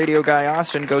Instagram at Radio Guy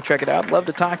Austin. Go check it out. Love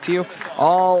to talk to you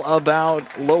all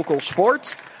about local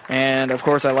sports. And, of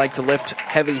course, I like to lift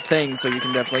heavy things, so you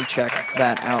can definitely check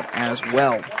that out as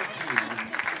well.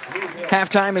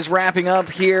 Halftime is wrapping up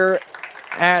here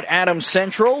at Adams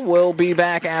Central. We'll be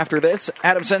back after this.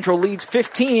 Adams Central leads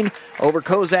 15 over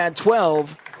Cozad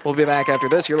 12. We'll be back after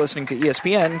this. You're listening to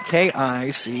ESPN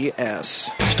KICS.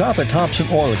 Stop at Thompson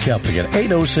Oil Company at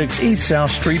 806 East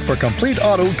South Street for complete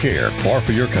auto care. Or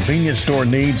for your convenience store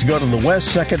needs, go to the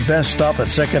West 2nd Best Stop at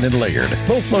 2nd and Laird.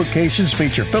 Both locations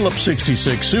feature Phillips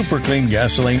 66 Super Clean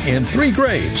gasoline in 3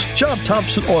 grades. Shop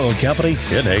Thompson Oil Company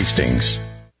in Hastings.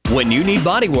 When you need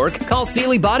body work, call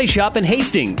Seeley Body Shop in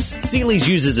Hastings. Seeley's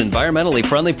uses environmentally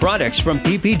friendly products from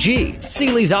PPG.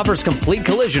 Seeley's offers complete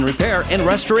collision repair and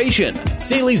restoration.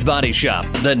 Seeley's Body Shop,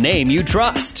 the name you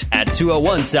trust, at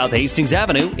 201 South Hastings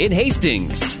Avenue in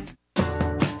Hastings.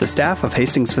 The staff of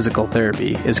Hastings Physical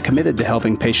Therapy is committed to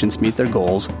helping patients meet their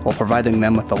goals while providing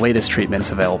them with the latest treatments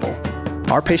available.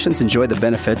 Our patients enjoy the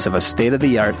benefits of a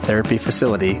state-of-the-art therapy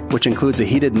facility, which includes a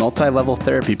heated multi-level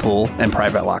therapy pool and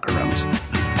private locker rooms.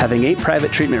 Having 8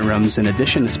 private treatment rooms in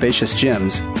addition to spacious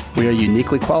gyms, we are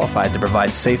uniquely qualified to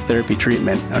provide safe therapy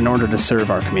treatment in order to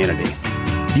serve our community.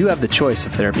 You have the choice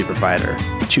of therapy provider.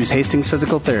 Choose Hastings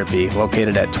Physical Therapy,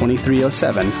 located at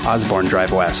 2307 Osborne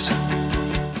Drive West.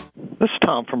 This is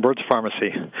Tom from Burt's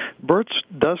Pharmacy. Burt's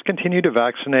does continue to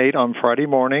vaccinate on Friday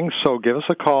mornings, so give us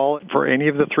a call for any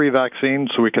of the 3 vaccines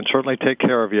so we can certainly take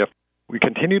care of you. We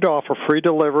continue to offer free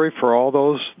delivery for all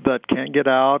those that can't get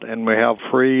out, and we have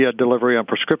free delivery on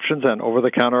prescriptions and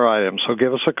over-the-counter items. So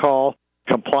give us a call.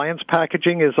 Compliance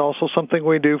packaging is also something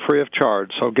we do free of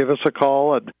charge. So give us a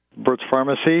call at Burt's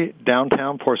Pharmacy,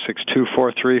 downtown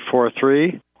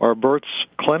 462-4343, or Burt's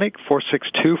Clinic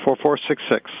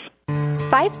 462-4466.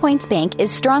 5 Points Bank is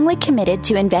strongly committed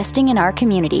to investing in our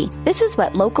community. This is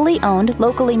what locally owned,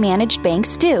 locally managed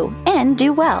banks do, and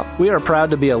do well. We are proud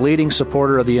to be a leading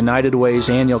supporter of the United Way's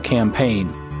annual campaign.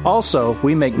 Also,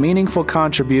 we make meaningful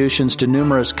contributions to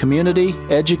numerous community,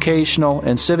 educational,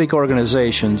 and civic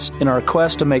organizations in our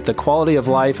quest to make the quality of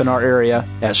life in our area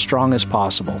as strong as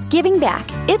possible. Giving back.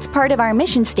 It's part of our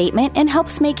mission statement and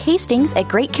helps make Hastings a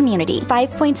great community.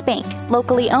 5 Points Bank.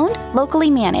 Locally owned,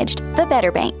 locally managed. The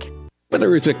better bank.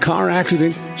 Whether it's a car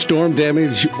accident, storm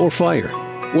damage, or fire,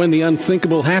 when the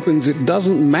unthinkable happens, it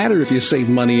doesn't matter if you save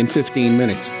money in 15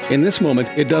 minutes. In this moment,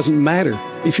 it doesn't matter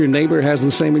if your neighbor has the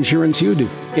same insurance you do.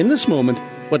 In this moment,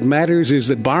 what matters is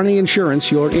that Barney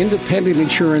Insurance, your independent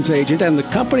insurance agent, and the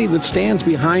company that stands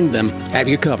behind them have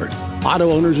you covered.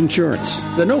 Auto Owners Insurance,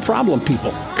 the no-problem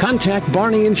people. Contact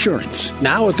Barney Insurance,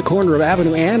 now at the corner of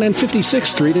Avenue Ann and 56th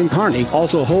Street in Kearney,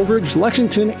 also Holdridge,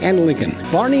 Lexington, and Lincoln.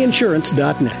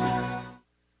 BarneyInsurance.net.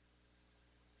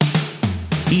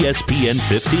 ESPN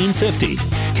 1550,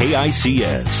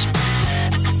 KICS.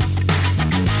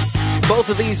 Both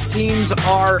of these teams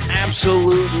are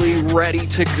absolutely ready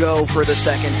to go for the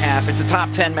second half. It's a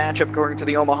top 10 matchup according to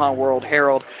the Omaha World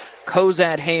Herald.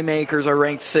 Cozad Haymakers are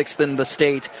ranked 6th in the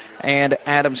state, and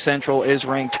Adams Central is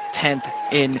ranked 10th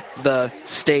in the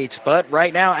state. But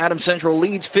right now, Adams Central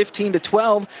leads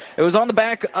 15-12. It was on the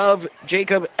back of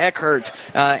Jacob Eckert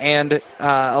and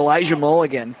Elijah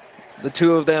Mulligan. The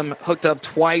two of them hooked up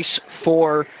twice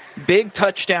for big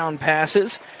touchdown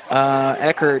passes.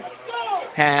 Eckert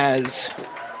has...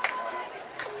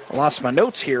 I lost my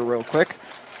notes here real quick.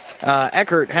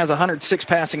 Eckert has 106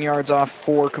 passing yards off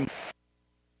 4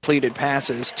 completed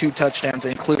passes, 2 touchdowns,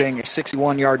 including a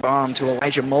 61-yard bomb to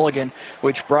Elijah Mulligan,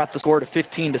 which brought the score to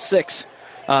 15-6.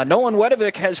 Nolan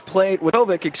Wedovic has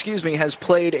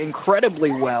played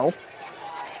incredibly well.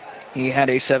 He had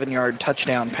a 7-yard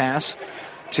touchdown pass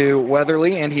to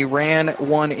Weatherly, and he ran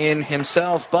one in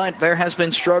himself, but there has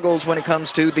been struggles when it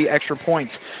comes to the extra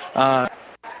points.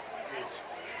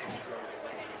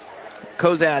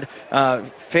 Cozad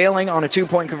failing on a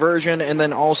 2-point conversion and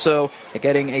then also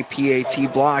getting a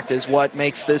PAT blocked is what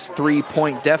makes this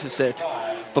 3-point deficit.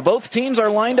 But both teams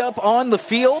are lined up on the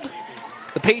field.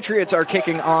 The Patriots are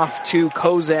kicking off to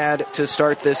Cozad to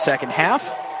start this second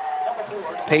half.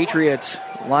 Patriots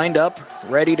lined up,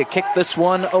 ready to kick this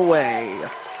one away.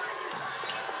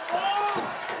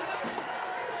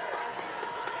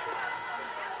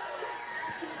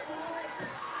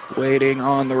 Waiting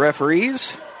on the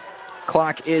referees.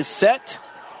 Clock is set.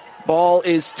 Ball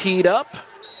is teed up.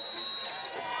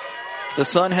 The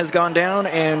sun has gone down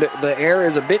and the air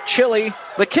is a bit chilly.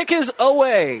 The kick is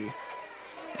away.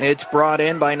 It's brought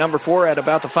in by number 4 at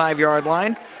about the 5-yard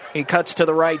line. He cuts to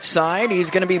the right side.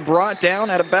 He's going to be brought down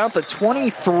at about the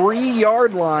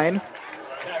 23-yard line.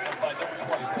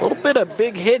 A little bit of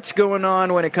big hits going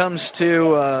on when it comes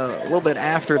to a little bit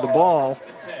after the ball,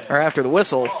 or after the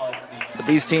whistle. But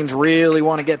these teams really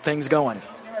want to get things going.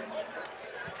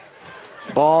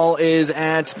 Ball is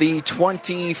at the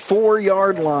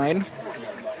 24-yard line.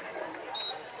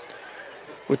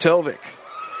 Witovic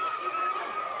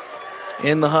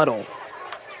in the huddle.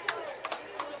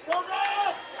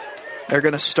 They're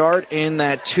going to start in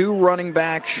that 2 running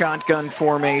back shotgun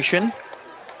formation.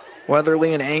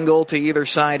 Weatherly and Engel to either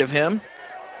side of him.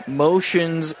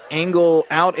 Motions Engel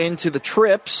out into the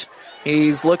trips.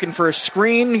 He's looking for a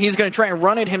screen. He's going to try and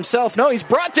run it himself. No, he's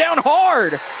brought down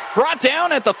hard. Brought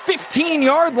down at the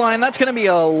 15-yard line. That's going to be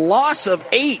a loss of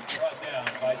 8.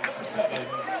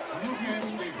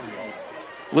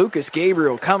 Lucas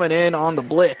Gabriel coming in on the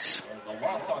blitz.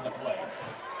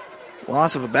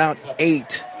 Loss of about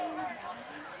 8.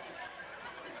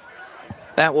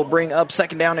 That will bring up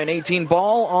second down and 18.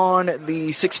 Ball on the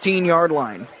 16-yard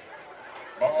line.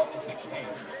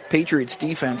 Patriots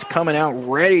defense coming out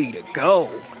ready to go.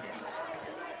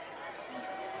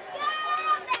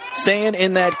 Staying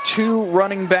in that 2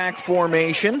 running back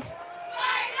formation.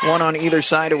 1 on either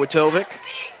side of Wojtovich.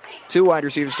 2 wide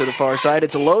receivers to the far side.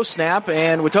 It's a low snap,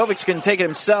 and Wojtovich's going to take it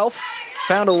himself.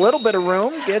 Found a little bit of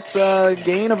room. Gets a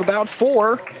gain of about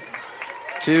 4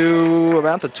 to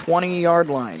about the 20-yard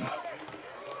line.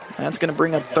 That's going to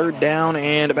bring up 3rd down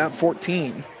and about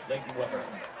 14.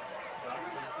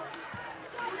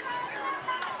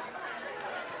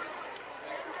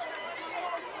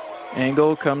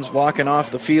 Engel comes walking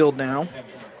off the field now.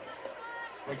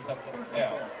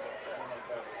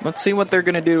 Let's see what they're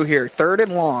going to do here. 3rd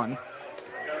and long.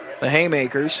 The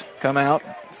Haymakers come out.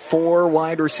 4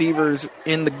 wide receivers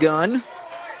in the gun.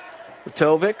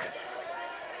 Wojtovich.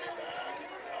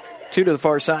 2 to the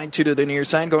far side, 2 to the near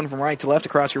side, going from right to left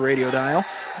across your radio dial.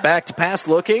 Back to pass,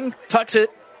 looking, tucks it,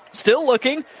 still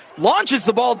looking, launches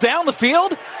the ball down the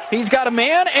field. He's got a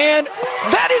man, and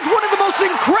that is one of the most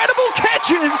incredible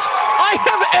catches I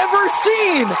have ever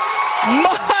seen.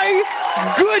 My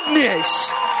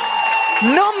goodness.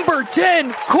 Number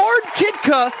 10, Cord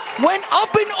Kitka, went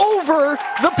up and over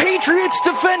the Patriots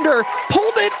defender,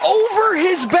 pulled it over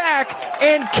his back,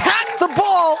 and capped the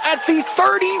ball at the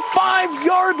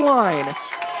 35-yard line.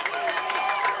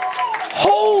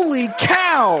 Holy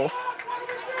cow!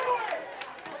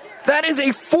 That is a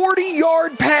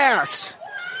 40-yard pass.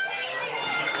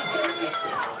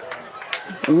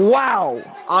 Wow.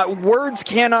 Words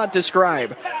cannot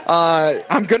describe.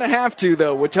 I'm going to have to,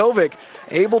 though. Wojtovich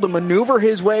able to maneuver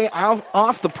his way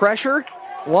off the pressure,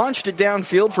 launched it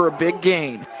downfield for a big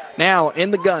gain. Now,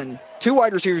 in the gun, 2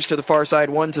 wide receivers to the far side,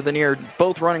 1 to the near,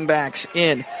 both running backs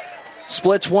in.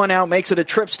 Splits 1 out, makes it a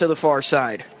trips to the far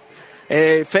side.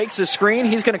 Fakes the screen.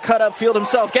 He's going to cut upfield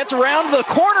himself. Gets around the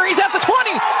corner. He's at the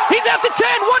 20. He's at the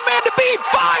 10. 1 man to beat.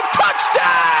 5.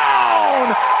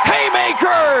 Touchdown!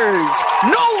 Haymakers!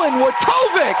 Nolan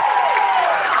Wojtovich.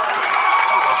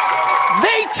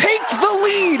 They take the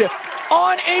lead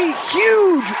on a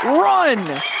huge run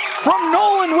from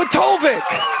Nolan Wojtovich.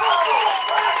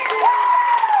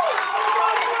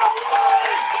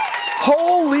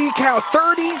 Holy cow,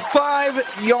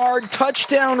 35-yard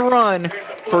touchdown run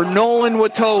for Nolan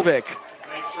Wojtovich.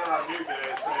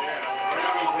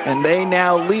 And they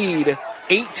now lead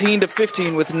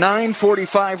 18-15 with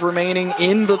 9:45 remaining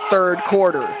in the 3rd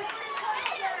quarter.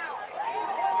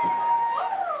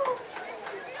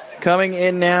 Coming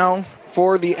in now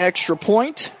for the extra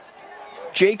point,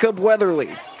 Jacob Weatherly.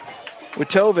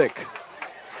 Wojtovich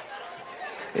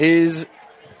is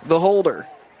the holder.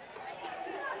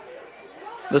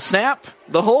 The snap,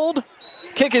 the hold,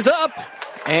 kick is up,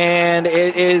 and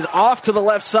it is off to the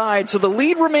left side. So the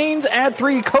lead remains at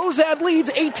 3. Cozad leads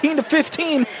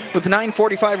 18-15 with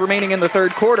 9:45 remaining in the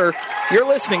 3rd quarter. You're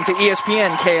listening to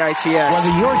ESPN KICS.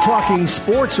 Whether you're talking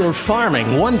sports or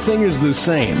farming, one thing is the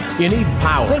same. You need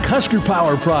power. Think Husker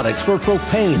Power products for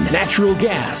propane, natural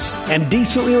gas, and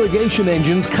diesel irrigation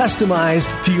engines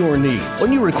customized to your needs.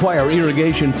 When you require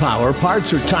irrigation power,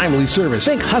 parts, or timely service,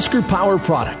 think Husker Power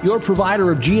products, your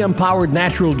provider of GM-powered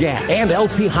natural gas and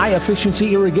LP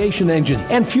high-efficiency irrigation engine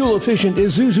and fuel-efficient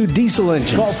Isuzu diesel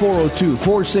engines. Call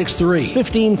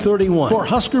 402-463-1531 for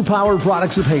Husker Power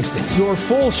Products of Hastings, your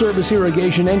full-service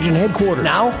irrigation engine headquarters,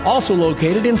 now also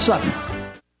located in Sutton.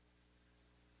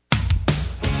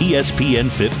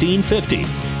 ESPN 1550,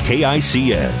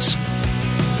 KICS.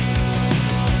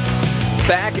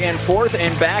 Back and forth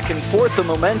and back and forth the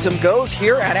momentum goes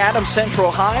here at Adams Central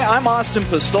High. I'm Austin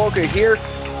Pistolka here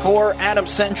for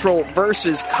Adams Central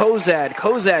versus Cozad.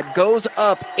 Cozad goes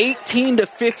up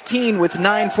 18-15 with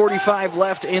 9:45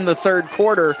 left in the 3rd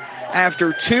quarter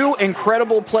after 2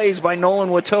 incredible plays by Nolan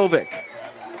Wojtovich.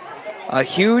 A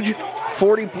huge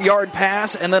 40-yard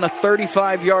pass and then a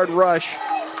 35-yard rush,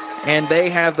 and they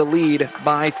have the lead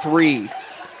by 3.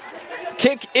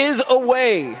 Kick is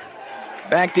away.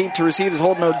 Back deep to receive is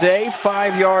Holden O'Day.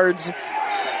 5 yards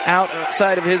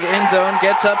outside of his end zone.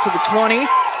 Gets up to the 20.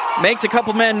 Makes a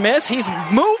couple men miss. He's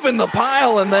moving the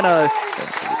pile, and then a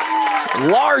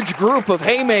large group of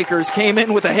haymakers came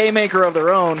in with a haymaker of their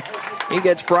own. He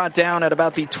gets brought down at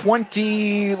about the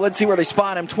 20, let's see where they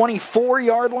spot him,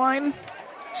 24-yard line?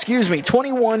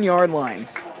 21-yard line.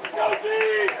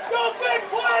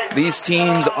 These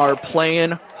teams are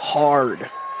playing hard.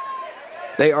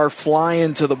 They are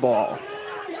flying to the ball.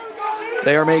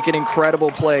 They are making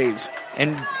incredible plays.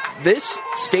 And this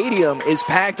stadium is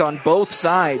packed on both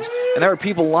sides, and there are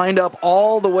people lined up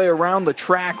all the way around the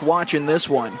track watching this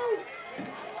one.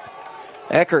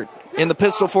 Eckert in the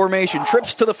pistol formation,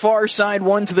 trips to the far side,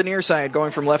 1 to the near side,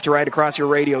 going from left to right across your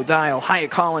radio dial.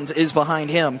 Hyatt Collins is behind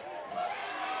him.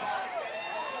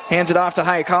 Hands it off to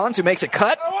Hyatt Collins, who makes a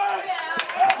cut.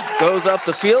 Goes up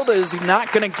the field, is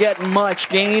not going to get much.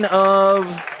 Gain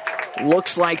of,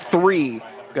 looks like 3.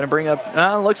 Going to bring up,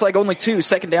 looks like only 2.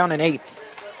 Second down and 8.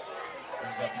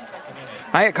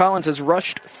 Hyatt Collins has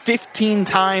rushed 15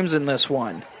 times in this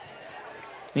one.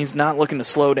 He's not looking to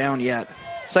slow down yet.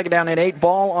 Second down and 8.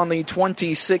 Ball on the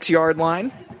 26-yard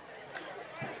line.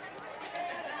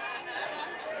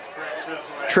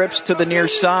 Trips to the near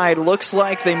side. Looks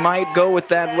like they might go with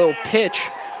that little pitch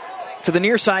to the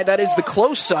near side. That is the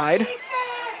close side.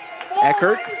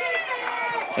 Eckert.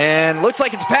 And looks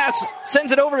like it's a pass.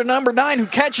 Sends it over to number 9, who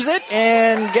catches it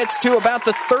and gets to about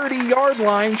the 30-yard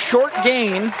line. Short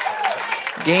gain.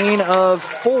 Gain of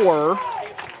 4.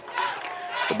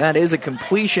 But that is a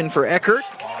completion for Eckert.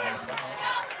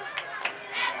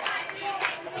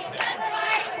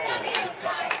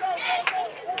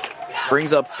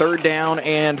 Brings up third down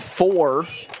and 4.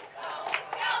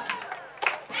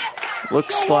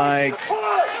 Looks like,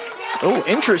 oh,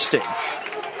 interesting.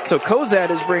 So Cozad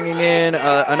is bringing in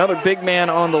another big man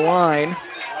on the line.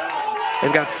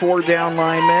 They've got 4 down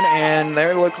linemen, and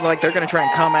they look like they're going to try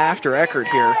and come after Eckert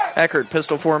here. Eckert,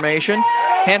 pistol formation.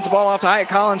 Hands the ball off to Hyatt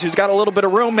Collins, who's got a little bit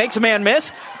of room, makes a man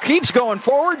miss, keeps going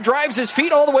forward, drives his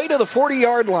feet all the way to the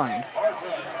 40-yard line.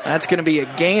 That's going to be a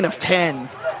gain of 10.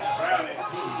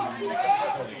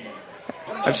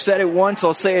 I've said it once,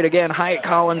 I'll say it again. Hyatt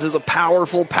Collins is a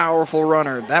powerful, powerful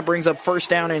runner. That brings up first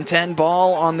down and 10.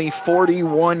 Ball on the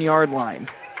 41-yard line.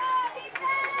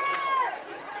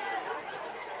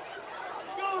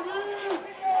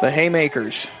 The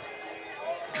Haymakers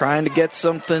trying to get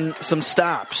some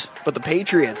stops, but the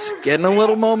Patriots getting a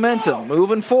little momentum,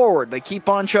 moving forward. They keep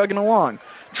on chugging along.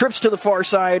 Trips to the far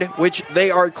side, which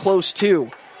they are close to.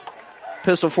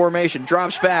 Pistol formation,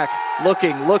 drops back,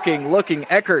 looking.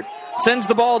 Eckert sends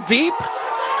the ball deep,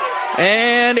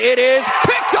 and it is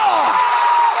picked off!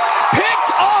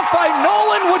 Picked off by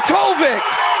Nolan Witovic.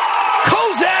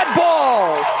 Cozad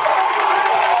ball!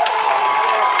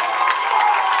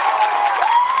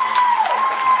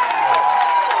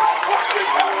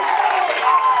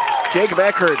 Jacob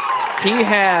Eckert, he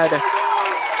had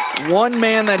one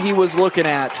man that he was looking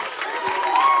at.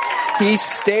 He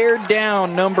stared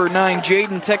down number 9,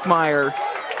 Jaden Techmeyer,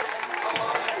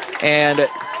 and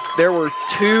there were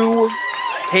 2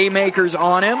 haymakers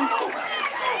on him,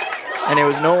 and it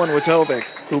was Nolan Witovic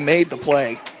who made the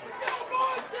play.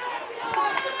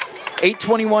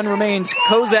 8:21 remains.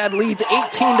 Cozad leads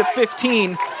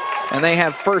 18-15, and they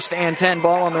have first and 10,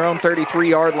 ball on their own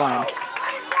 33-yard line.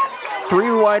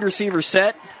 3 wide receivers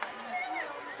set,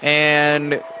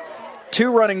 and 2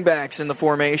 running backs in the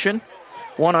formation,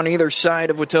 1 on either side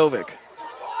of Witovic.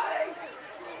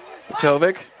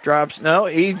 Witovic drops,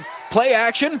 he play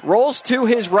action, rolls to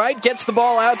his right, gets the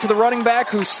ball out to the running back,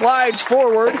 who slides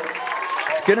forward.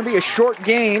 It's going to be a short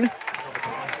gain.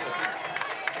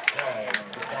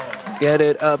 Get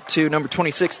it up to number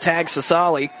 26, Tag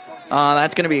Sasali.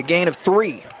 That's going to be a gain of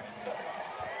 3.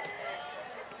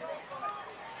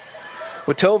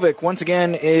 Witovic, once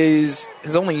again, has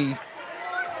only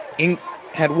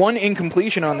had 1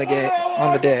 incompletion on the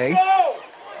day.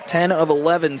 10 of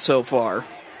 11 so far.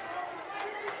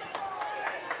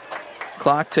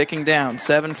 Clock ticking down.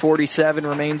 7:47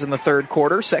 remains in the third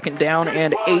quarter. Second down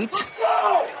and 8.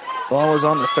 Ball is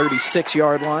on the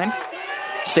 36-yard line.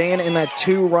 Staying in that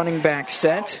 2 running back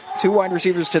set. 2 wide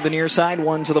receivers to the near side,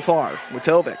 1 to the far.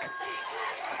 Witovic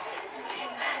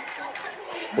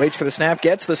waits for the snap,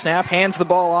 gets the snap, hands the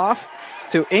ball off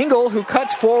to Engel, who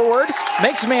cuts forward,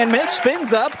 makes a man miss,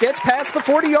 spins up, gets past the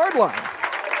 40-yard line.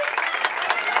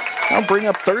 I'll bring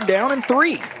up third down and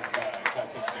 3.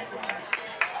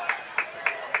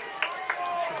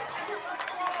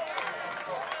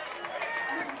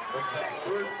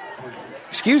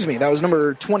 Excuse me, that was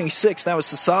number 26. That was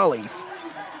Sasali.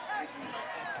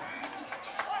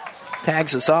 Tag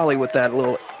Sasali with that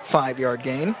little 5-yard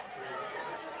gain.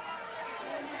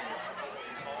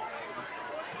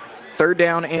 Third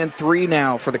down and 3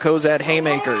 now for the Cozad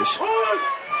Haymakers.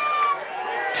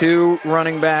 2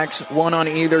 running backs, 1 on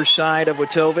either side of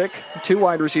Witovic. 2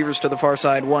 wide receivers to the far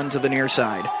side, 1 to the near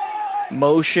side.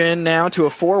 Motion now to a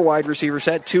 4 wide receiver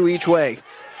set, 2 each way.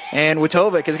 And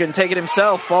Witovic is going to take it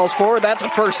himself, falls forward. That's a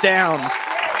first down.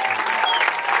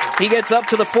 He gets up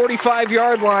to the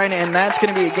 45-yard line, and that's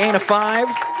going to be a gain of 5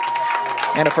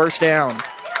 and a first down.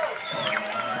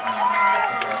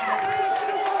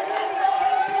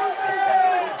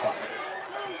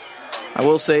 I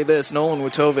will say this, Nolan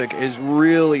Witovic is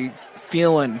really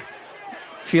feeling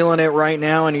it right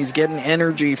now, and he's getting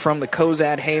energy from the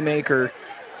Cozad Haymaker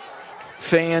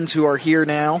fans who are here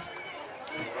now.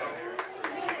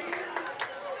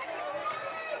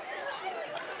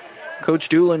 Coach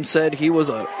Doolin said he was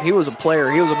a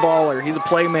player, he was a baller, he's a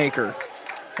playmaker,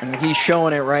 and he's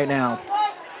showing it right now.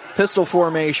 Pistol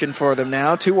formation for them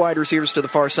now. 2 wide receivers to the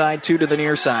far side, 2 to the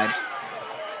near side.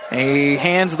 He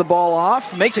hands the ball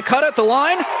off, makes a cut at the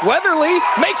line. Weatherly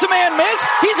makes a man miss.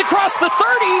 He's across the 30.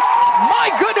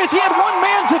 My goodness, he had one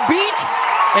man to beat,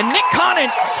 and Nick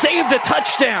Conant saved a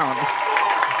touchdown.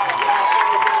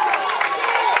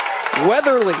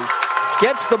 Weatherly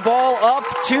gets the ball up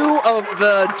to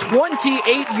the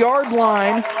 28-yard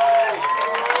line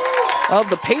of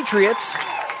the Patriots.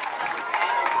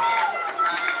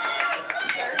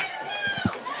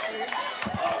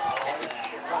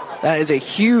 That is a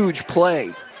huge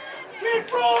play.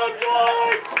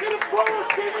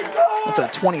 That's a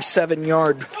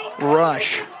 27-yard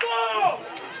rush.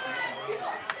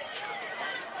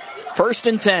 1st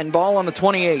and 10, ball on the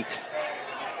 28.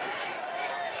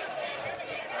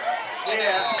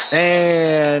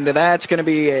 And that's going to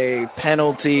be a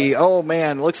penalty. Oh,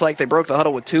 man, looks like they broke the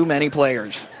huddle with too many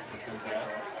players.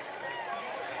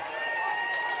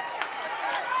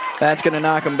 That's going to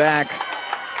knock them back.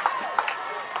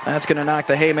 That's going to knock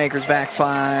the Haymakers back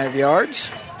 5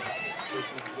 yards.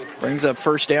 Brings up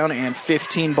 1st down and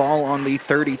 15, ball on the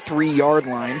 33-yard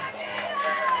line.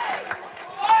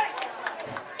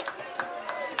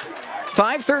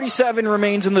 5:37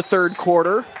 remains in the third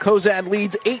quarter. Cozad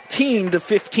leads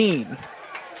 18-15.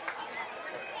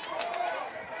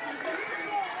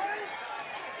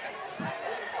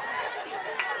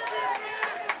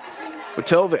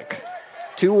 Butovic,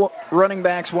 2 running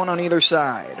backs, 1 on either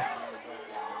side.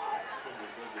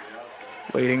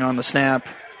 Waiting on the snap.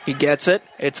 He gets it.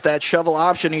 It's that shovel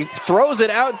option. He throws it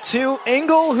out to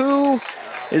Engel, who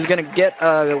is going to get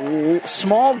a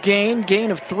small gain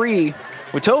of 3.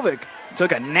 Butovic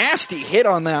took a nasty hit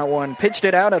on that one, pitched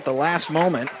it out at the last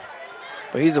moment.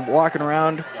 But he's walking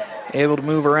around, able to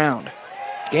move around.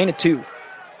 Gain of 2.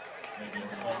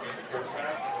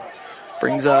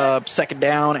 Brings up 2nd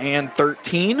down and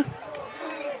 13.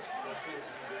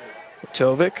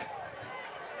 Butovic.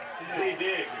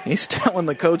 He's telling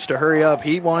the coach to hurry up.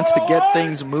 He wants to get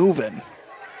things moving.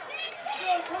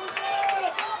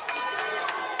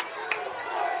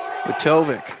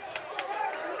 Butovic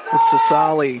with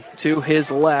Sasali to his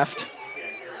left.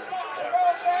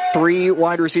 3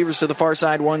 wide receivers to the far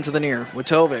side, 1 to the near.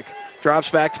 Butovic drops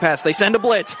back to pass. They send a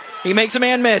blitz. He makes a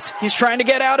man miss. He's trying to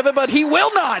get out of it, but he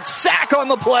will not. Sack on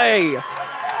the play.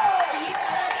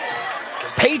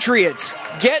 Patriots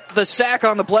get the sack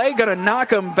on the play. Going to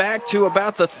knock him back to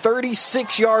about the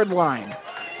 36-yard line.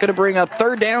 Going to bring up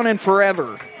 3rd down and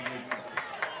forever.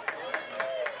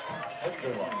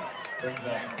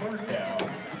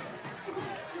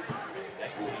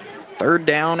 Third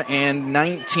down and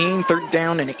 19, 3rd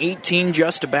down and 18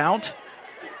 just about.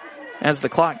 As the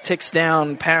clock ticks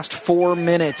down past 4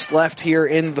 minutes left here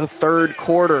in the third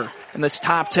quarter in this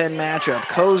top 10 matchup.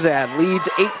 Cozad leads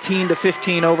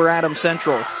 18-15 over Adams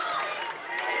Central.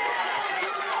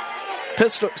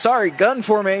 Gun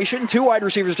formation. 2 wide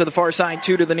receivers to the far side,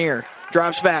 2 to the near.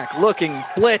 Drops back, looking,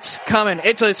 blitz coming.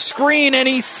 It's a screen, and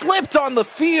he slipped on the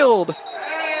field.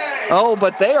 Oh,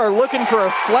 but they are looking for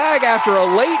a flag after a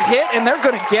late hit, and they're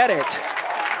going to get it.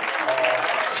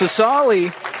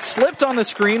 Sasali slipped on the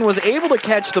screen, was able to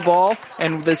catch the ball,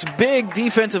 and this big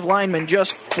defensive lineman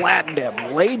just flattened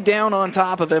him, laid down on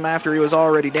top of him after he was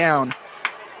already down.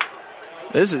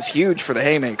 This is huge for the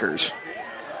Haymakers.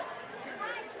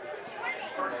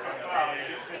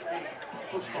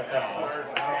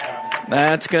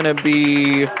 That's going to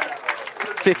be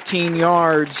 15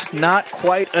 yards. Not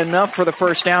quite enough for the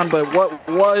first down, but what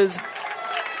was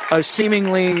a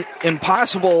seemingly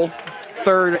impossible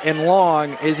 3rd and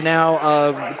long is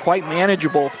now quite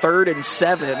manageable 3rd and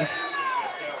 7.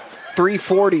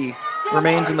 3:40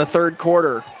 remains in the third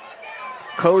quarter.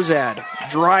 Cozad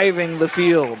driving the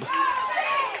field.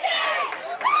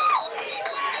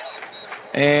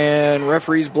 And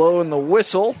referees blowing the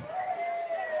whistle.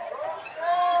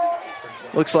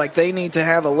 Looks like they need to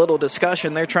have a little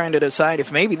discussion. They're trying to decide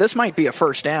if maybe this might be a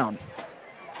first down.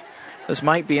 This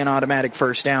might be an automatic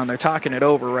first down. They're talking it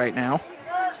over right now.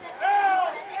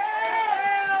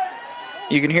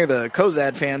 You can hear the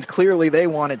Cozad fans. Clearly they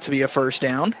want it to be a first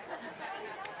down.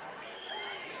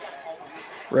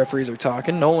 Referees are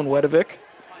talking. Nolan Wedovic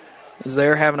is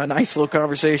there having a nice little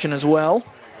conversation as well.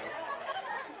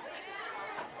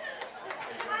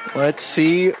 Let's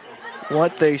see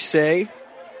what they say.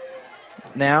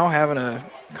 Now having a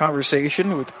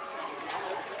conversation with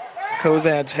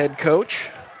Cozad's head coach.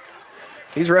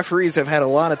 These referees have had a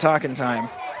lot of talking time.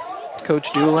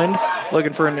 Coach Doolin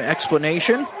looking for an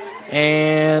explanation.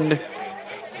 And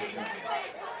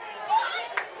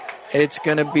It's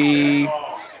going to be...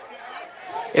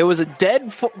 It was a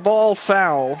dead ball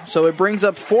foul, so it brings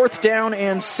up 4th down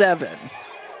and 7.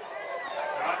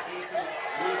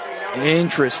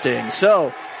 Interesting.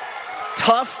 So,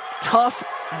 tough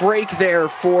break there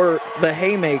for the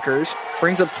Haymakers.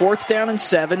 Brings up 4th down and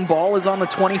 7. Ball is on the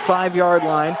 25-yard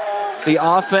line. The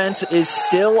offense is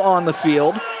still on the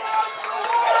field.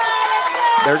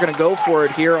 They're going to go for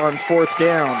it here on 4th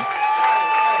down.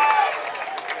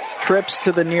 Trips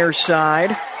to the near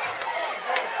side.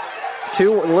 A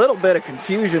little bit of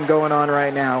confusion going on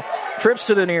right now. Trips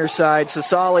to the near side.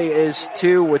 Sasali is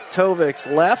 2 with Tovic's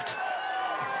left.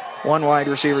 1 wide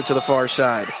receiver to the far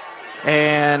side.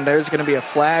 And there's going to be a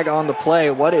flag on the play.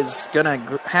 What is going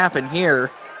to happen here?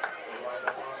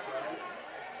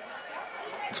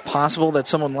 It's possible that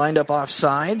someone lined up off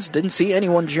sides. Didn't see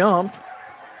anyone jump.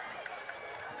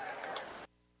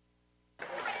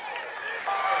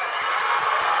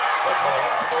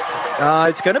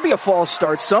 It's going to be a false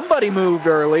start. Somebody moved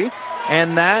early,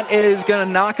 and that is going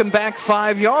to knock him back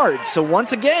 5 yards. So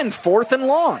once again, 4th and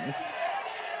long.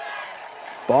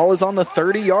 Ball is on the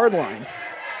 30-yard line.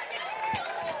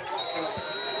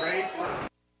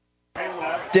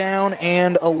 Down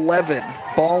and 11.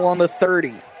 Ball on the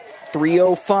 30.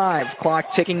 3:05.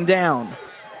 Clock ticking down.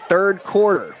 3rd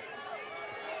quarter.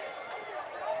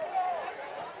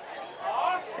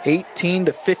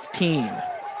 18-15.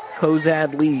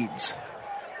 Cozad leads.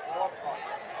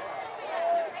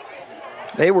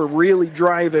 They were really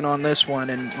driving on this one,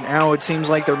 and now it seems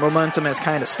like their momentum has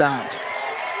kind of stopped.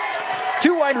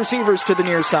 2 wide receivers to the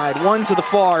near side, 1 to the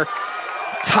far.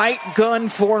 Tight gun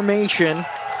formation.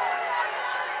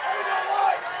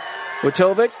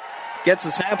 Witovic gets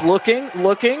the snap,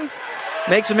 looking,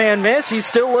 makes a man miss. He's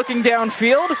still looking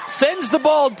downfield, sends the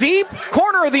ball deep,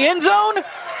 corner of the end zone,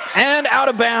 and out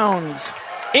of bounds.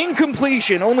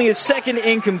 Incompletion, only his 2nd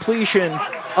incompletion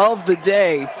of the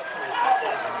day.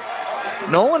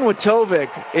 Nolan Witovic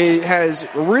has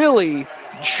really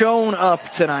shown up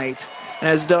tonight and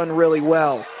has done really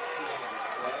well.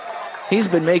 He's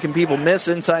been making people miss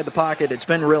inside the pocket. It's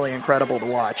been really incredible to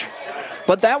watch.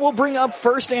 But that will bring up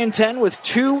 1st and 10 with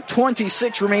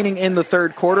 2:26 remaining in the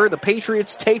 3rd quarter. The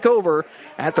Patriots take over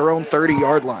at their own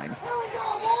 30-yard line.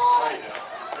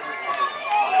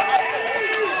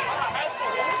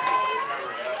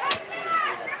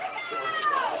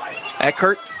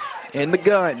 Eckert in the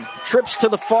gun. Trips to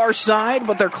the far side,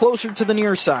 but they're closer to the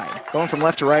near side. Going from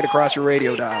left to right across your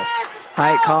radio dial.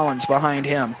 Hyatt Collins behind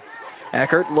him.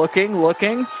 Eckert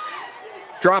looking.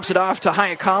 Drops it off to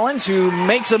Hyatt Collins, who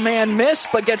makes a man miss,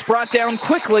 but gets brought down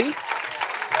quickly.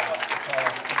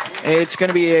 It's going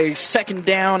to be a 2nd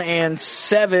down and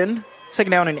 7. 2nd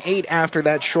down and 8 after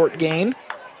that short gain.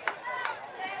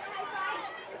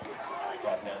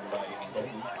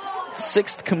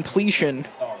 6th completion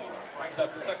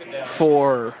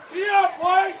for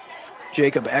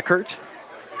Jacob Eckert.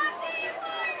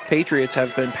 Patriots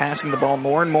have been passing the ball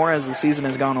more and more as the season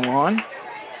has gone along.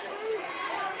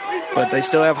 But they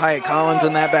still have Hyatt Collins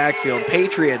in that backfield.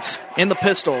 Patriots in the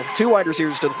pistol. 2 wide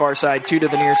receivers to the far side, 2 to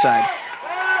the near side.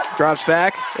 Drops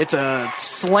back. It's a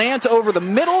slant over the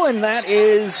middle, and that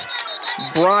is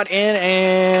brought in,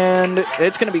 and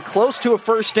it's going to be close to a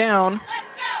 1st down.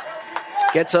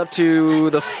 Gets up to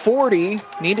the 40.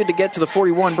 Needed to get to the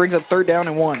 41. Brings up 3rd down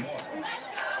and 1.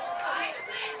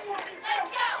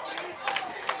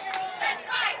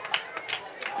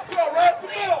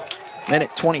 Minute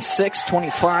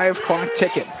 26-25. Clock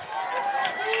ticking.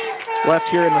 Left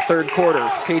here in the 3rd quarter.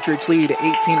 Patriots lead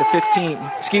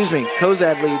 18-15. Excuse me.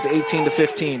 Cozad leads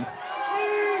 18-15.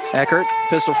 Eckert,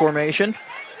 pistol formation.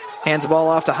 Hands the ball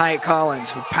off to Hyatt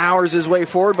Collins, who powers his way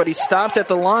forward, but he stopped at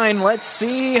the line. Let's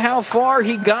see how far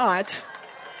he got.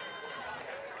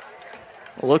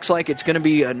 Looks like it's going to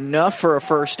be enough for a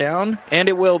 1st down, and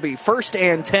it will be. 1st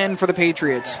and 10 for the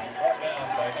Patriots.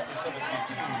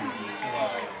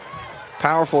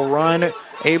 Powerful run,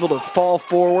 able to fall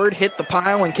forward, hit the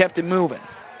pile, and kept it moving.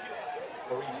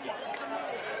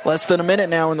 Less than a minute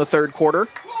now in the 3rd quarter.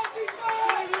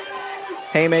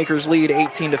 Haymakers lead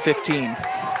 18-15.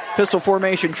 Pistol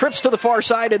formation, trips to the far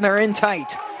side, and they're in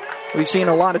tight. We've seen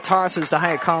a lot of tosses to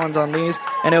Hyatt Collins on these,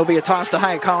 and it'll be a toss to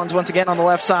Hyatt Collins once again on the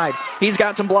left side. He's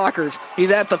got some blockers.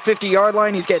 He's at the 50-yard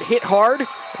line. He's getting hit hard.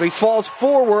 He falls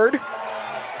forward.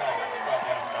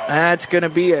 That's going to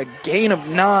be a gain of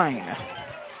 9.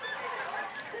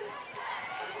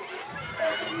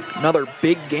 Another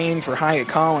big gain for Hyatt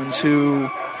Collins, who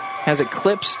has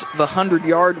eclipsed the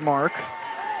 100-yard mark.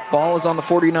 Ball is on the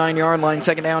 49-yard line,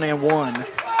 2nd down and 1.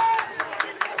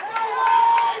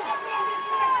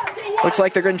 Looks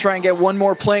like they're going to try and get one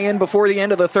more play in before the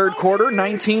end of the third quarter.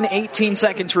 18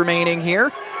 seconds remaining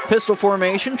here. Pistol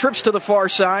formation, trips to the far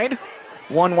side.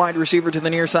 One wide receiver to the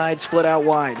near side, split out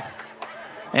wide.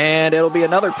 And it'll be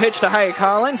another pitch to Hyatt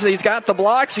Collins. He's got the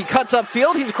blocks. He cuts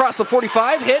upfield. He's across the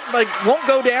 45. Hit, but won't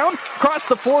go down. Across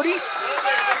the 40.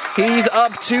 He's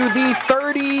up to the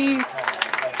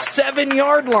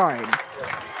 37-yard line.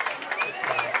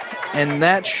 And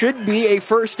that should be a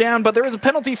first down, but there is a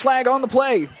penalty flag on the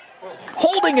play.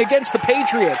 Holding against the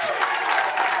Patriots.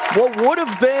 What would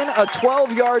have been a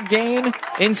 12-yard gain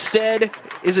instead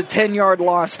is a 10-yard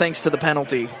loss thanks to the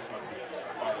penalty.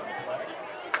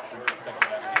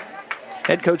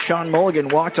 Head coach Sean Mulligan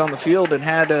walked on the field and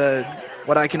had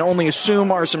what I can only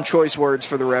assume are some choice words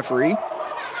for the referee.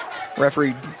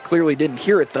 Referee clearly didn't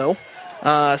hear it, though.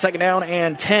 Second down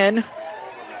and 10.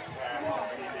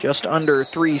 Just under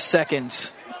 3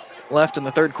 seconds left in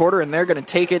the third quarter, and they're going to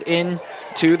take it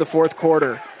into the fourth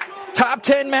quarter. Top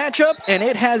 10 matchup, and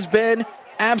it has been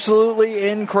absolutely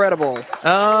incredible.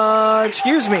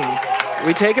 Excuse me.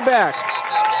 We take it back.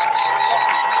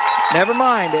 Never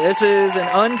mind. This is an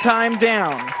untimed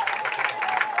down.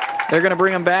 They're going to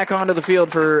bring him back onto the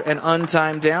field for an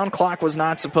untimed down. Clock was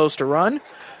not supposed to run,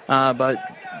 but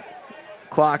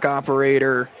clock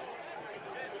operator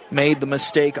made the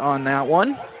mistake on that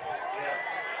one.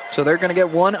 So they're going to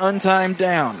get one untimed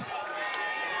down.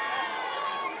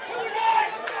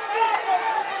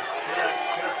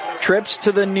 Trips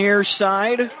to the near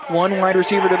side. One wide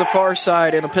receiver to the far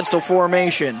side in the pistol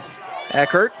formation.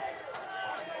 Eckert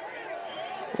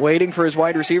waiting for his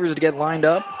wide receivers to get lined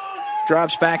up.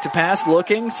 Drops back to pass,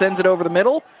 looking, sends it over the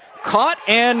middle. Caught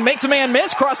and makes a man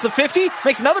miss, cross the 50.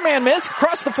 Makes another man miss,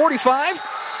 cross the 45.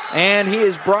 And he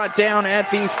is brought down at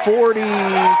the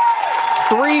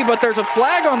 43, but there's a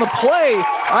flag on the play.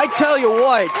 I tell you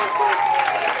what,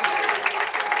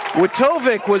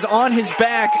 Witovic was on his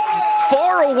back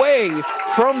far away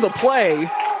from the play.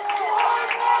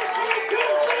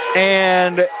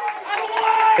 And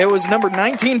it was number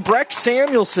 19, Breck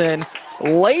Samuelson,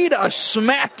 laid a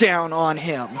smackdown on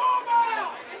him.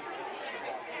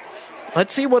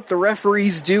 Let's see what the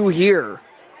referees do here.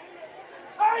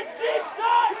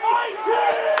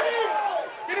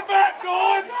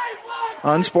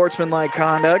 Unsportsmanlike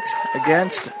conduct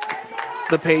against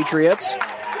the Patriots.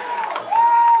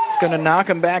 It's going to knock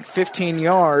him back 15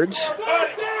 yards.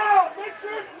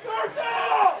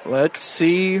 Let's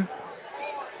see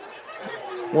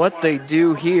what they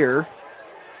do here,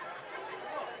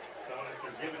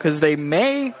 because they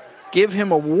may give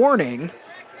him a warning.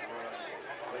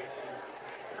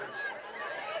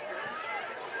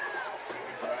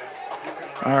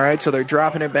 All right, so they're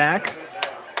dropping it back.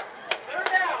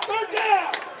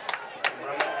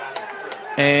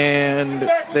 And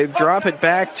they drop it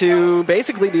back to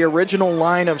basically the original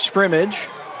line of scrimmage.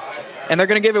 And they're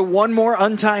going to give it one more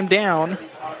untimed down.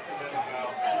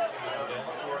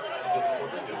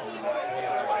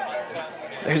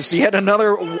 There's yet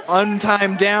another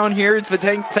untimed down here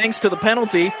thanks to the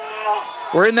penalty.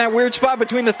 We're in that weird spot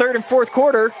between the third and fourth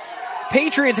quarter.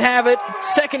 Patriots have it,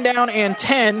 second down and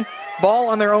 10. Ball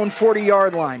on their own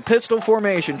 40-yard line. Pistol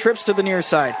formation, trips to the near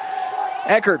side.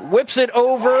 Eckert whips it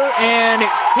over, and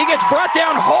he gets brought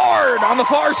down hard on the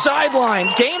far sideline.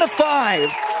 Gain of 5,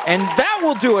 and that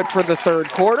will do it for the third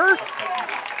quarter.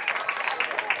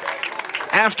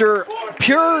 After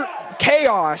pure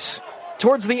chaos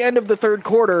towards the end of the third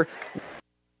quarter,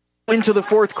 into the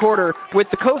fourth quarter with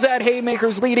the Cozad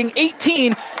Haymakers leading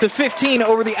 18-15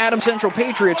 over the Adams Central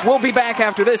Patriots. We'll be back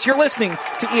after this. You're listening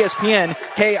to ESPN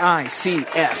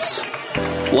KICS.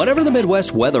 Whatever the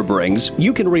Midwest weather brings,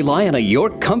 you can rely on a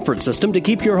York comfort system to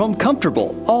keep your home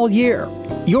comfortable all year.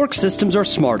 York systems are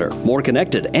smarter, more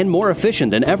connected, and more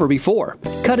efficient than ever before,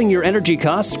 cutting your energy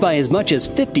costs by as much as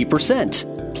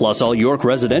 50%. Plus, all York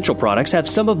residential products have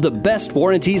some of the best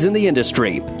warranties in the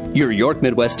industry. Your York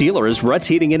Midwest dealer is Ruts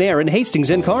Heating and Air in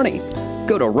Hastings and Kearney.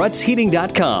 Go to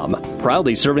rutsheating.com,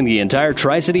 proudly serving the entire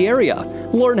Tri-City area.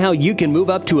 Learn how you can move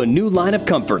up to a new line of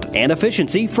comfort and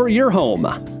efficiency for your home.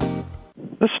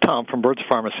 This is Tom from Burt's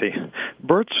Pharmacy.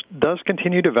 Burt's does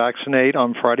continue to vaccinate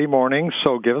on Friday mornings,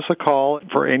 so give us a call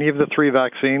for any of the 3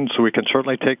 vaccines so we can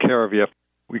certainly take care of you.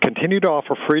 We continue to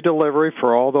offer free delivery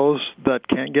for all those that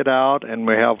can't get out, and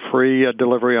we have free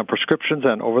delivery on prescriptions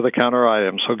and over-the-counter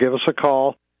items. So give us a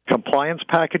call. Compliance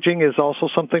packaging is also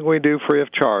something we do free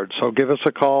of charge. So give us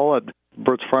a call at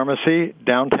Burt's Pharmacy,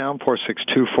 downtown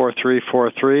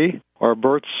 462-4343, or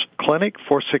Burt's Clinic,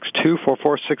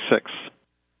 462-4466.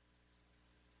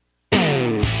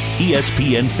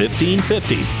 ESPN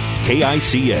 1550,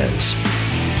 KICS.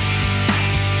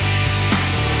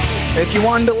 If you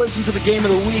wanted to listen to the game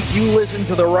of the week, you listened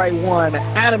to the right one.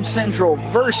 Adams Central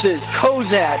versus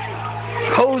Cozad.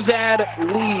 Cozad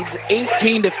leads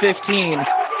 18-15.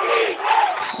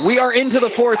 We are into the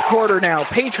fourth quarter now.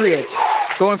 Patriots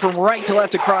going from right to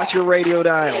left across your radio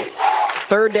dial.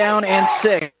 3rd down and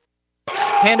 6.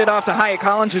 Hand it off to Hyatt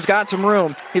Collins, who's got some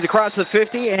room. He's across the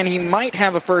 50, and he might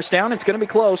have a first down. It's going to be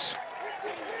close.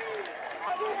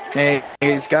 And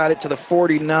he's got it to the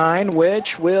 49,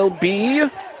 which will be...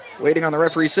 waiting on the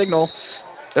referee's signal.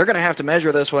 They're going to have to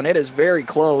measure this one. It is very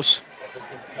close.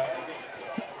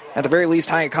 At the very least,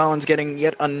 Hyatt Collins getting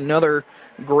yet another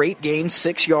great gain,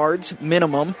 6 yards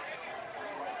minimum.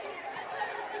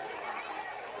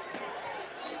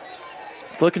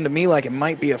 It's looking to me like it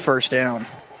might be a first down.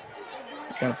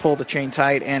 Going to pull the chain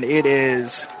tight, and it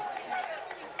is.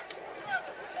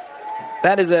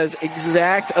 That is as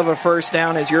exact of a first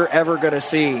down as you're ever going to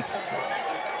see.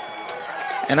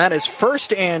 And that is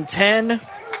 1st and 10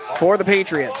 for the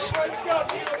Patriots.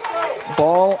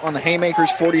 Ball on the Haymakers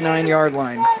 49-yard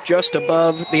line, just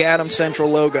above the Adams Central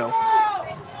logo.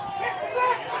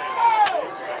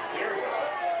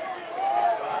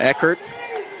 Eckert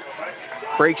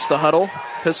breaks the huddle,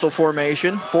 pistol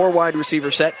formation, 4 wide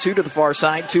receiver set, 2 to the far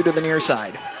side, 2 to the near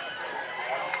side.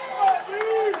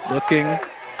 Looking,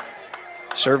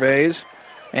 surveys,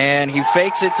 and he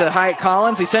fakes it to Hyatt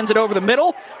Collins. He sends it over the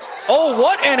middle. Oh,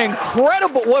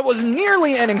 what was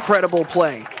nearly an incredible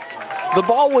play. The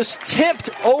ball was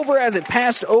tipped over as it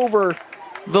passed over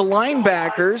the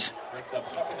linebackers.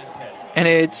 And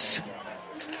it's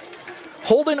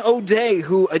Holden O'Day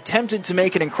who attempted to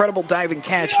make an incredible diving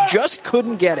catch, just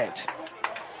couldn't get it.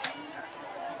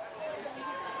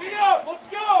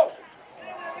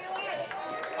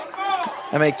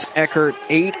 That makes Eckert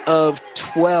 8 of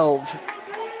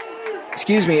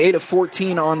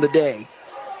 14 on the day.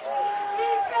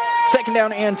 2nd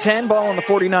down and 10, ball on the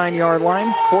 49-yard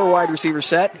line. 4 wide receiver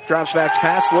set, drops back to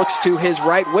pass, looks to his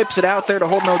right, whips it out there to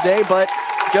Holden O'Day, but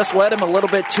just led him a little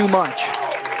bit too much.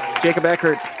 Jacob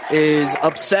Eckert is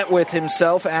upset with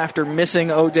himself after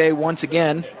missing O'Day once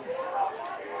again.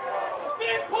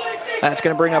 That's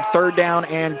going to bring up 3rd down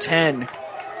and 10.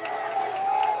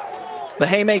 The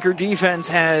Haymaker defense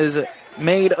has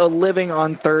made a living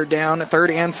on 3rd down,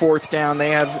 3rd and 4th down. They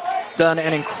have done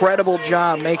an incredible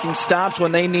job making stops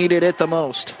when they needed it the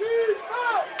most.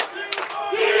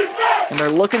 And they're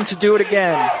looking to do it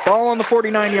again. Ball on the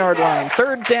 49-yard line.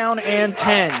 3rd down and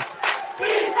 10.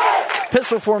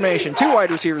 Pistol formation. 2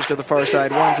 wide receivers to the far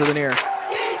side, 1 to the near.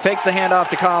 Fakes the handoff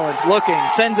to Collins. Looking,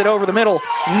 sends it over the middle.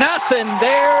 Nothing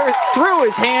there. Through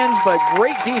his hands, but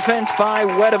great defense by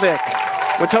Witovic.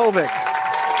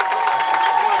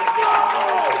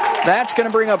 That's going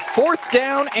to bring up 4th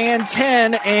down and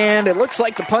 10, and it looks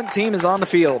like the punt team is on the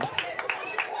field.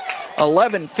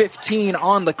 11:15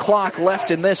 on the clock left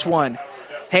in this one.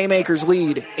 Haymakers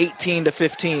lead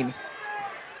 18-15.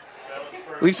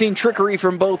 We've seen trickery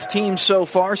from both teams so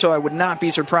far, so I would not be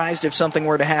surprised if something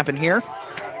were to happen here.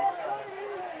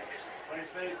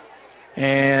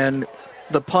 And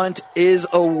the punt is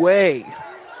away.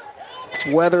 It's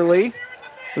Weatherly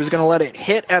who's going to let it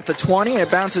hit at the 20, and it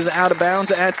bounces out of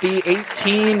bounds at the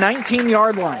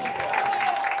 19-yard line.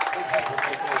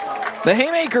 The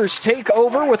Haymakers take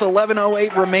over with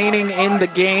 11:08 remaining in the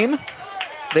game.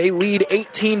 They lead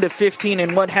 18-15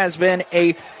 in what has been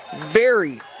a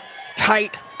very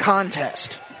tight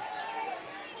contest.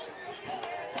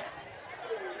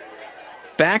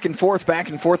 Back and forth,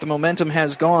 the momentum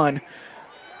has gone.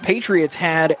 Patriots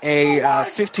had a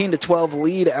 15-12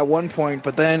 lead at one point,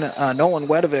 but then Nolan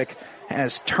Wedovic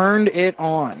has turned it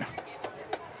on.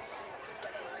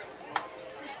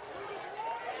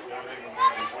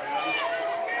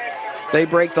 They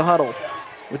break the huddle.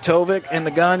 Witovic and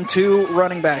the gun, 2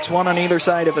 running backs, 1 on either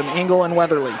side of him, Engel and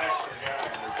Weatherly.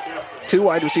 2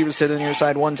 wide receivers to the near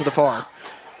side, 1 to the far.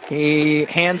 He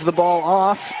hands the ball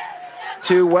off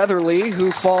to Weatherly,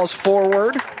 who falls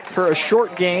forward for a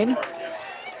short gain.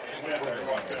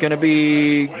 It's going to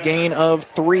be gain of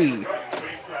 3.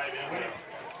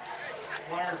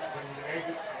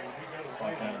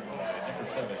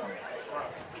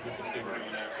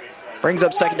 Brings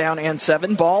up 2nd down and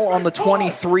 7. Ball on the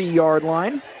 23-yard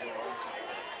line.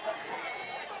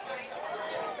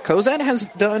 Cozad has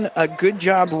done a good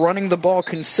job running the ball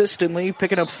consistently,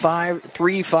 picking up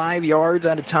 5 yards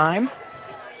at a time.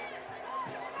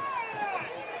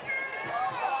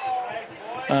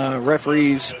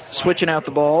 Referees switching out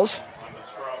the balls.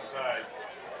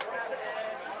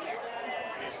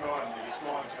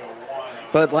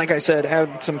 But like I said,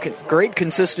 had some great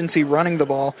consistency running the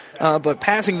ball. But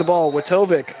passing the ball,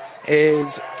 Witovic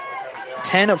is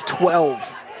 10 of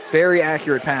 12 Very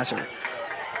accurate passer.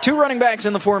 2 running backs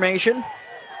in the formation.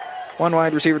 1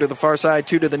 wide receiver to the far side,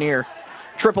 2 to the near.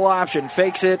 Triple option,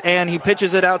 fakes it, and he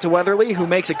pitches it out to Weatherly, who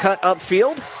makes a cut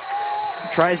upfield.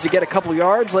 Tries to get a couple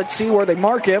yards. Let's see where they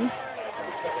mark him.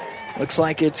 Looks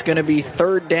like it's going to be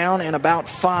 3rd down and about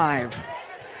 5.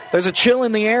 There's a chill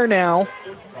in the air now.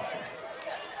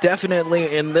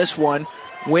 Definitely in this one.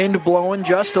 Wind blowing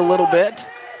just a little bit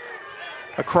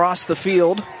across the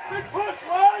field.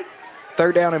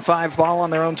 3rd down and 5, ball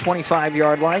on their own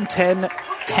 25-yard line.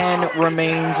 10-10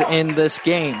 remains in this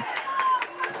game.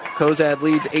 Cozad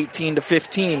leads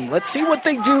 18-15. Let's see what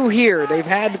they do here. They've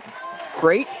had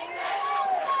great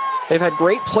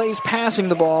plays passing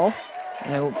the ball.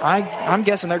 I'm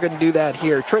guessing they're going to do that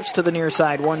here. Trips to the near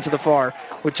side, 1 to the far.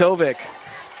 Wojtovic.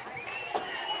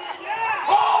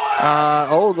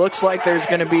 Looks like there's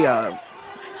going to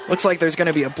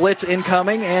be a blitz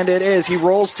incoming, and it is. He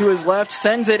rolls to his left,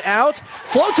 sends it out,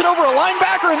 floats it over a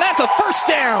linebacker, and that's a first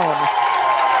down.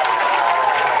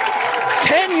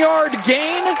 10-yard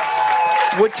gain.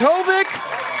 Wojtovic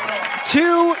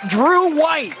to Drew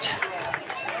White.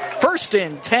 1st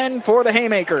and 10 for the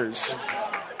Haymakers.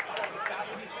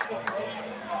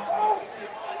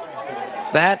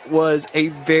 That was a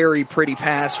very pretty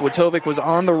pass. Wojtovic was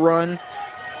on the run,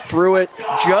 threw it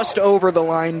just over the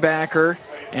linebacker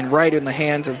and right in the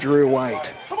hands of Drew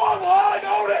White. Come on, line,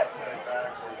 own it!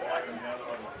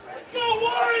 Don't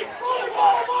worry!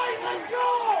 Let's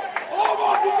go!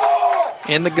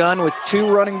 In the gun with 2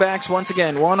 running backs once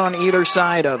again, 1 on either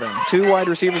side of him. 2 wide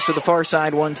receivers to the far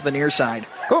side, 1 to the near side.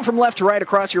 Going from left to right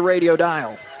across your radio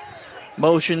dial.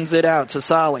 Motions it out.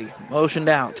 Sasali motioned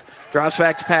out. Drops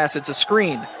back to pass. It's a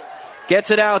screen.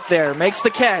 Gets it out there. Makes the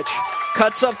catch.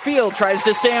 Cuts upfield. Tries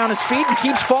to stay on his feet and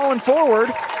keeps falling forward.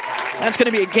 That's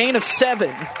going to be a gain of 7.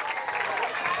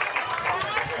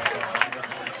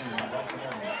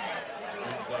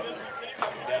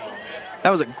 That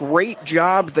was a great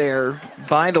job there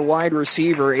by the wide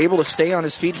receiver. Able to stay on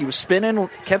his feet. He was spinning,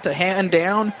 kept a hand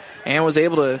down, and was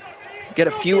able to get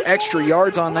a few extra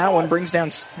yards on that one. Brings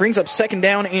up 2nd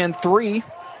down and 3.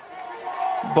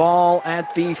 Ball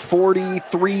at the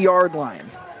 43-yard line.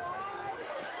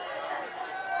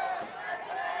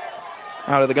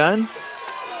 Out of the gun.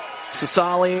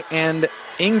 Sasali and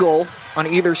Engel on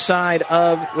either side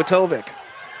of Wojtovic.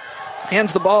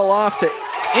 Hands the ball off to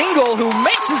Engel, who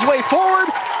makes his way forward,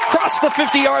 across the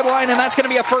 50-yard line, and that's going to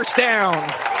be a first down.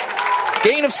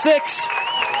 Gain of 6,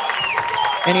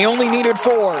 and he only needed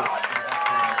 4.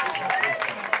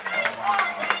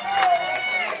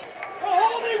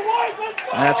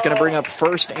 That's going to bring up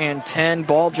 1st and 10.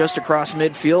 Ball just across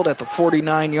midfield at the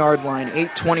 49-yard line.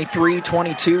 8:23,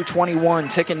 22, 21,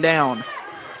 ticking down.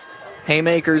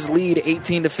 Haymakers lead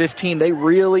 18-15. They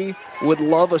really would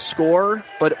love a score,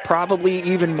 but probably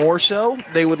even more so,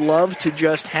 they would love to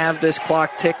just have this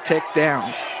clock tick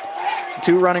down.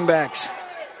 2 running backs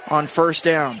on 1st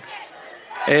down.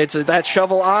 It's that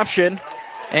shovel option,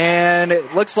 and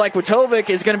it looks like Wojtovic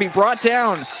is going to be brought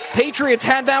down. Patriots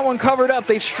had that one covered up.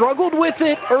 They've struggled with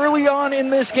it early on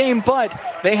in this game, but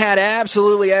they had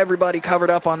absolutely everybody covered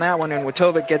up on that one, and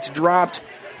Wojtovic gets dropped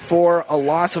for a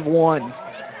loss of 1.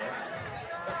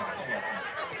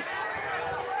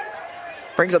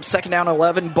 Brings up 2nd down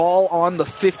 11, ball on the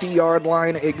 50-yard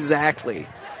line exactly.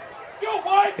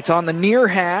 It's on the near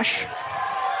hash.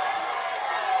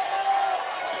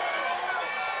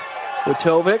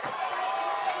 Wojtovic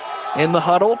in the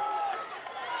huddle.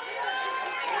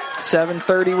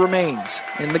 7:30 remains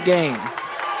in the game.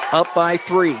 Up by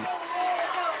 3.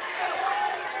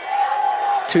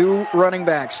 2 running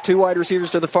backs, 2 wide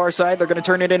receivers to the far side. They're going to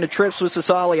turn it into trips with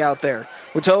Sasali out there.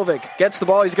 Wojtovic gets the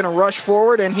ball. He's going to rush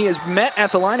forward, and he is met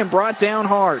at the line and brought down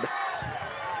hard.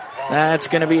 That's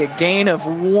going to be a gain of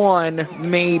 1,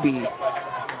 maybe.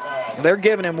 They're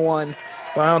giving him 1,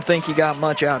 but I don't think he got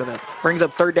much out of it. Brings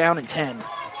up 3rd down and 10.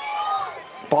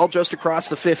 Ball just across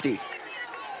the 50.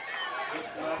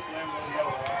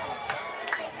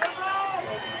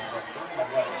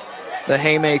 The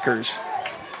Haymakers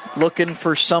looking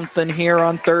for something here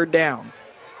on 3rd down.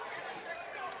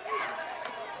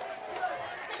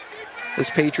 This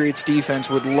Patriots defense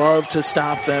would love to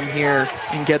stop them here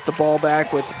and get the ball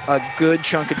back with a good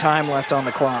chunk of time left on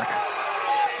the clock.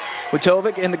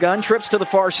 Wojtovic in the gun, trips to the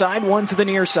far side, 1 to the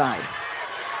near side.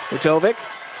 Wojtovic,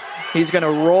 he's going to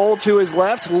roll to his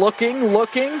left,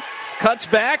 looking, cuts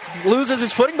back, loses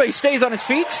his footing, but he stays on his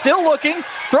feet, still looking,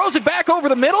 throws it back over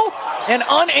the middle, and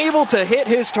unable to hit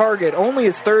his target. Only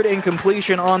his 3rd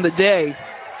incompletion on the day.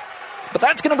 But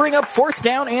that's going to bring up 4th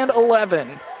down and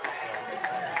 11.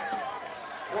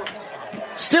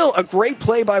 Still a great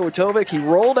play by Wojtovic. He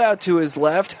rolled out to his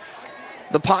left.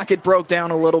 The pocket broke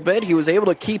down a little bit. He was able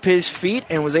to keep his feet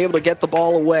and was able to get the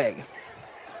ball away.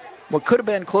 What could have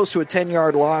been close to a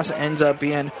 10-yard loss ends up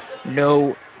being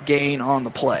no gain on the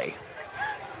play.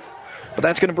 But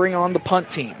that's going to bring on the punt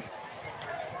team.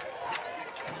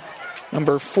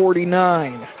 Number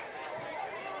 49,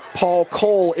 Paul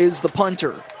Cole is the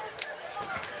punter.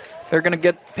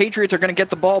 Patriots are going to get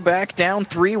the ball back down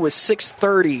 3 with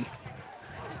 6:30.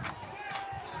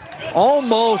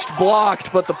 Almost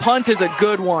blocked, but the punt is a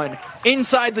good one.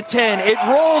 Inside the 10. It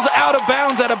rolls out of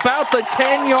bounds at about the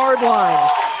 10-yard line.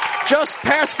 Just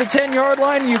past the 10-yard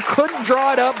line, you couldn't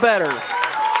draw it up better.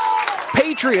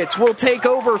 Patriots will take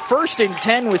over 1st and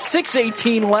 10 with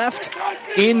 6:18 left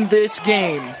in this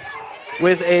game,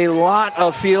 with a lot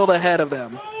of field ahead of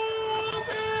them.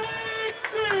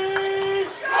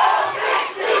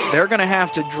 They're going to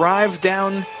have to drive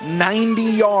down 90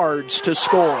 yards to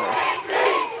score.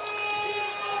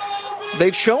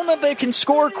 They've shown that they can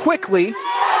score quickly,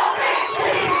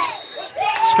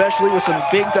 especially with some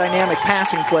big dynamic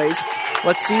passing plays.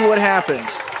 Let's see what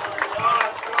happens.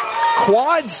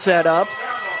 Quad set up.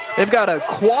 They've got a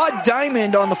quad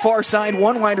diamond on the far side,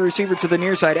 one wide receiver to the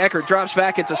near side. Eckert drops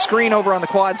back. It's a screen over on the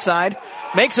quad side.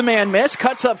 Makes a man miss,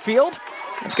 cuts upfield.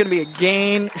 It's going to be a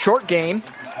gain, short gain.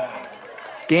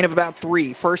 Gain of about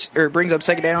 3. Brings up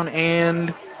 2nd down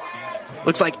and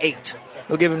looks like 8.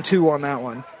 They'll give him 2 on that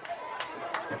one.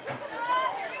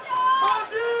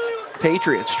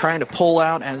 Patriots trying to pull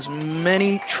out as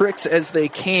many tricks as they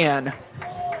can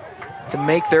to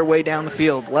make their way down the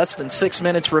field. Less than 6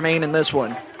 minutes remain in this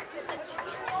one.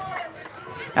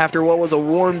 After what was a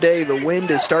warm day, the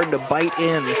wind is starting to bite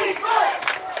in.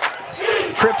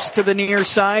 Trips to the near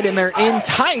side, and they're in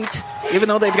tight, even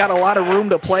though they've got a lot of room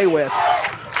to play with.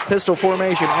 Pistol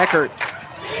formation, Eckert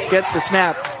gets the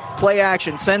snap. Play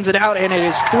action, sends it out, and it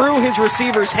is through his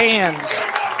receiver's hands.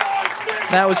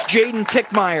 That was Jaden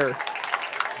Tickmeyer.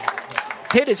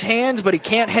 Hit his hands, but he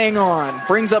can't hang on.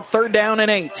 Brings up 3rd down and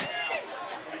 8.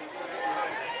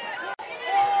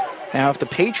 Now, if the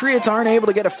Patriots aren't able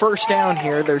to get a 1st down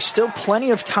here, there's still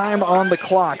plenty of time on the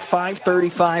clock.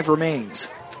 5:35 remains.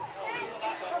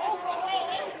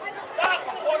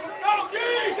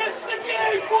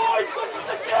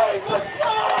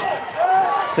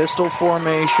 Pistol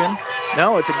formation.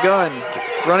 No, it's a gun.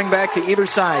 Running back to either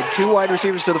side. 2 wide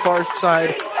receivers to the far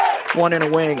side, 1 in a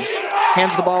wing.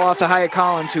 Hands the ball off to Hyatt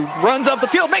Collins, who runs up the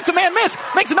field, makes a man miss,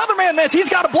 makes another man miss. He's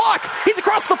got a block. He's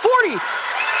across the 40.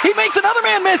 He makes another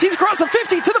man miss. He's across the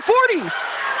 50 to the 40,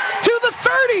 to the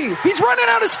 30. He's running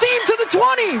out of steam to the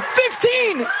 20,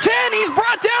 15, 10. He's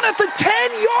brought down at the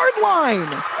 10-yard line.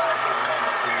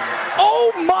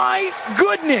 Oh my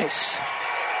goodness.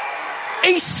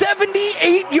 A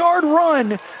 78-yard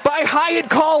run by Hyatt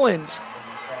Collins.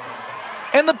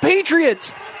 And the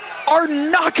Patriots are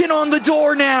knocking on the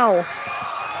door now.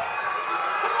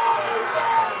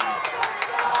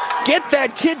 Get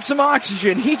that kid some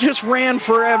oxygen. He just ran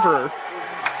forever.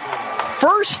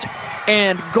 1st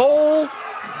and goal,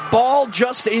 ball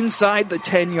just inside the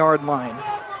 10-yard line.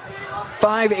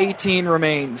 5:18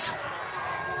 remains.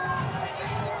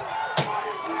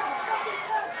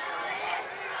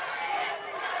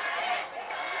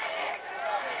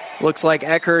 Looks like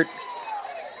Eckert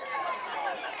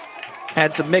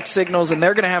had some mixed signals, and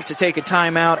they're going to have to take a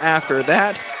timeout after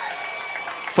that.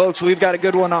 Folks, we've got a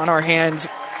good one on our hands.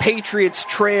 Patriots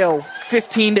trail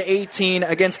 15-18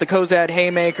 against the Cozad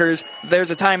Haymakers.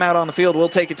 There's a timeout on the field. We'll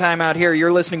take a timeout here.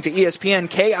 You're listening to ESPN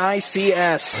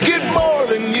KICS. Get more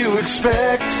than you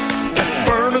expect at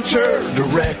Furniture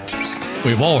Direct.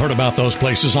 We've all heard about those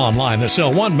places online that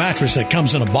sell one mattress that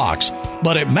comes in a box.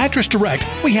 But at Mattress Direct,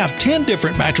 we have 10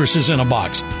 different mattresses in a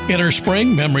box.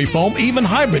 Innerspring, memory foam, even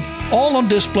hybrid, all on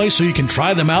display so you can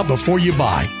try them out before you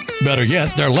buy. Better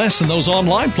yet, they're less than those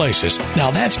online places.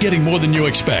 Now that's getting more than you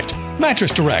expect.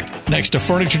 Mattress Direct, next to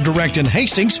Furniture Direct in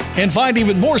Hastings, and find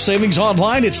even more savings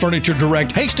online at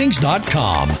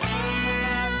FurnitureDirectHastings.com.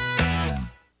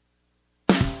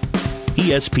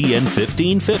 ESPN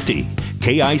 1550,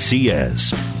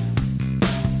 KICS.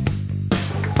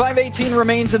 5:18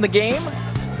 remains in the game.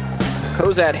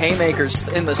 Cozad Haymakers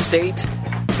in the state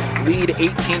lead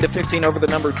 18-15 over the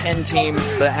number 10 team,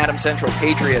 the Adams Central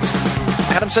Patriots.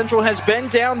 Adams Central has been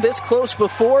down this close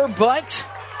before, but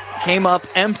came up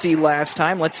empty last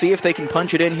time. Let's see if they can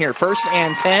punch it in here. 1st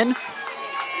and 10.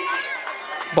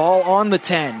 Ball on the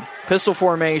 10. Pistol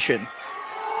formation.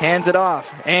 Hands it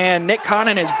off. And Nick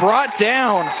Connon is brought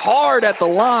down hard at the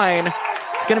line.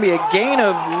 It's going to be a gain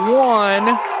of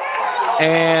 1.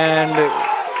 And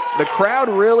the crowd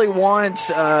really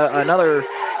wants another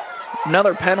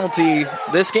Another penalty.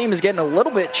 This game is getting a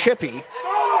little bit chippy,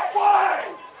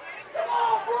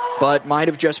 but might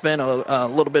have just been a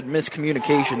little bit of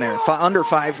miscommunication there. Under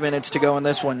 5 minutes to go in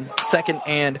this one. Second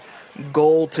and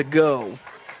goal to go.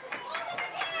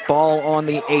 Ball on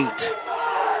the 8.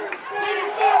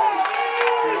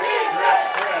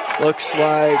 Looks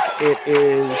like it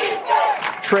is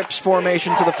trips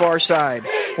formation to the far side.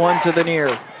 One to the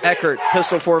near. Eckert,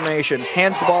 pistol formation.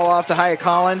 Hands the ball off to Hyatt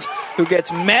Collins, who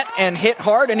gets met and hit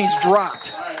hard, and he's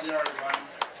dropped.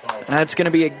 That's going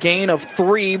to be a gain of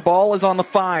 3. Ball is on the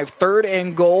 5. Third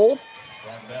and goal.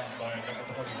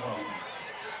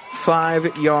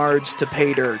 5 yards to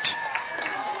pay dirt.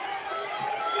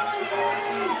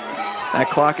 That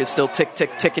clock is still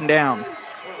ticking down.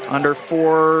 Under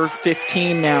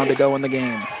 4:15 now to go in the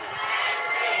game.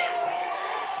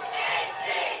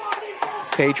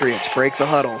 Patriots break the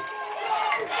huddle.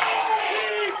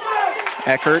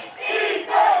 Eckert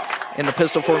in the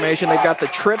pistol formation. They've got the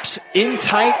trips in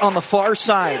tight on the far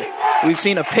side. We've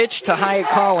seen a pitch to Hyatt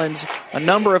Collins a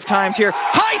number of times here.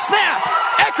 High snap!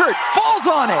 Eckert falls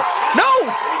on it. No!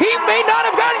 He may not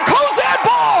have gotten Cozad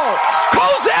ball!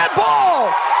 Cozad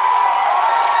ball!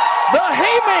 The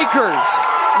Haymakers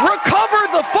recover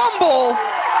the fumble,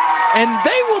 and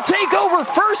they will take over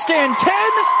 1st and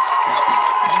 10.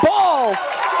 Ball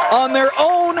on their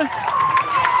own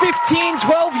 15,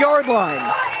 12-yard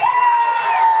line.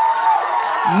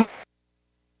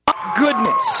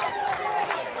 Goodness.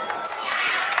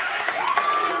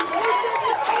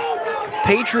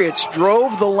 Patriots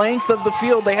drove the length of the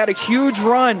field. They had a huge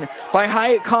run by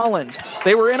Hyatt Collins.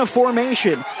 They were in a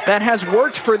formation that has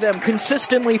worked for them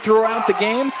consistently throughout the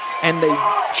game, and they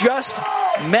just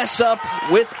mess up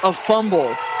with a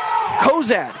fumble.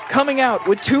 Cozad coming out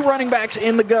with 2 running backs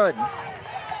in the gun.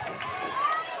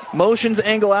 Motions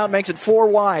angle out, makes it 4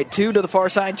 wide. 2 to the far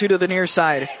side, 2 to the near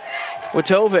side.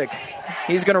 Wojtovic,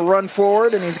 he's going to run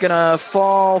forward, and he's going to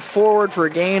fall forward for a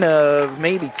gain of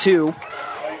maybe 2.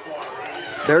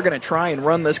 They're going to try and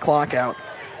run this clock out.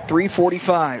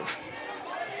 3:45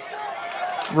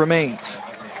 remains.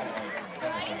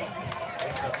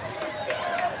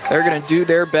 They're going to do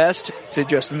their best to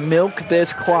just milk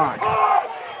this clock.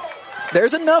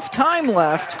 There's enough time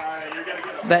left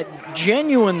that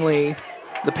genuinely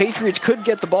the Patriots could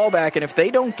get the ball back, and if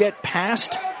they don't get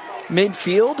past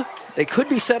midfield, they could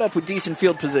be set up with decent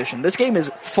field position. This game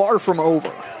is far from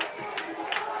over.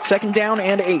 2nd down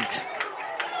and 8.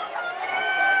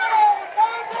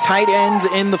 Tight ends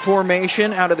in the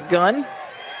formation out of the gun.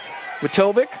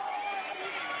 Wojtovic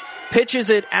pitches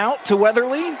it out to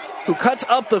Weatherly, who cuts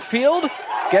up the field,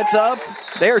 gets up.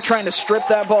 They are trying to strip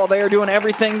that ball. They are doing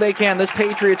everything they can. This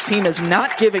Patriots team is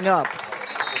not giving up.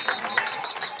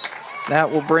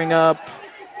 That will bring up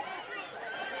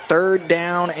 3rd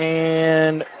down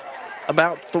and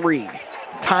about 3.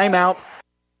 Timeout.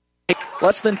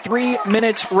 Less than 3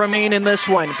 minutes remain in this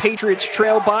one. Patriots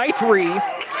trail by 3.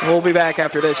 We'll be back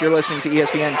after this. You're listening to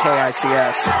ESPN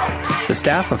KICS. The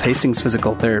staff of Hastings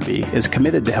Physical Therapy is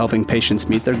committed to helping patients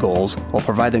meet their goals while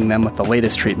providing them with the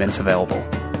latest treatments available.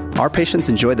 Our patients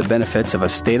enjoy the benefits of a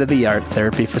state-of-the-art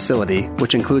therapy facility,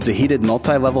 which includes a heated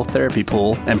multi-level therapy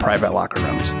pool and private locker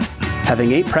rooms.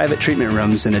 Having 8 private treatment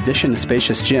rooms in addition to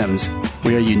spacious gyms,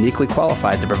 we are uniquely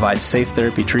qualified to provide safe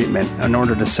therapy treatment in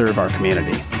order to serve our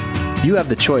community. You have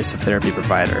the choice of therapy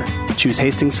provider. Choose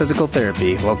Hastings Physical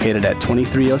Therapy, located at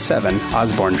 2307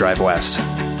 Osborne Drive West.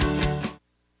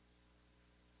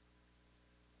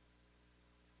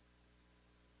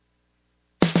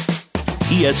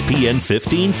 ESPN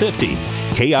 1550,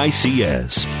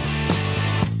 KICS.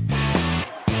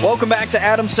 Welcome back to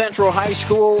Adams Central High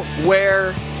School,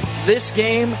 where this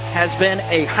game has been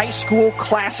a high school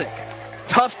classic.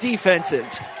 Tough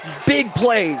defensives, big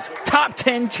plays, top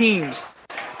 10 teams.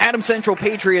 Adams Central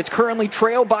Patriots currently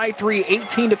trail by 3,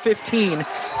 18-15,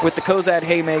 with the Cozad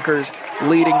Haymakers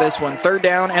leading this one. 3rd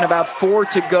down and about 4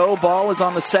 to go. Ball is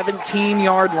on the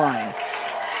 17-yard line.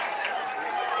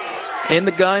 In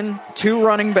the gun, 2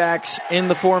 running backs in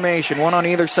the formation, 1 on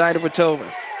either side of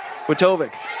Wojtovic.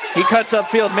 Wojtovic, he cuts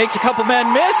upfield, makes a couple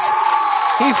men miss.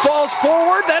 He falls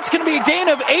forward. That's going to be a gain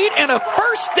of 8 and a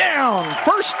 1st down.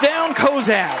 1st down,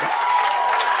 Cozad.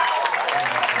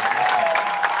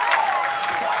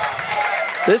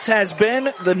 This has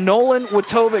been the Nolan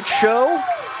Wojtovic Show,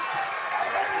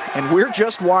 and we're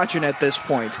just watching at this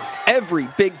point. Every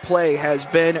big play has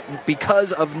been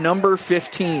because of number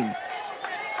 15.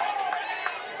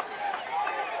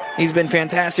 He's been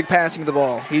fantastic passing the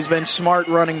ball. He's been smart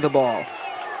running the ball.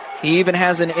 He even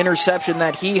has an interception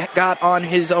that he got on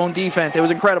his own defense. It was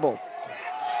incredible.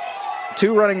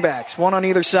 2 running backs, 1 on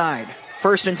either side.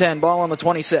 First and 10, ball on the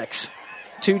 26.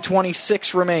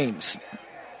 2:26 remains.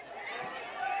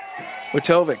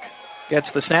 Wojtovic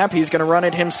gets the snap. He's going to run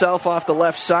it himself off the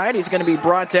left side. He's going to be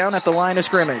brought down at the line of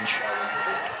scrimmage.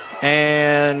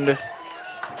 And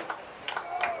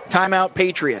timeout,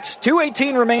 Patriots.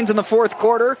 2:18 remains in the fourth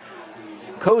quarter.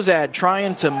 Cozad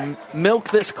trying to milk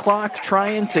this clock,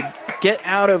 trying to get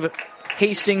out of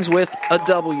Hastings with a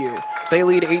W. They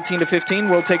lead 18-15.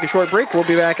 We'll take a short break. We'll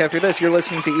be back after this. You're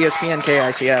listening to ESPN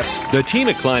KICS. The team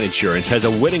at Klein Insurance has a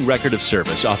winning record of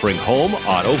service, offering home,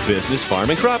 auto, business, farm,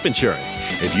 and crop insurance.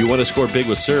 If you want to score big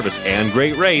with service and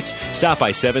great rates, stop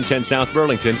by 710 South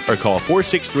Burlington or call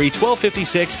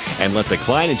 463-1256 and let the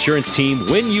Klein Insurance team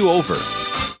win you over.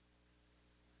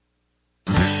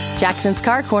 Jackson's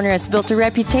Car Corner has built a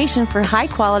reputation for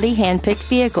high-quality hand-picked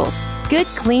vehicles. Good,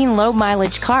 clean,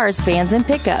 low-mileage cars, vans, and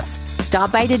pickups.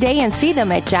 Stop by today and see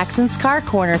them at Jackson's Car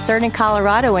Corner, 3rd and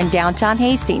Colorado in downtown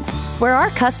Hastings, where our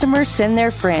customers send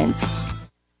their friends.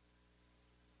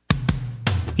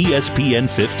 ESPN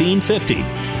 1550,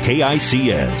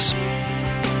 KICS.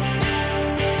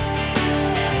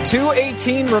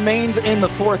 2:18 remains in the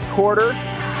fourth quarter.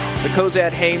 The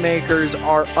Cozad Haymakers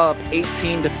are up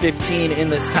 18-15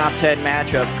 in this top 10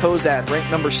 matchup. Cozad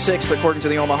ranked number 6 according to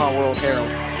the Omaha World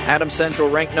Herald. Adams Central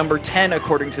ranked number 10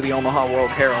 according to the Omaha World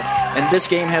Herald. And this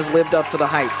game has lived up to the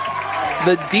hype.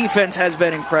 The defense has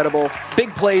been incredible.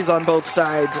 Big plays on both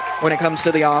sides when it comes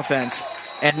to the offense.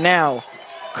 And now,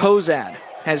 Cozad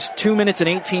has 2 minutes and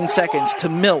 18 seconds to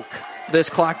milk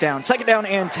this clock down. Second down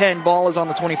and 10. Ball is on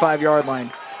the 25-yard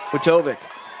line. Wojtovic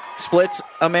splits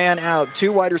a man out.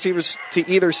 2 wide receivers to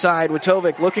either side.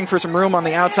 Wojtovic looking for some room on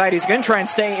the outside. He's going to try and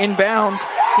stay in bounds.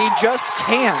 He just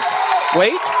can't.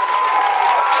 Wait.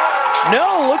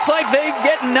 No, looks like they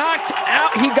get knocked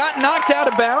out. He got knocked out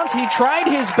of bounds. He tried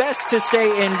his best to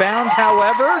stay in bounds.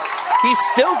 However, he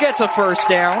still gets a first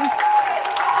down.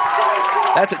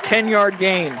 That's a 10-yard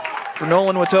gain for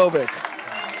Nolan Wojtovic.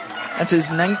 That's his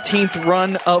 19th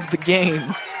run of the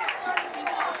game.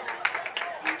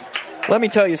 Let me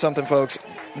tell you something, folks.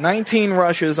 19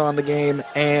 rushes on the game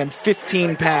and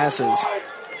 15 passes.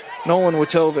 Nolan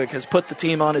Wojtovic has put the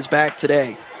team on his back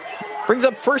today. Brings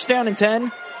up first down and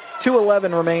 10.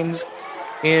 2:11 remains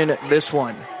in this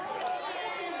one.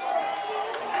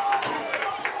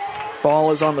 Ball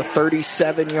is on the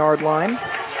 37-yard line.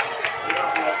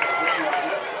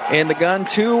 In the gun,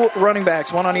 2 running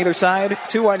backs, 1 on either side,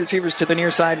 2 wide receivers to the near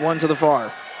side, 1 to the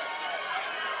far.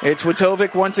 It's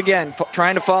Wojtovic once again,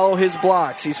 trying to follow his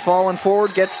blocks. He's fallen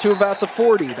forward, gets to about the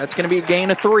 40. That's going to be a gain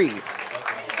of 3.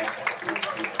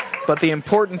 But the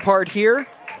important part here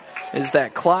is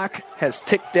that clock has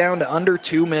ticked down to under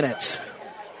 2 minutes.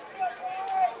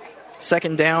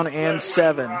 Second down and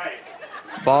 7.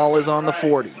 Ball is on the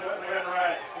 40.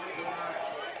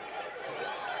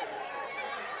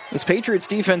 This Patriots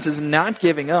defense is not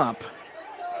giving up.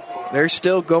 They're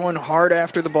still going hard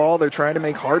after the ball. They're trying to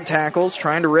make hard tackles,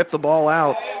 trying to rip the ball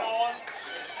out.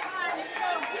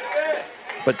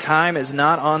 But time is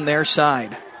not on their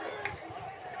side.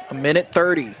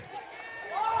 1:30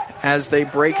 as they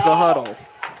break the huddle.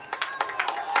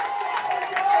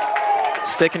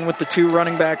 Sticking with the 2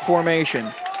 running back formation.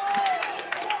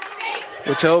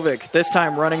 Wojtovic, this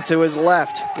time running to his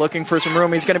left, looking for some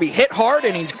room. He's going to be hit hard,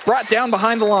 and he's brought down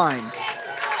behind the line.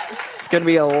 It's going to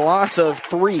be a loss of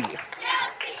 3.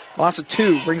 Loss of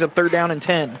 2, brings up third down and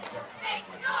 10.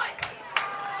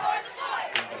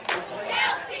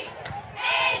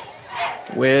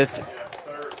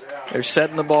 They're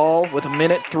setting the ball with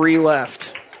 1:03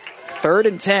 left. 3rd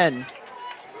and 10.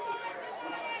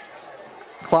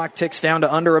 Clock ticks down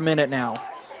to under a minute now.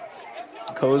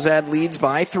 Cozad leads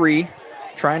by 3,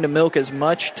 trying to milk as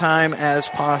much time as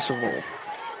possible.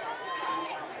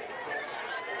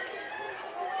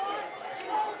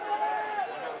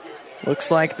 Looks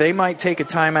like they might take a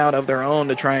timeout of their own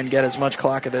to try and get as much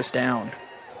clock of this down.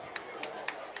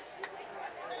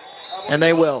 And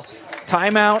they will.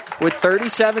 Timeout with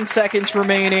 37 seconds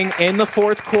remaining in the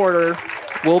fourth quarter.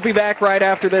 We'll be back right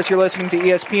after this. You're listening to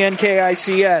ESPN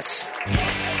KICS.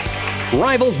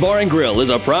 Rivals Bar and Grill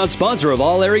is a proud sponsor of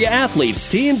all area athletes,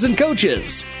 teams, and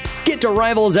coaches. Get to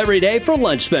Rivals every day for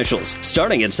lunch specials,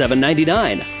 starting at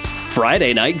 $7.99.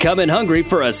 Friday night, come in hungry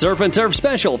for a surf and turf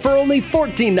special for only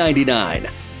 $14.99.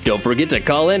 Don't forget to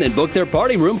call in and book their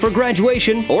party room for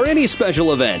graduation or any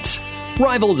special event.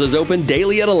 Rivals is open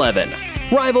daily at 11.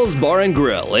 Rivals Bar and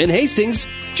Grill in Hastings.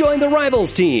 Join the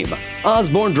Rivals team.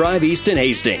 Osborne Drive East in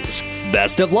Hastings.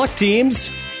 Best of luck, teams.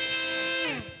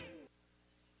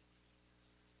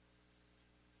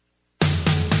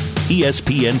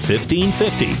 ESPN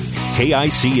 1550,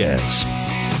 KICS.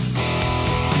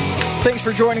 Thanks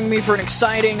for joining me for an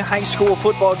exciting high school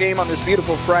football game on this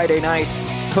beautiful Friday night.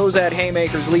 Cozad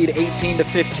Haymakers lead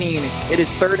 18-15. It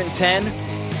is 3rd and 10.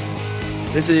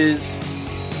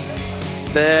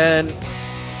 Then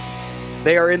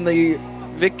they are in the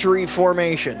victory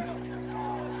formation.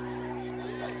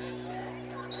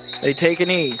 They take a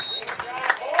knee.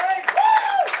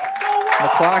 The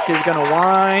clock is going to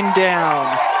wind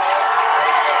down.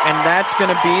 And that's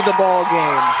going to be the ball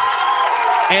game.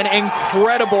 An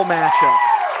incredible matchup.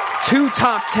 2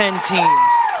 top 10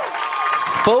 teams.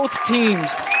 Both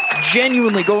teams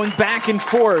genuinely going back and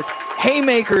forth.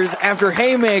 Haymakers after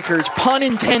haymakers, pun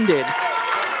intended.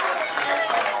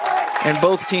 And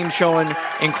both teams showing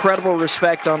incredible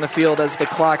respect on the field as the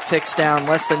clock ticks down.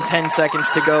 Less than 10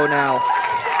 seconds to go now.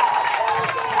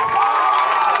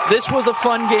 This was a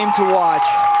fun game to watch.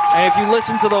 And if you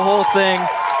listen to the whole thing,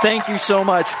 thank you so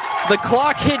much. The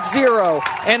clock hit 0,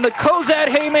 and the Cozad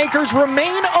Haymakers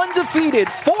remain undefeated,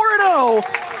 4-0,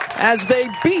 as they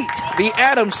beat the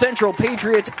Adams Central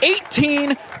Patriots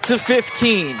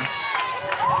 18-15.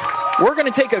 We're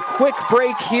going to take a quick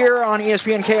break here on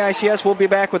ESPN KICS. We'll be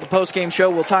back with the post-game show.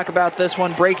 We'll talk about this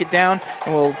one, break it down,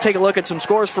 and we'll take a look at some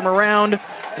scores from around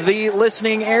the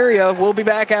listening area. We'll be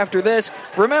back after this.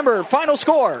 Remember, final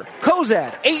score,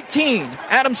 Cozad 18,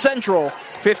 Adams Central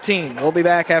 15. We'll be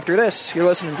back after this. You're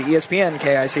listening to ESPN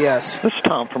KICS. This is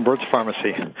Tom from Burt's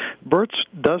Pharmacy. Burt's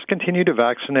does continue to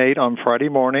vaccinate on Friday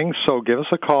mornings, so give us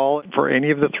a call for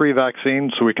any of the 3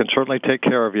 vaccines so we can certainly take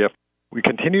care of you. We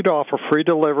continue to offer free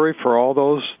delivery for all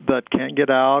those that can't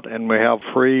get out, and we have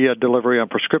free delivery on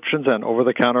prescriptions and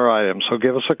over-the-counter items. So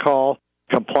give us a call.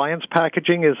 Compliance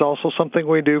packaging is also something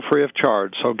we do free of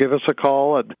charge. So give us a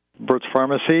call at Burt's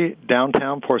Pharmacy,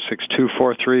 downtown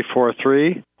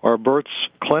 462-4343, or Burt's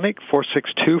Clinic,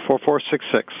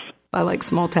 462-4466. I like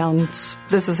small towns.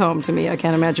 This is home to me. I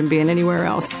can't imagine being anywhere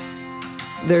else.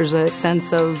 There's a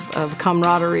sense of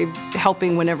camaraderie,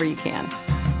 helping whenever you can.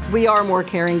 We are more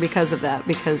caring because of that,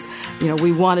 because,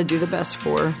 we want to do the best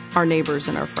for our neighbors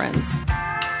and our friends.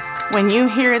 When you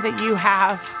hear that you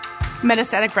have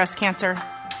metastatic breast cancer,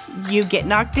 you get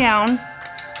knocked down,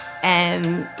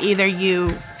 and either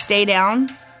you stay down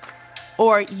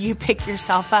or you pick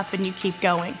yourself up and you keep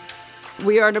going.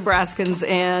 We are Nebraskans,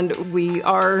 and we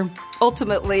are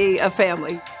ultimately a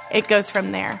family. It goes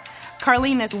from there.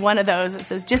 Carlene is one of those that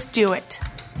says, just do it.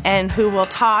 And who will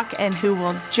talk and who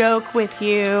will joke with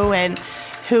you and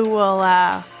who will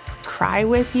cry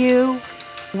with you.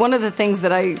 One of the things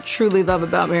that I truly love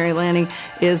about Mary Lanning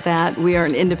is that we are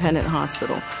an independent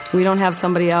hospital. We don't have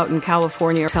somebody out in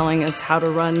California telling us how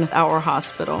to run our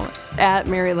hospital. At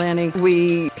Mary Lanning,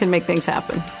 we can make things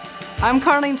happen. I'm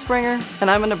Carlene Springer,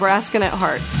 and I'm a Nebraskan at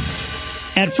heart.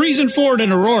 At Friesen Ford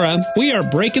in Aurora, we are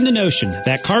breaking the notion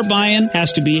that car buying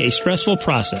has to be a stressful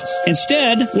process.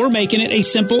 Instead, we're making it a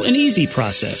simple and easy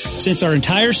process, since our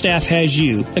entire staff has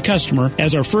you, the customer,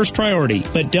 as our first priority.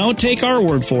 But don't take our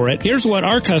word for it. Here's what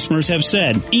our customers have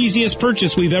said. Easiest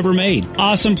purchase we've ever made.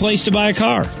 Awesome place to buy a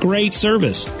car. Great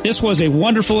service. This was a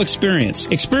wonderful experience.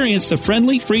 Experience the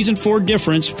friendly Friesen Ford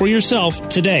difference for yourself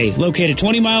today. Located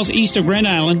 20 miles east of Grand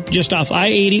Island, just off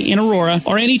I-80 in Aurora,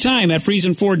 or anytime at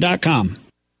FriesenFord.com.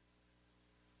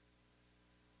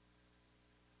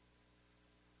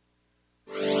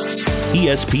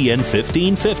 ESPN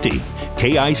 1550,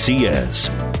 KICS.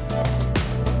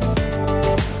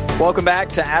 Welcome back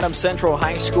to Adams Central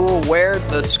High School, where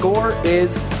the score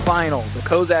is final. The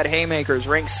Cozad Haymakers,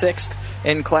 ranked 6th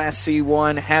in Class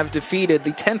C1, have defeated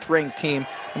the 10th ranked team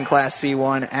in Class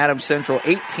C1, Adams Central,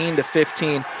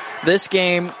 18-15. This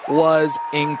game was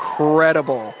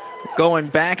incredible. Going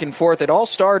back and forth. It all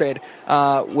started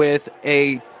with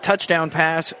a touchdown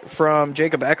pass from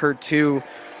Jacob Eckert to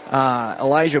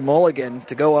Elijah Mulligan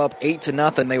to go up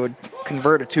 8-0. They would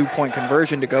convert a 2-point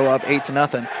conversion to go up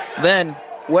 8-0. Then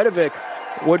Wedovic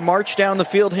would march down the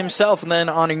field himself, and then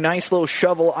on a nice little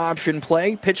shovel option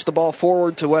play, pitch the ball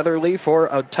forward to Weatherly for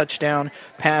a touchdown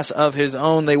pass of his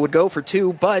own. They would go for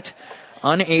 2, but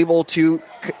unable to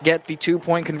get the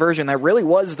 2-point conversion. That really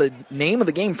was the name of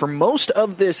the game for most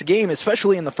of this game,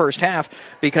 especially in the first half,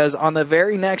 because on the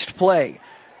very next play,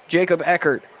 Jacob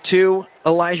Eckert to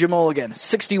Elijah Mulligan,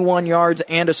 61 yards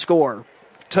and a score.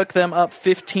 Took them up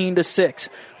 15-6.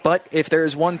 But if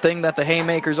there's one thing that the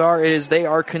Haymakers are, it is they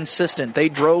are consistent. They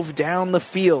drove down the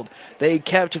field. They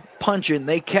kept punching.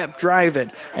 They kept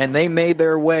driving. And they made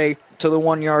their way to the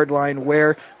 1-yard line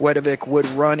where Wedovic would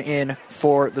run in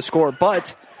for the score.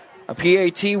 But a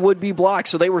PAT would be blocked,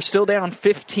 so they were still down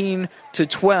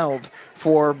 15-12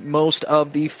 for most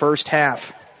of the first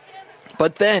half.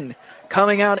 But then,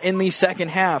 coming out in the second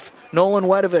half, Nolan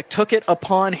Wedovic took it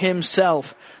upon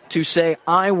himself to say,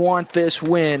 I want this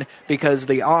win, because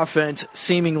the offense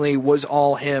seemingly was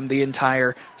all him the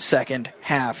entire second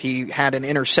half. He had an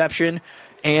interception,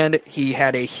 and he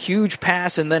had a huge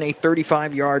pass and then a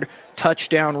 35-yard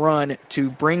touchdown run to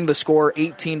bring the score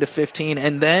 18-15,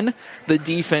 and then the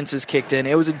defenses kicked in.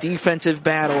 It was a defensive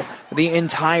battle the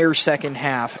entire second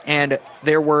half, and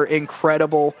there were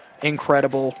incredible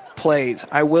plays.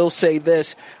 I will say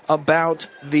this about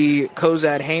the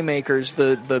Cozad Haymakers.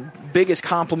 The biggest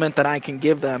compliment that I can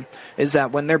give them is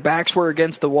that when their backs were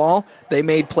against the wall, they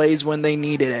made plays when they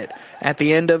needed it. At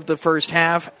the end of the first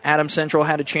half, Adams Central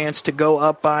had a chance to go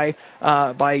up by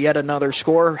yet another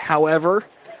score. However,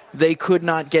 they could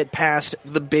not get past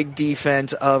the big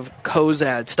defense of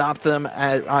Cozad. Stopped them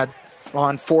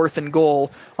on 4th and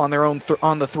goal on their own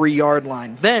on the 3-yard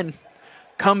line. Then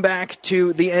come back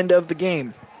to the end of the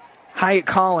game. Hyatt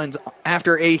Collins,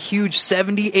 after a huge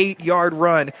 78-yard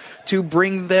run to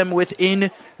bring them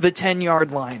within the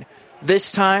 10-yard line.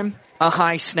 This time, a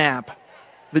high snap.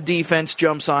 The defense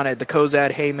jumps on it. The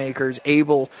Cozad Haymakers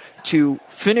able to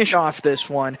finish off this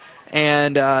one.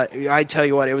 And I tell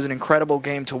you what, it was an incredible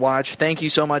game to watch. Thank you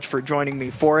so much for joining me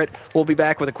for it. We'll be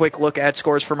back with a quick look at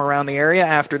scores from around the area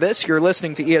after this. You're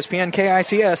listening to ESPN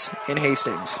KICS in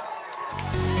Hastings.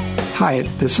 Hi,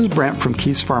 this is Brent from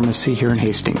Keys Pharmacy here in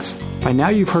Hastings. By now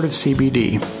you've heard of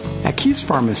CBD. At Keys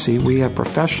Pharmacy, we have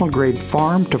professional-grade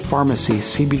farm-to-pharmacy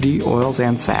CBD oils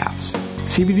and salves.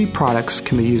 CBD products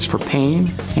can be used for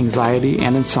pain, anxiety,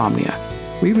 and insomnia.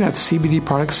 We even have CBD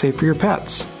products safe for your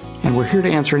pets. And we're here to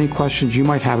answer any questions you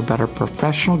might have about our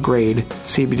professional-grade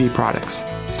CBD products.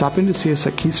 Stop in to see us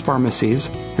at Keys Pharmacies,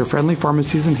 your friendly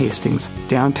pharmacies in Hastings,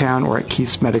 downtown, or at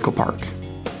Keys Medical Park.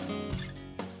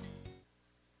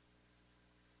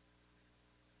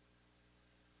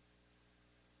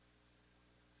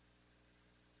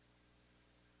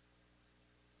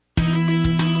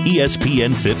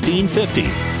 ESPN 1550,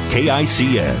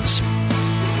 KICS.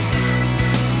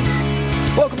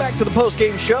 Welcome back to the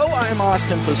postgame show. I'm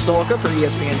Austin Pistolka for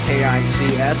ESPN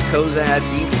KICS. Cozad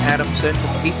beats Adams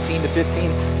Central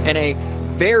 18-15 in a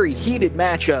very heated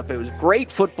matchup. It was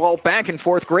great football, back and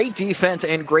forth, great defense,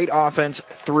 and great offense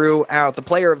throughout. The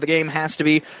player of the game has to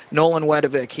be Nolan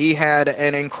Wedovic. He had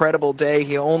an incredible day.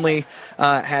 He only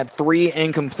had 3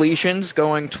 incompletions,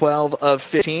 going 12 of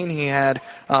 15. He had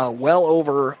well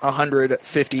over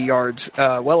 150 yards,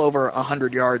 well over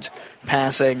 100 yards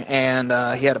passing, and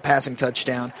he had a passing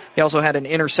touchdown. He also had an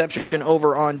interception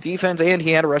over on defense, and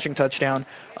he had a rushing touchdown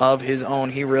of his own.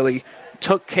 He really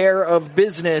took care of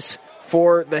business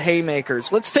for the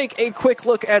Haymakers. Let's take a quick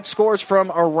look at scores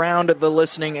from around the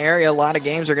listening area. A lot of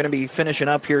games are going to be finishing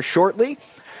up here shortly.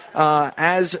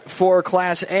 As for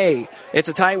Class A, it's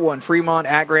a tight one. Fremont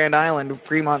at Grand Island.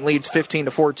 Fremont leads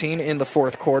 15-14 in the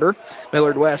fourth quarter.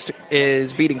 Millard West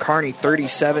is beating Kearney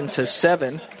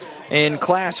 37-7. In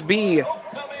Class B,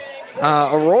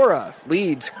 Aurora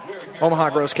leads Omaha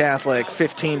Gross Catholic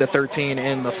 15-13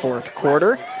 in the fourth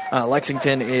quarter.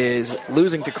 Lexington is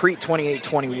losing to Crete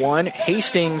 28-21.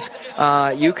 Hastings,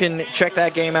 you can check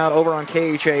that game out over on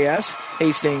KHAS.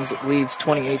 Hastings leads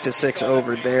 28-6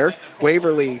 over there.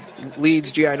 Waverly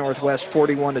leads GI Northwest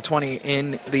 41-20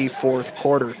 in the fourth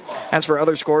quarter. As for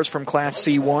other scores from Class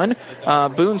C1,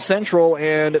 Boone Central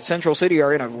and Central City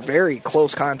are in a very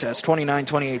close contest,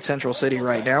 29-28 Central City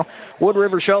right now. Wood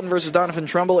River Shelton versus Donovan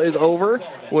Trumbull is over.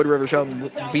 Wood River Shelton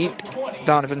beat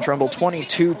Donovan Trumbull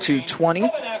 22-20.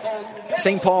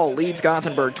 St. Paul leads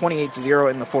Gothenburg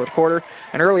 28-0 in the fourth quarter.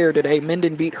 And earlier today,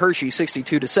 Minden beat Hershey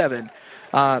 62-7.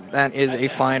 That is a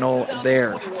final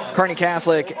there. Kearney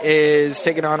Catholic is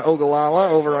taking on Ogallala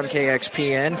over on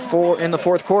KXPN. In the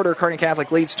fourth quarter, Kearney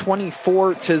Catholic leads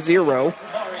 24-0.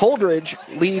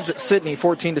 Holdridge leads Sydney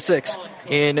 14-6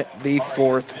 in the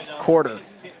fourth quarter.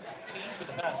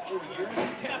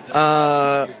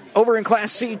 Over in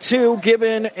Class C2,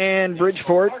 Gibbon and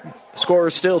Bridgeport score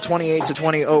is still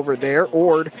 28-20 over there.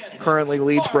 Ord currently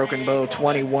leads Broken Bow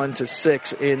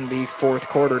 21-6 in the fourth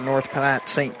quarter. North Platte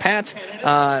St. Pat's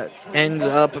ends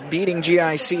up beating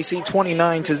GICC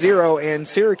 29-0, and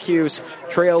Syracuse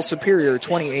trails Superior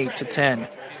 28-10.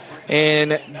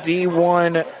 In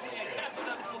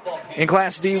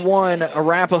Class D1,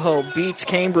 Arapahoe beats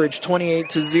Cambridge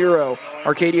 28-0.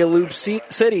 Arcadia Loop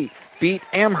City beat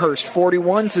Amherst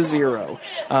 41-0.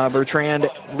 Bertrand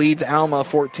leads Alma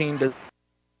 14-0.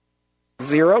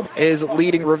 Is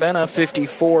leading Ravenna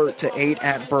 54-8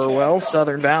 at Burwell.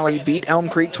 Southern Valley beat Elm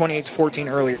Creek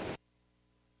 28-14 earlier.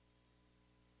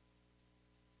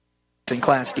 In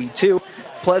Class D2,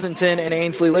 Pleasanton and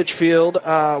Ainsley Litchfield.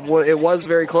 It was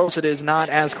very close. It is not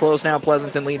as close now.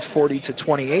 Pleasanton leads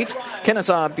 40-28.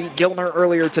 Kennesaw beat Giltner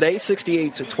earlier today,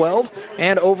 68-12.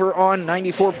 And over on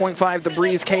 94.5 The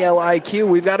Breeze KLIQ,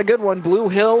 we've got a good one. Blue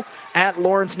Hill at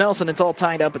Lawrence Nelson. It's all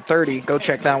tied up at 30. Go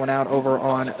check that one out over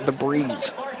on The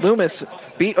Breeze. Loomis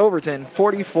beat Overton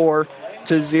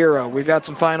 44-0. We've got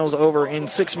some finals over in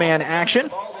six-man action.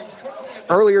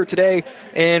 Earlier today,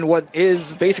 in what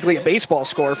is basically a baseball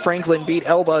score, Franklin beat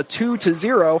Elba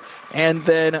 2-0, and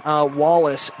then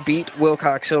Wallace beat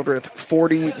Wilcox-Hildreth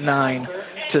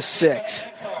 49-6.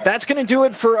 That's going to do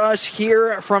it for us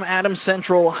here from Adams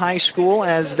Central High School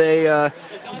as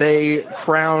they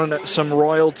crown some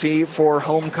royalty for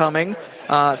homecoming.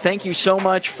 Thank you so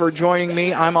much for joining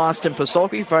me. I'm Austin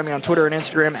Pastolke. You can find me on Twitter and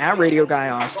Instagram at Radio Guy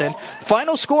Austin.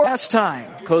 Final score last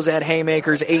time, Cozad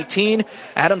Haymakers 18,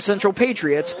 Adams Central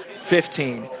Patriots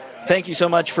 15. Thank you so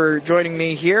much for joining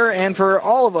me here, and for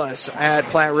all of us at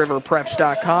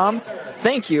PlatteRiverPreps.com,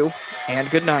 thank you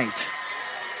and good night.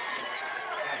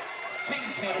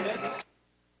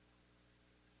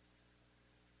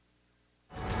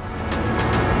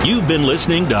 You've been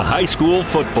listening to High School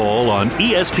Football on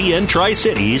ESPN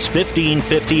Tri-Cities,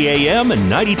 1550 AM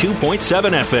and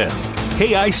 92.7 FM.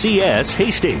 KICS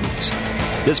Hastings.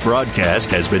 This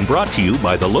broadcast has been brought to you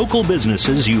by the local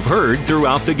businesses you've heard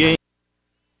throughout the game.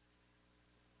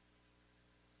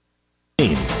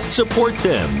 Support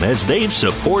them as they've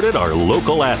supported our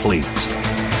local athletes.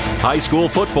 High School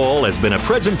Football has been a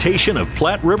presentation of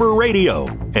Platte River Radio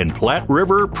and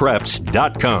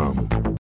PlatteRiverPreps.com.